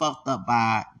who've been fucked up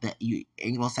by the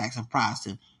Anglo-Saxon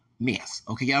Protestant mess.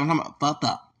 Okay, y'all know I'm talking about fucked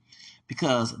up.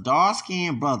 Because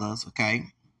dark-skinned brothers,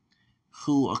 okay,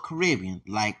 who are Caribbean,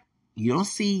 like, you don't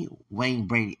see Wayne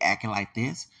Brady acting like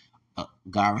this.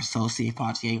 Gareth Sosi and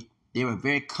Partier, they were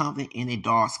very confident in their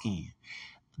dark skin.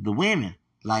 The women,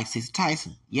 like Sister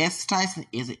Tyson. Yes, Sister Tyson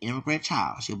is an immigrant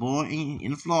child. She was born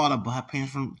in Florida, but her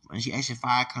parents and she actually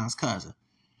Firecon's cousin.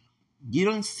 You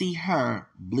don't see her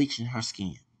bleaching her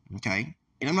skin, okay?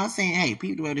 And I'm not saying, hey,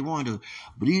 people do what they want to do,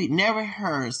 but you never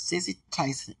heard Sissy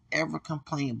Tyson ever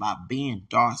complain about being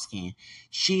dark-skinned.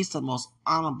 She's the most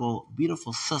honorable,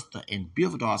 beautiful sister and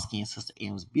beautiful dark-skinned sister,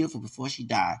 and was beautiful before she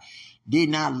died. Did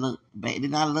not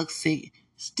look sick,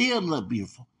 still look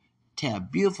beautiful. Tell a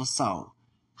beautiful soul.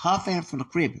 Her family from the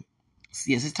Caribbean.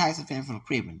 Yes, Sissy Tyson family from the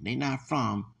Caribbean. They not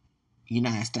from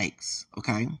United States,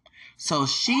 okay? So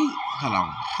hold on,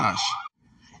 hush.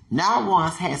 Not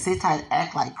once had Sissy Tyson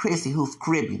act like Chrissy, who's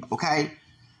Caribbean, okay?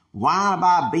 Whine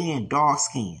about being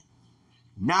dark-skinned.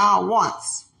 Not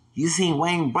once you seen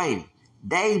Wayne Brady.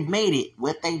 They made it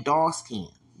with a dark skin.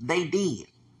 They did.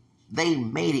 They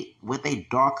made it with a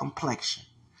dark complexion,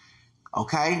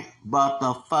 okay? But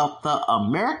the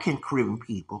American Caribbean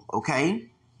people, okay?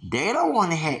 They don't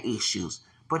want to have issues.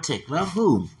 Particular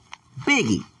who?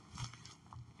 Biggie,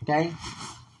 okay?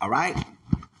 All right?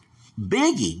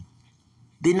 Biggie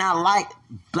did not like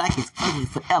Black is Ugly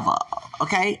Forever.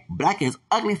 Okay? Black is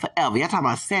Ugly Forever. Y'all talking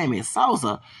about Sammy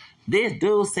Sosa. This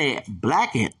dude said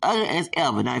black and ugly as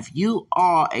ever. Now, if you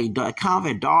are a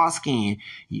confident dark skin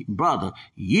brother,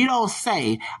 you don't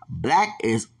say black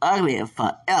is ugly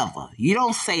forever. You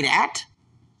don't say that.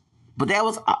 But that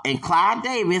was, and Clyde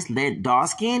Davis let dark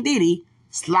skin Diddy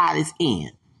slide his in.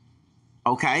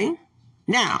 Okay?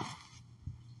 Now,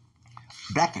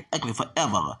 black and ugly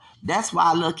forever. That's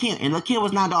why Lil' Kim, and Lil' Kim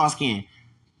was not dark skinned.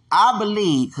 I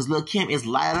believe, because Lil' Kim is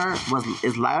lighter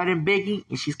than Biggie,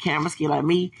 and she's camera skin like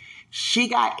me. She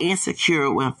got insecure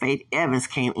when Faith Evans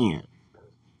came in.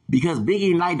 Because Biggie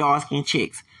didn't like dark skinned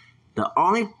chicks. The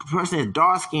only person that's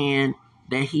dark skinned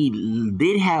that he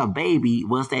did have a baby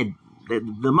was the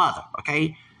mother,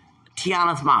 okay?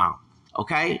 Tiana's mom.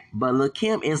 Okay? But Lil'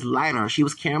 Kim is lighter. She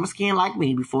was camera skin like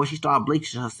me before she started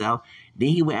bleaching herself. Then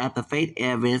he went after Faith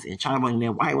Evans and China Boy and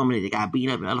that white woman that got beat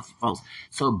up and other folks.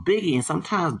 So Biggie and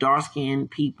sometimes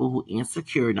dark-skinned people who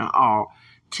insecure, not all,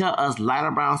 tell us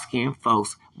lighter brown skinned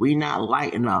folks we not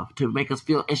light enough to make us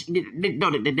feel.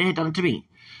 No, they had done it to me.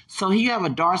 So here you have a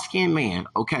dark-skinned man,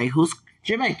 okay, who's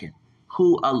Jamaican,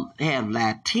 who have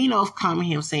Latinos coming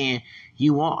here saying,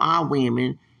 you want our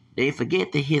women, they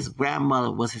forget that his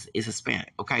grandmother is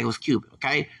Hispanic. Okay, it was Cuban.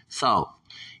 Okay, so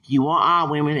you want our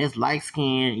women that's light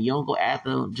skinned. You don't go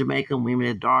after Jamaican women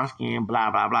that's dark skinned.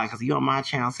 Blah blah blah. Because you on my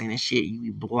channel saying that shit,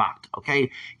 you be blocked. Okay,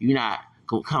 you're not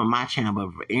gonna come on my channel.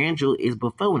 But Andrew is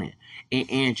buffooning, and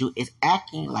Andrew is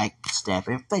acting like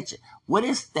Stepin Fechit. What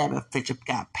is Stepin Fechit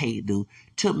got paid to do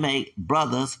to make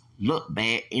brothers look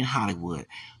bad in Hollywood?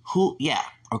 Who? Yeah.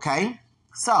 Okay.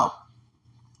 So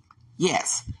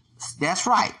yes, that's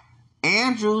right.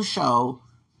 Andrew's show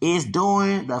is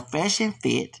doing the fashion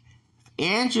fit.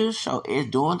 Andrew's show is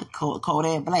doing the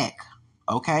Kodak Black.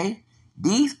 Okay?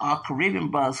 These are Caribbean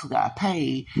brothers who got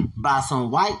paid by some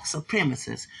white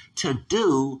supremacists to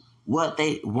do what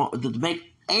they want to make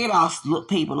ADOS look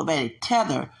people look bad.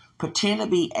 Tether pretend to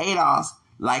be ADOS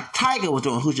like Tiger was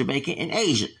doing, who's Jamaican and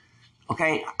Asian.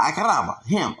 Okay? Akaraba,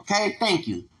 him. Okay? Thank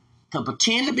you. To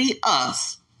pretend to be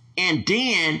us and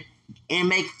then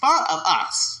make fun of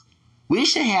us. We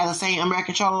should have the same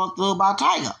American Cholo do about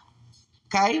Tiger.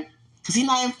 Okay? Because he's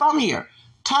not even from here.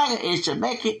 Tiger is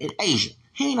Jamaican and Asian.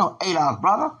 He ain't no ADOS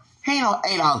brother. He ain't no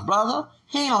ADOS brother.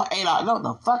 He ain't no ADOS. No,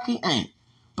 the fuck he ain't.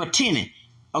 Pretending.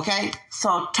 Okay?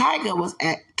 So Tiger was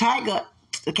at Tiger.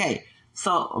 Okay.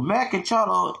 So American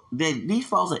Cholo, these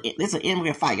folks, this is an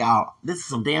immigrant fight, y'all. This is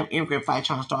some damn immigrant fight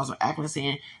trying to start some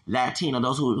African, Latino,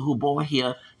 those who born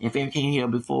here and family came here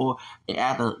before and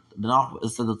after the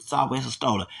North, so the Southwest was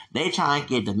stolen. They trying to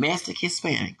get domestic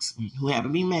Hispanics who happen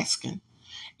to be Mexican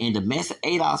and domestic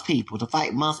ADOS people to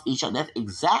fight amongst each other. That's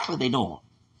exactly what they're doing.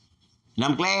 And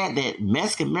I'm glad that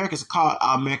Mexican Americans called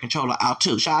our American Cholo out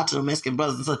too. Shout out to the Mexican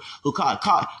brothers and sisters who call that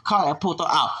puto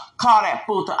out. Call that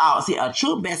puto out. See, a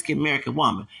true Mexican American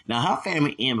woman. Now, her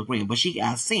family immigrant, but she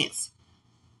got sense.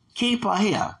 Keep her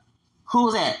here.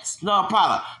 Who's that? No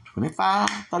problem. 25,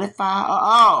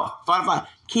 35, 45.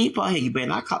 Keep her here. You better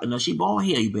not call. No, she born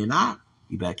here. You better not.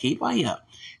 You better keep her here.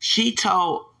 She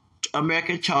told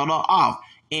American Cholo off.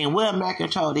 And what American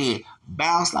Cholo did,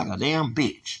 bounced like a damn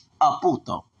bitch. A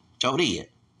puto. Joe did.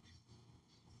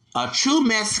 A true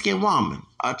Mexican woman,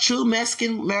 a true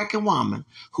Mexican American woman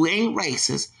who ain't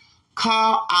racist,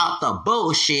 call out the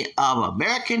bullshit of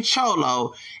American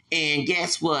Cholo, and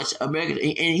guess what? American, and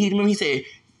he said,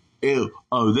 we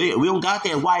don't got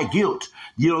that white guilt.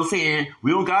 You know what I'm saying?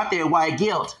 We don't got that white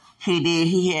guilt.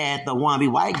 He had the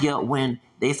wannabe white guilt when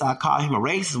they started calling him a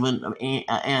racist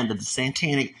and the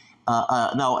satanic,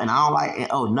 no, and I don't like,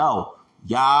 oh no,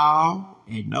 y'all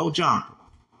ain't no jumper.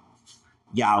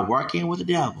 Y'all working with the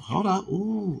devil. Hold up.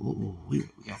 We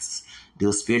got to do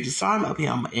a spiritual discernment up here.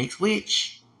 I'm an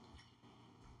ex-witch.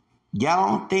 Y'all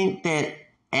don't think that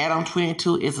Adam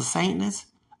 22 is a Satanist?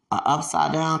 An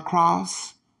upside down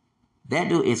cross? That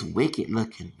dude is wicked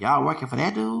looking. Y'all working for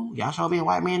that dude? Y'all sure be a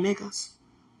white man niggas?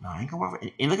 No, I ain't gonna work for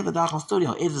it. And look at the Dark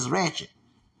Studio. It is ratchet.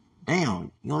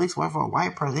 Damn, you at least work for a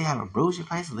white person. They have a bougie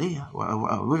place to live.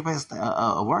 A bougie place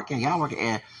to work at. Y'all working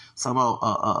at some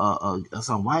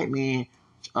white man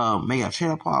make a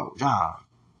trailer park job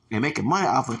and making money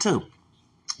off of it too.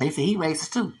 They say he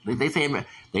racist too. They say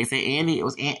Andy. It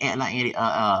was not Andy.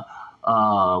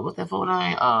 What's that fool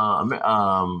name?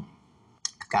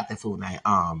 Got that fool name.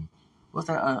 What's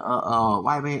that?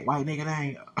 White nigga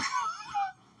name?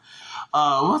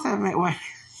 What's that man?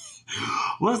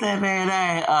 What's that man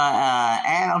name?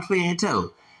 Adam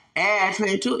 22. Adam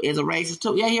 22 is a racist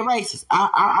too. Yeah, he a racist.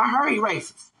 I heard he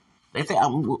racist. They say,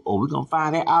 we're going to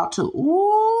find that out too.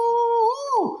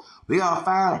 Ooh, we're going to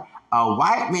find a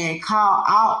white man called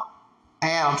out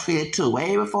Adam 22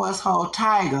 way before this whole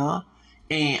Tiger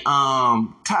and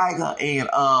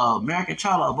American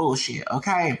Cholo bullshit,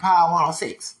 okay? Power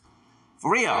 106.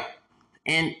 For real.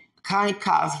 And Connie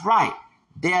Cox is right.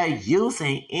 They're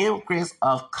using immigrants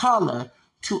of color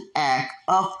to act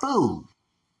a fool.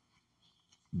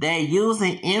 They're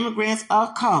using immigrants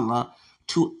of color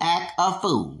to act a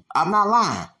fool. I'm not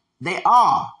lying. They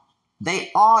are.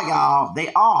 They are, y'all. They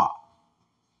are.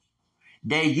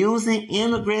 They're using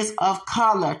immigrants of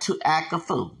color to act a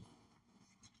fool.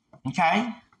 Okay?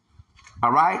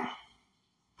 All right?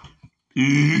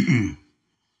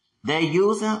 They're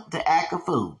using to act a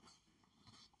fool.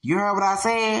 You heard what I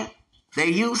said? They're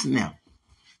using them.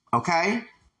 Okay?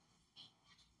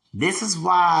 This is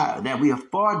why that we are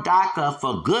for DACA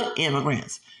for good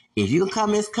immigrants. If you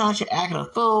come in this country acting a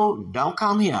fool, don't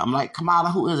come here. I'm like Kamala,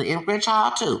 who is an immigrant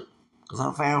child too. Because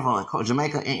her family from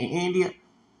Jamaica and India.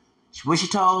 When she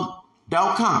told,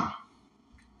 don't come.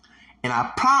 And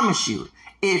I promise you,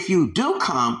 if you do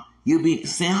come, you'll be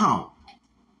sent home.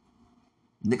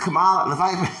 The Kamala, the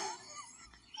vice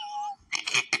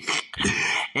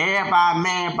everybody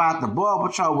mad about the Border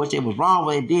Patrol, which it was wrong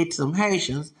what they did to some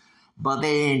Haitians. but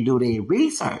they didn't do their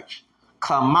research.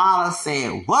 Kamala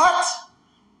said, what?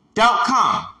 Don't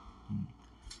come.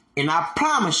 And I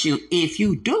promise you, if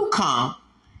you do come,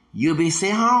 you'll be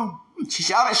sent home. She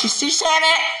said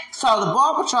that. So the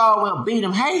Border Patrol will beat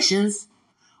them Haitians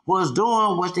was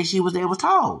doing what they was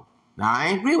told. Now, I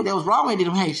ain't agree with that. It was wrong with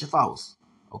them Haitian folks.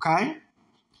 Okay?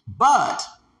 But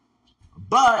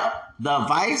the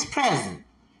vice president,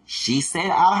 she said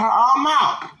out of her own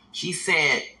mouth, she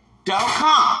said, don't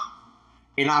come.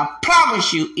 And I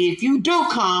promise you, if you do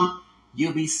come,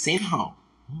 you'll be sent home.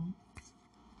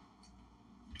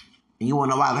 And you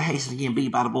want to know why the Haitians are getting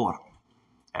beat by the border?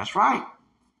 That's right.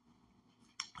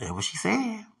 That's what she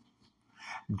said.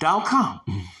 Don't come.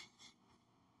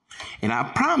 And I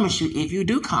promise you, if you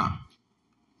do come,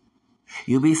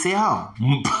 you'll be sent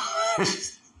home.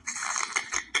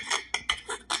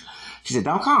 She said,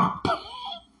 don't come.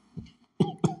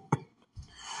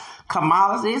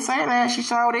 Kamala did say that. She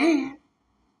sure did.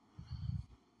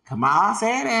 Kamala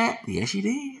said that. Yes, she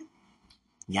did.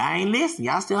 Y'all ain't listen.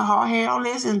 Y'all still hard-headed don't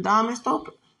listen, dumb and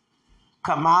stupid.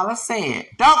 Kamala said,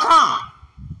 don't come.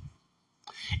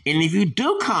 And if you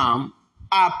do come,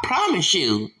 I promise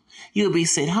you, you'll be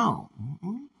sent home.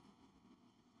 Mm-hmm.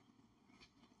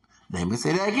 Let me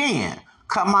say that again.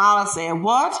 Kamala said,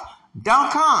 what? Don't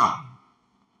come.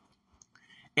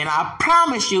 And I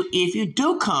promise you, if you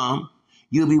do come,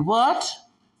 you'll be what?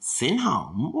 Sent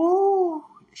home. Ooh,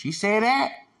 she said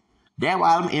that. That's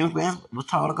why them immigrants was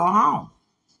told to go home.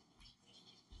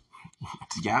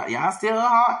 Y'all still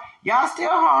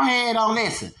hard-headed don't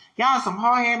listen. Y'all some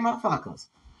hard-headed motherfuckers.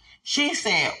 She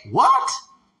said, what?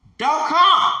 Don't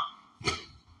come.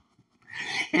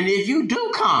 And if you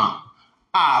do come,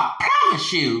 I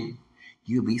promise you,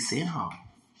 you'll be sent home.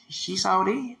 She so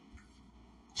did.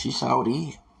 She so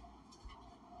did.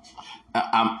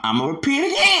 I'm going to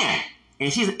repeat again.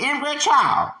 And she's an immigrant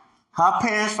child. Her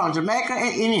parents from Jamaica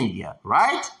and in India,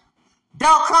 right?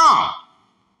 Don't come.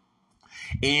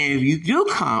 And if you do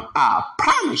come, I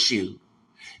promise you,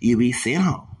 you'll be sent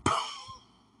home.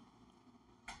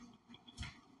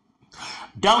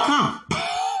 Don't come.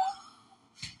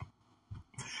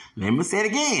 Let me say it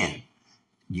again.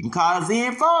 You can call her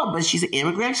Z4, but she's an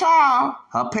immigrant child.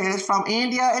 Her parents from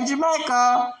India and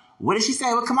Jamaica. What did she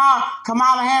say? Well,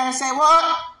 Kamala Harris say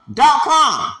what? Don't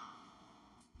come.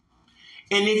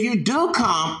 And if you do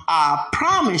come, I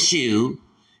promise you,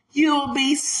 you'll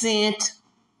be sent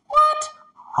what?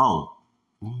 Home.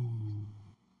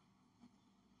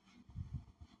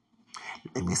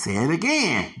 Let me say it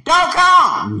again. Don't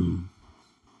come.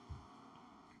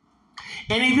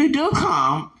 And if you do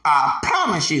come, I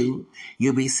promise you,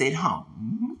 you'll be sent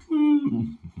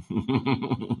home.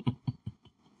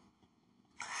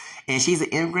 And she's an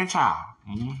immigrant child.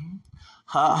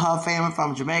 Her family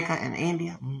from Jamaica and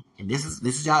India. And this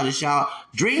is y'all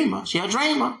dreamer. She a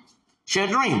dreamer. She an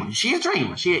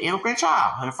immigrant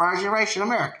child. Her first generation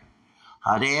American.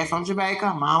 Her dad from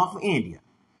Jamaica, mama from India.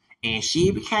 And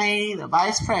she became the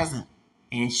vice president.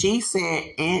 And she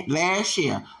said last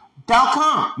year, don't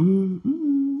come.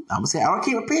 I'm going to say, I don't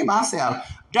keep repeating myself.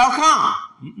 Don't come.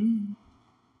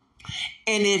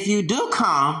 And if you do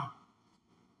come,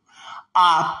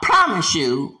 I promise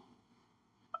you,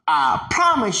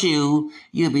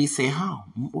 you'll be sent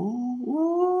home.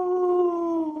 Ooh.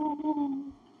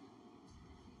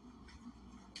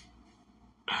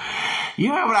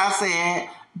 You heard what I said?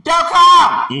 Don't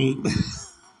come.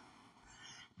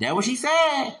 That's what she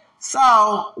said.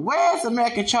 So, where's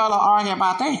American Cholo arguing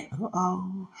about that?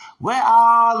 Where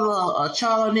all the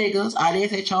Cholo niggas, I didn't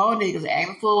say Cholo niggas,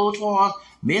 acting fool towards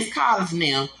Miss Collins and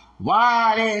them.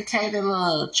 Why they didn't take the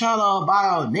little Cholo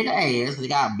bio nigga ass, they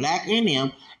got black in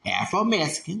them,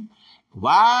 Afro-Mexican.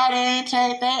 Why they didn't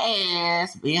take their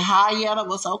ass, being high yellow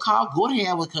with so-called good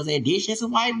hair because they dishes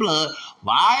and white blood.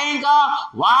 Why they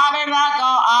not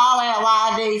go all the way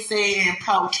why they saying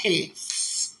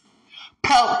protest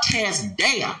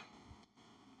there?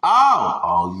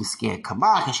 Oh, you scared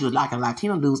Kamala because she was locking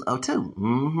Latino dudes up too.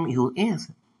 He was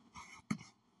innocent.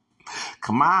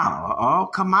 Kamala.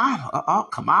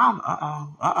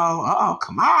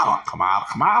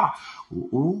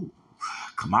 Ooh.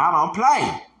 Kamala don't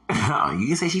play. You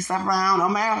can say she slept around, no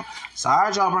matter.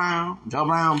 Sorry, Judge Joe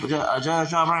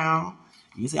Brown.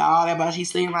 You say all that about she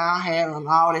sleeping around, having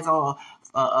all this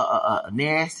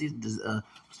nasty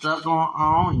stuff going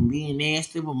on and being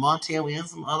nasty with Montel and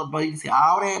some other buddies. You see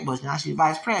all that, but now she's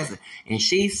vice president. And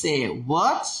she said,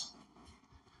 what?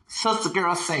 Sister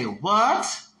girl say, what?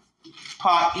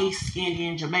 Part East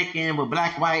Indian, Jamaican with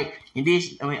black, white, and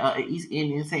this, East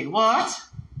Indian say, what?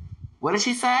 What did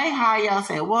she say? How y'all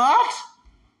say, what?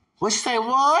 What she say,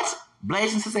 what?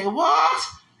 Blazing to say, what?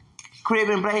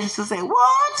 Caribbean Blasian sister said,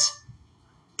 what?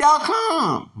 Don't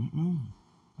come.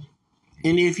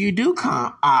 And if you do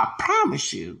come, I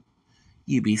promise you'll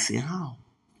be sent home.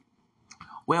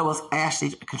 Where was Ashley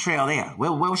Cottrell there?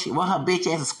 Where was she? What her bitch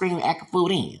ass was screaming acting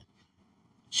food in?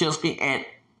 She was screaming at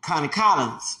Connie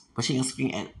Collins, but she didn't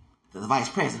scream at the vice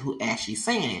president who actually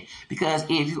saying it. Because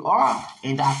if you are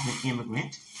an undocumented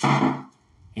immigrant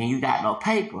and you got no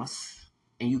papers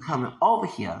and you coming over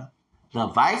here, the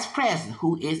vice president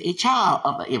who is a child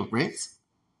of the immigrants,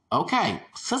 okay,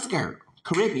 sister girl,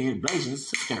 Caribbean Blasian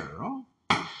sister girl,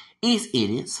 East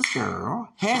Idiot sister girl,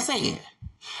 has said,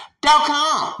 don't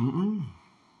come.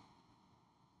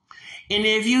 And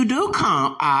if you do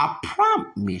come, I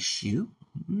promise you'll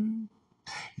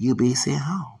be sent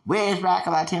home. Where's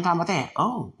Rackle like 10 talking about that?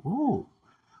 Oh.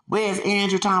 Where's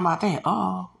Andrew talking about that?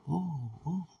 Oh.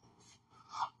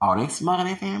 Are they smuggling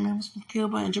their family members from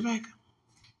Cuba and Jamaica?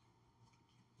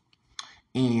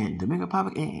 And Dominican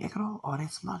Republic and Ecuador? Are they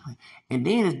smuggling? And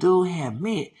then this dude had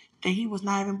admit that he was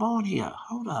not even born here.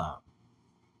 Hold up.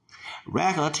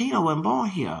 Rackle Latino wasn't born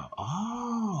here.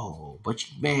 Oh. But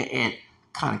you mad at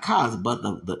kind of cause, but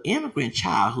the immigrant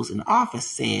child who's in the office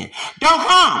said, don't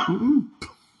come.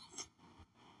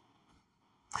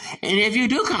 And if you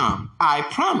do come, I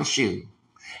promise you'll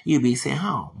be sent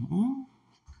home.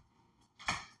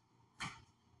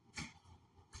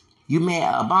 You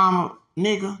mad Obama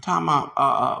nigga talking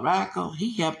about Radical?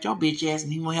 He helped your bitch ass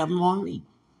and he won't help him on me.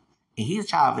 And he's a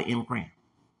child of an immigrant.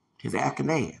 His African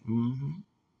dad.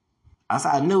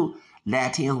 I knew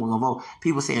Latinos were going to vote.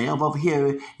 People saying, they don't vote for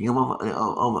Hillary, you don't vote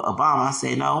over Obama. I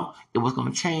said, no, it was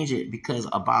going to change it because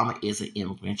Obama is an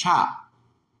immigrant child.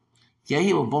 Yeah,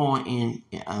 he was born in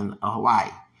Hawaii,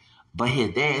 but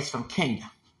his dad's from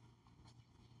Kenya.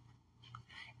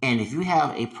 And if you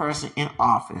have a person in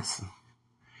office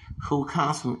who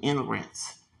comes from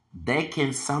immigrants, they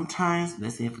can sometimes,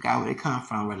 let's see if I forgot where they come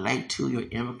from, relate to your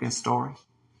immigrant story.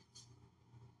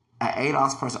 An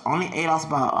ADOS person, only ADOS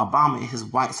about Obama is his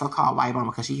white, so-called white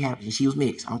woman, because she was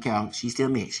mixed. I don't care, she's still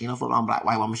mixed. She don't full on black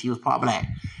white woman. She was part black.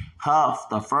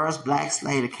 The first black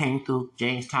slave that came through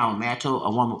Jamestown, Matto,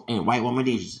 a woman, and white woman,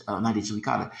 not digits, we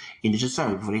call it indigent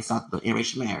service before they started the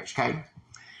interracial marriage, okay?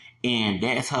 And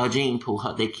that's her gene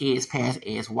pool. Their kids pass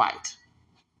as white.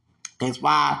 That's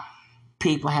why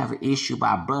people have an issue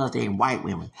by brothers dating white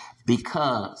women,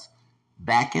 because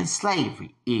back in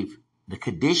slavery, if the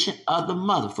condition of the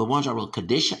mother, for one job, the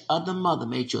condition of the mother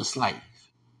made you a slave.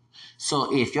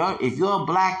 So if you're a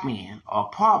black man or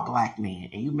part black man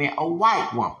and you met a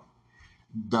white woman,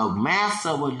 the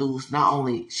master would lose not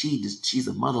only she's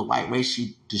a mother white race,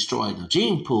 she destroyed the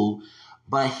gene pool,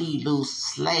 but he lose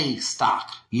slave stock.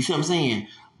 You see what I'm saying?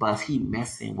 But if he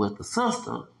messing with the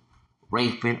sister,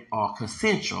 raping or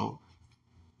consensual,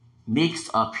 mixed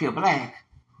or pure black,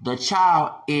 the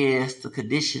child is the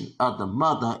condition of the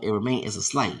mother, it remains as a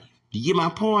slave. Do you get my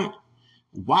point?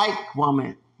 White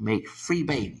woman make free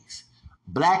babies.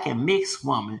 Black and mixed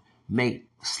woman make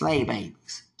slave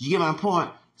babies. Do you get my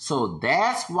point? So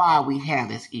that's why we have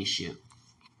this issue.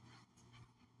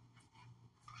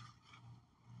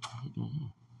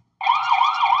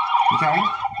 Okay?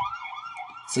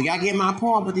 So y'all get my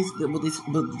point with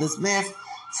this mess.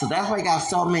 So that's why you got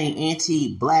so many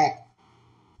anti-black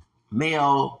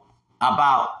male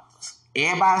about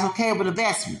everybody's okay with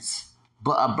investments.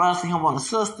 But a brother saying he want a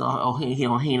sister or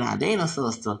he not dating a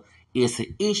sister is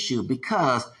an issue,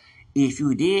 because if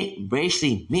you did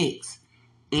racially mix,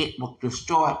 it will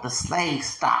destroy the slave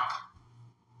stock.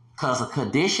 Because a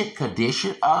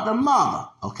condition of the mother,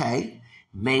 okay,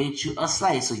 made you a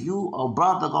slave. So you, a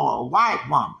brother, go a white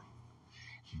woman.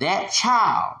 That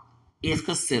child is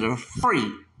considered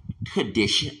free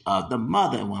condition of the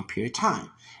mother in one period of time.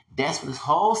 That's this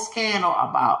whole scandal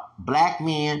about black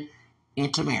men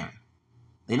intermarrying.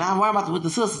 They're not worried about with the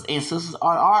sisters, and sisters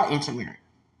are intermarrying.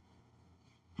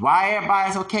 Why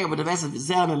everybody's okay with the rest of the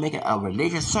Zelman making a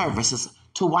religious services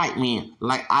to white men,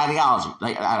 like ideology,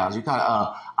 you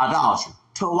call it idolatry,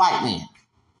 to a white man.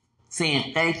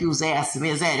 Saying, thank you, Zach,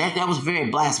 submit Zach. That was very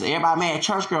blasphemous. Everybody mad at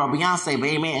Church Girl, Beyonce, but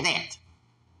ain't mad at that.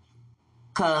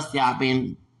 Because y'all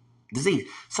been diseased.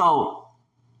 So,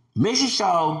 Mission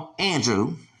Show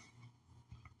Andrew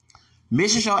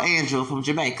from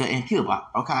Jamaica and Cuba,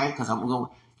 okay? Because I'm going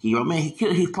to give you a man,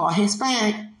 he's part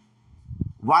Hispanic.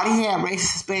 Why do he have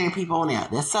racist Hispanic people on there?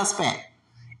 That's suspect.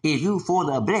 If you for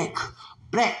the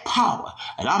black power,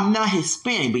 and I'm not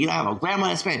Hispanic, but you have a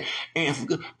grandmother Hispanic, and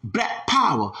for black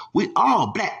power, we all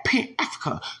black, pink,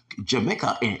 Africa,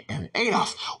 Jamaica, and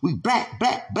ADOS, we black.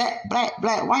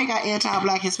 Why you got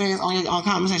anti-black Hispanics on your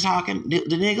conversation talking, the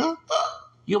nigga?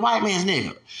 You're a white man's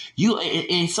nigga.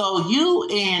 And so you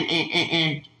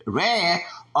and Rad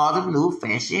are the new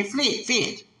fashion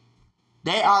fit.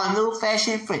 They are the new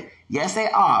fashion fit. Yes, they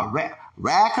are.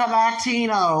 Radical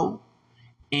Latino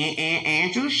and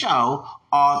Andrew Show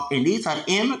and these are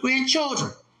immigrant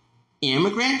children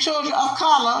of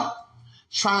color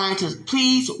trying to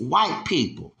please white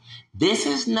people. This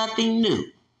is nothing new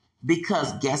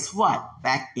because guess what?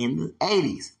 Back in the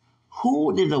 80s,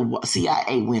 who did the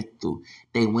CIA went through?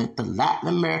 They went to Latin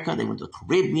America, they went to the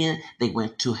Caribbean, they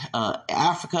went to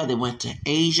Africa, they went to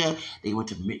Asia, they went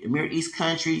to Middle East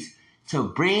countries to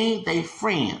bring their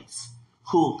friends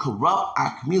who corrupt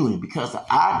our community because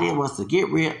the idea was to get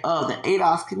rid of the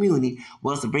ADOS community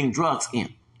was to bring drugs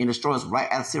in and destroy us right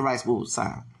after the civil rights movement was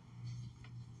signed.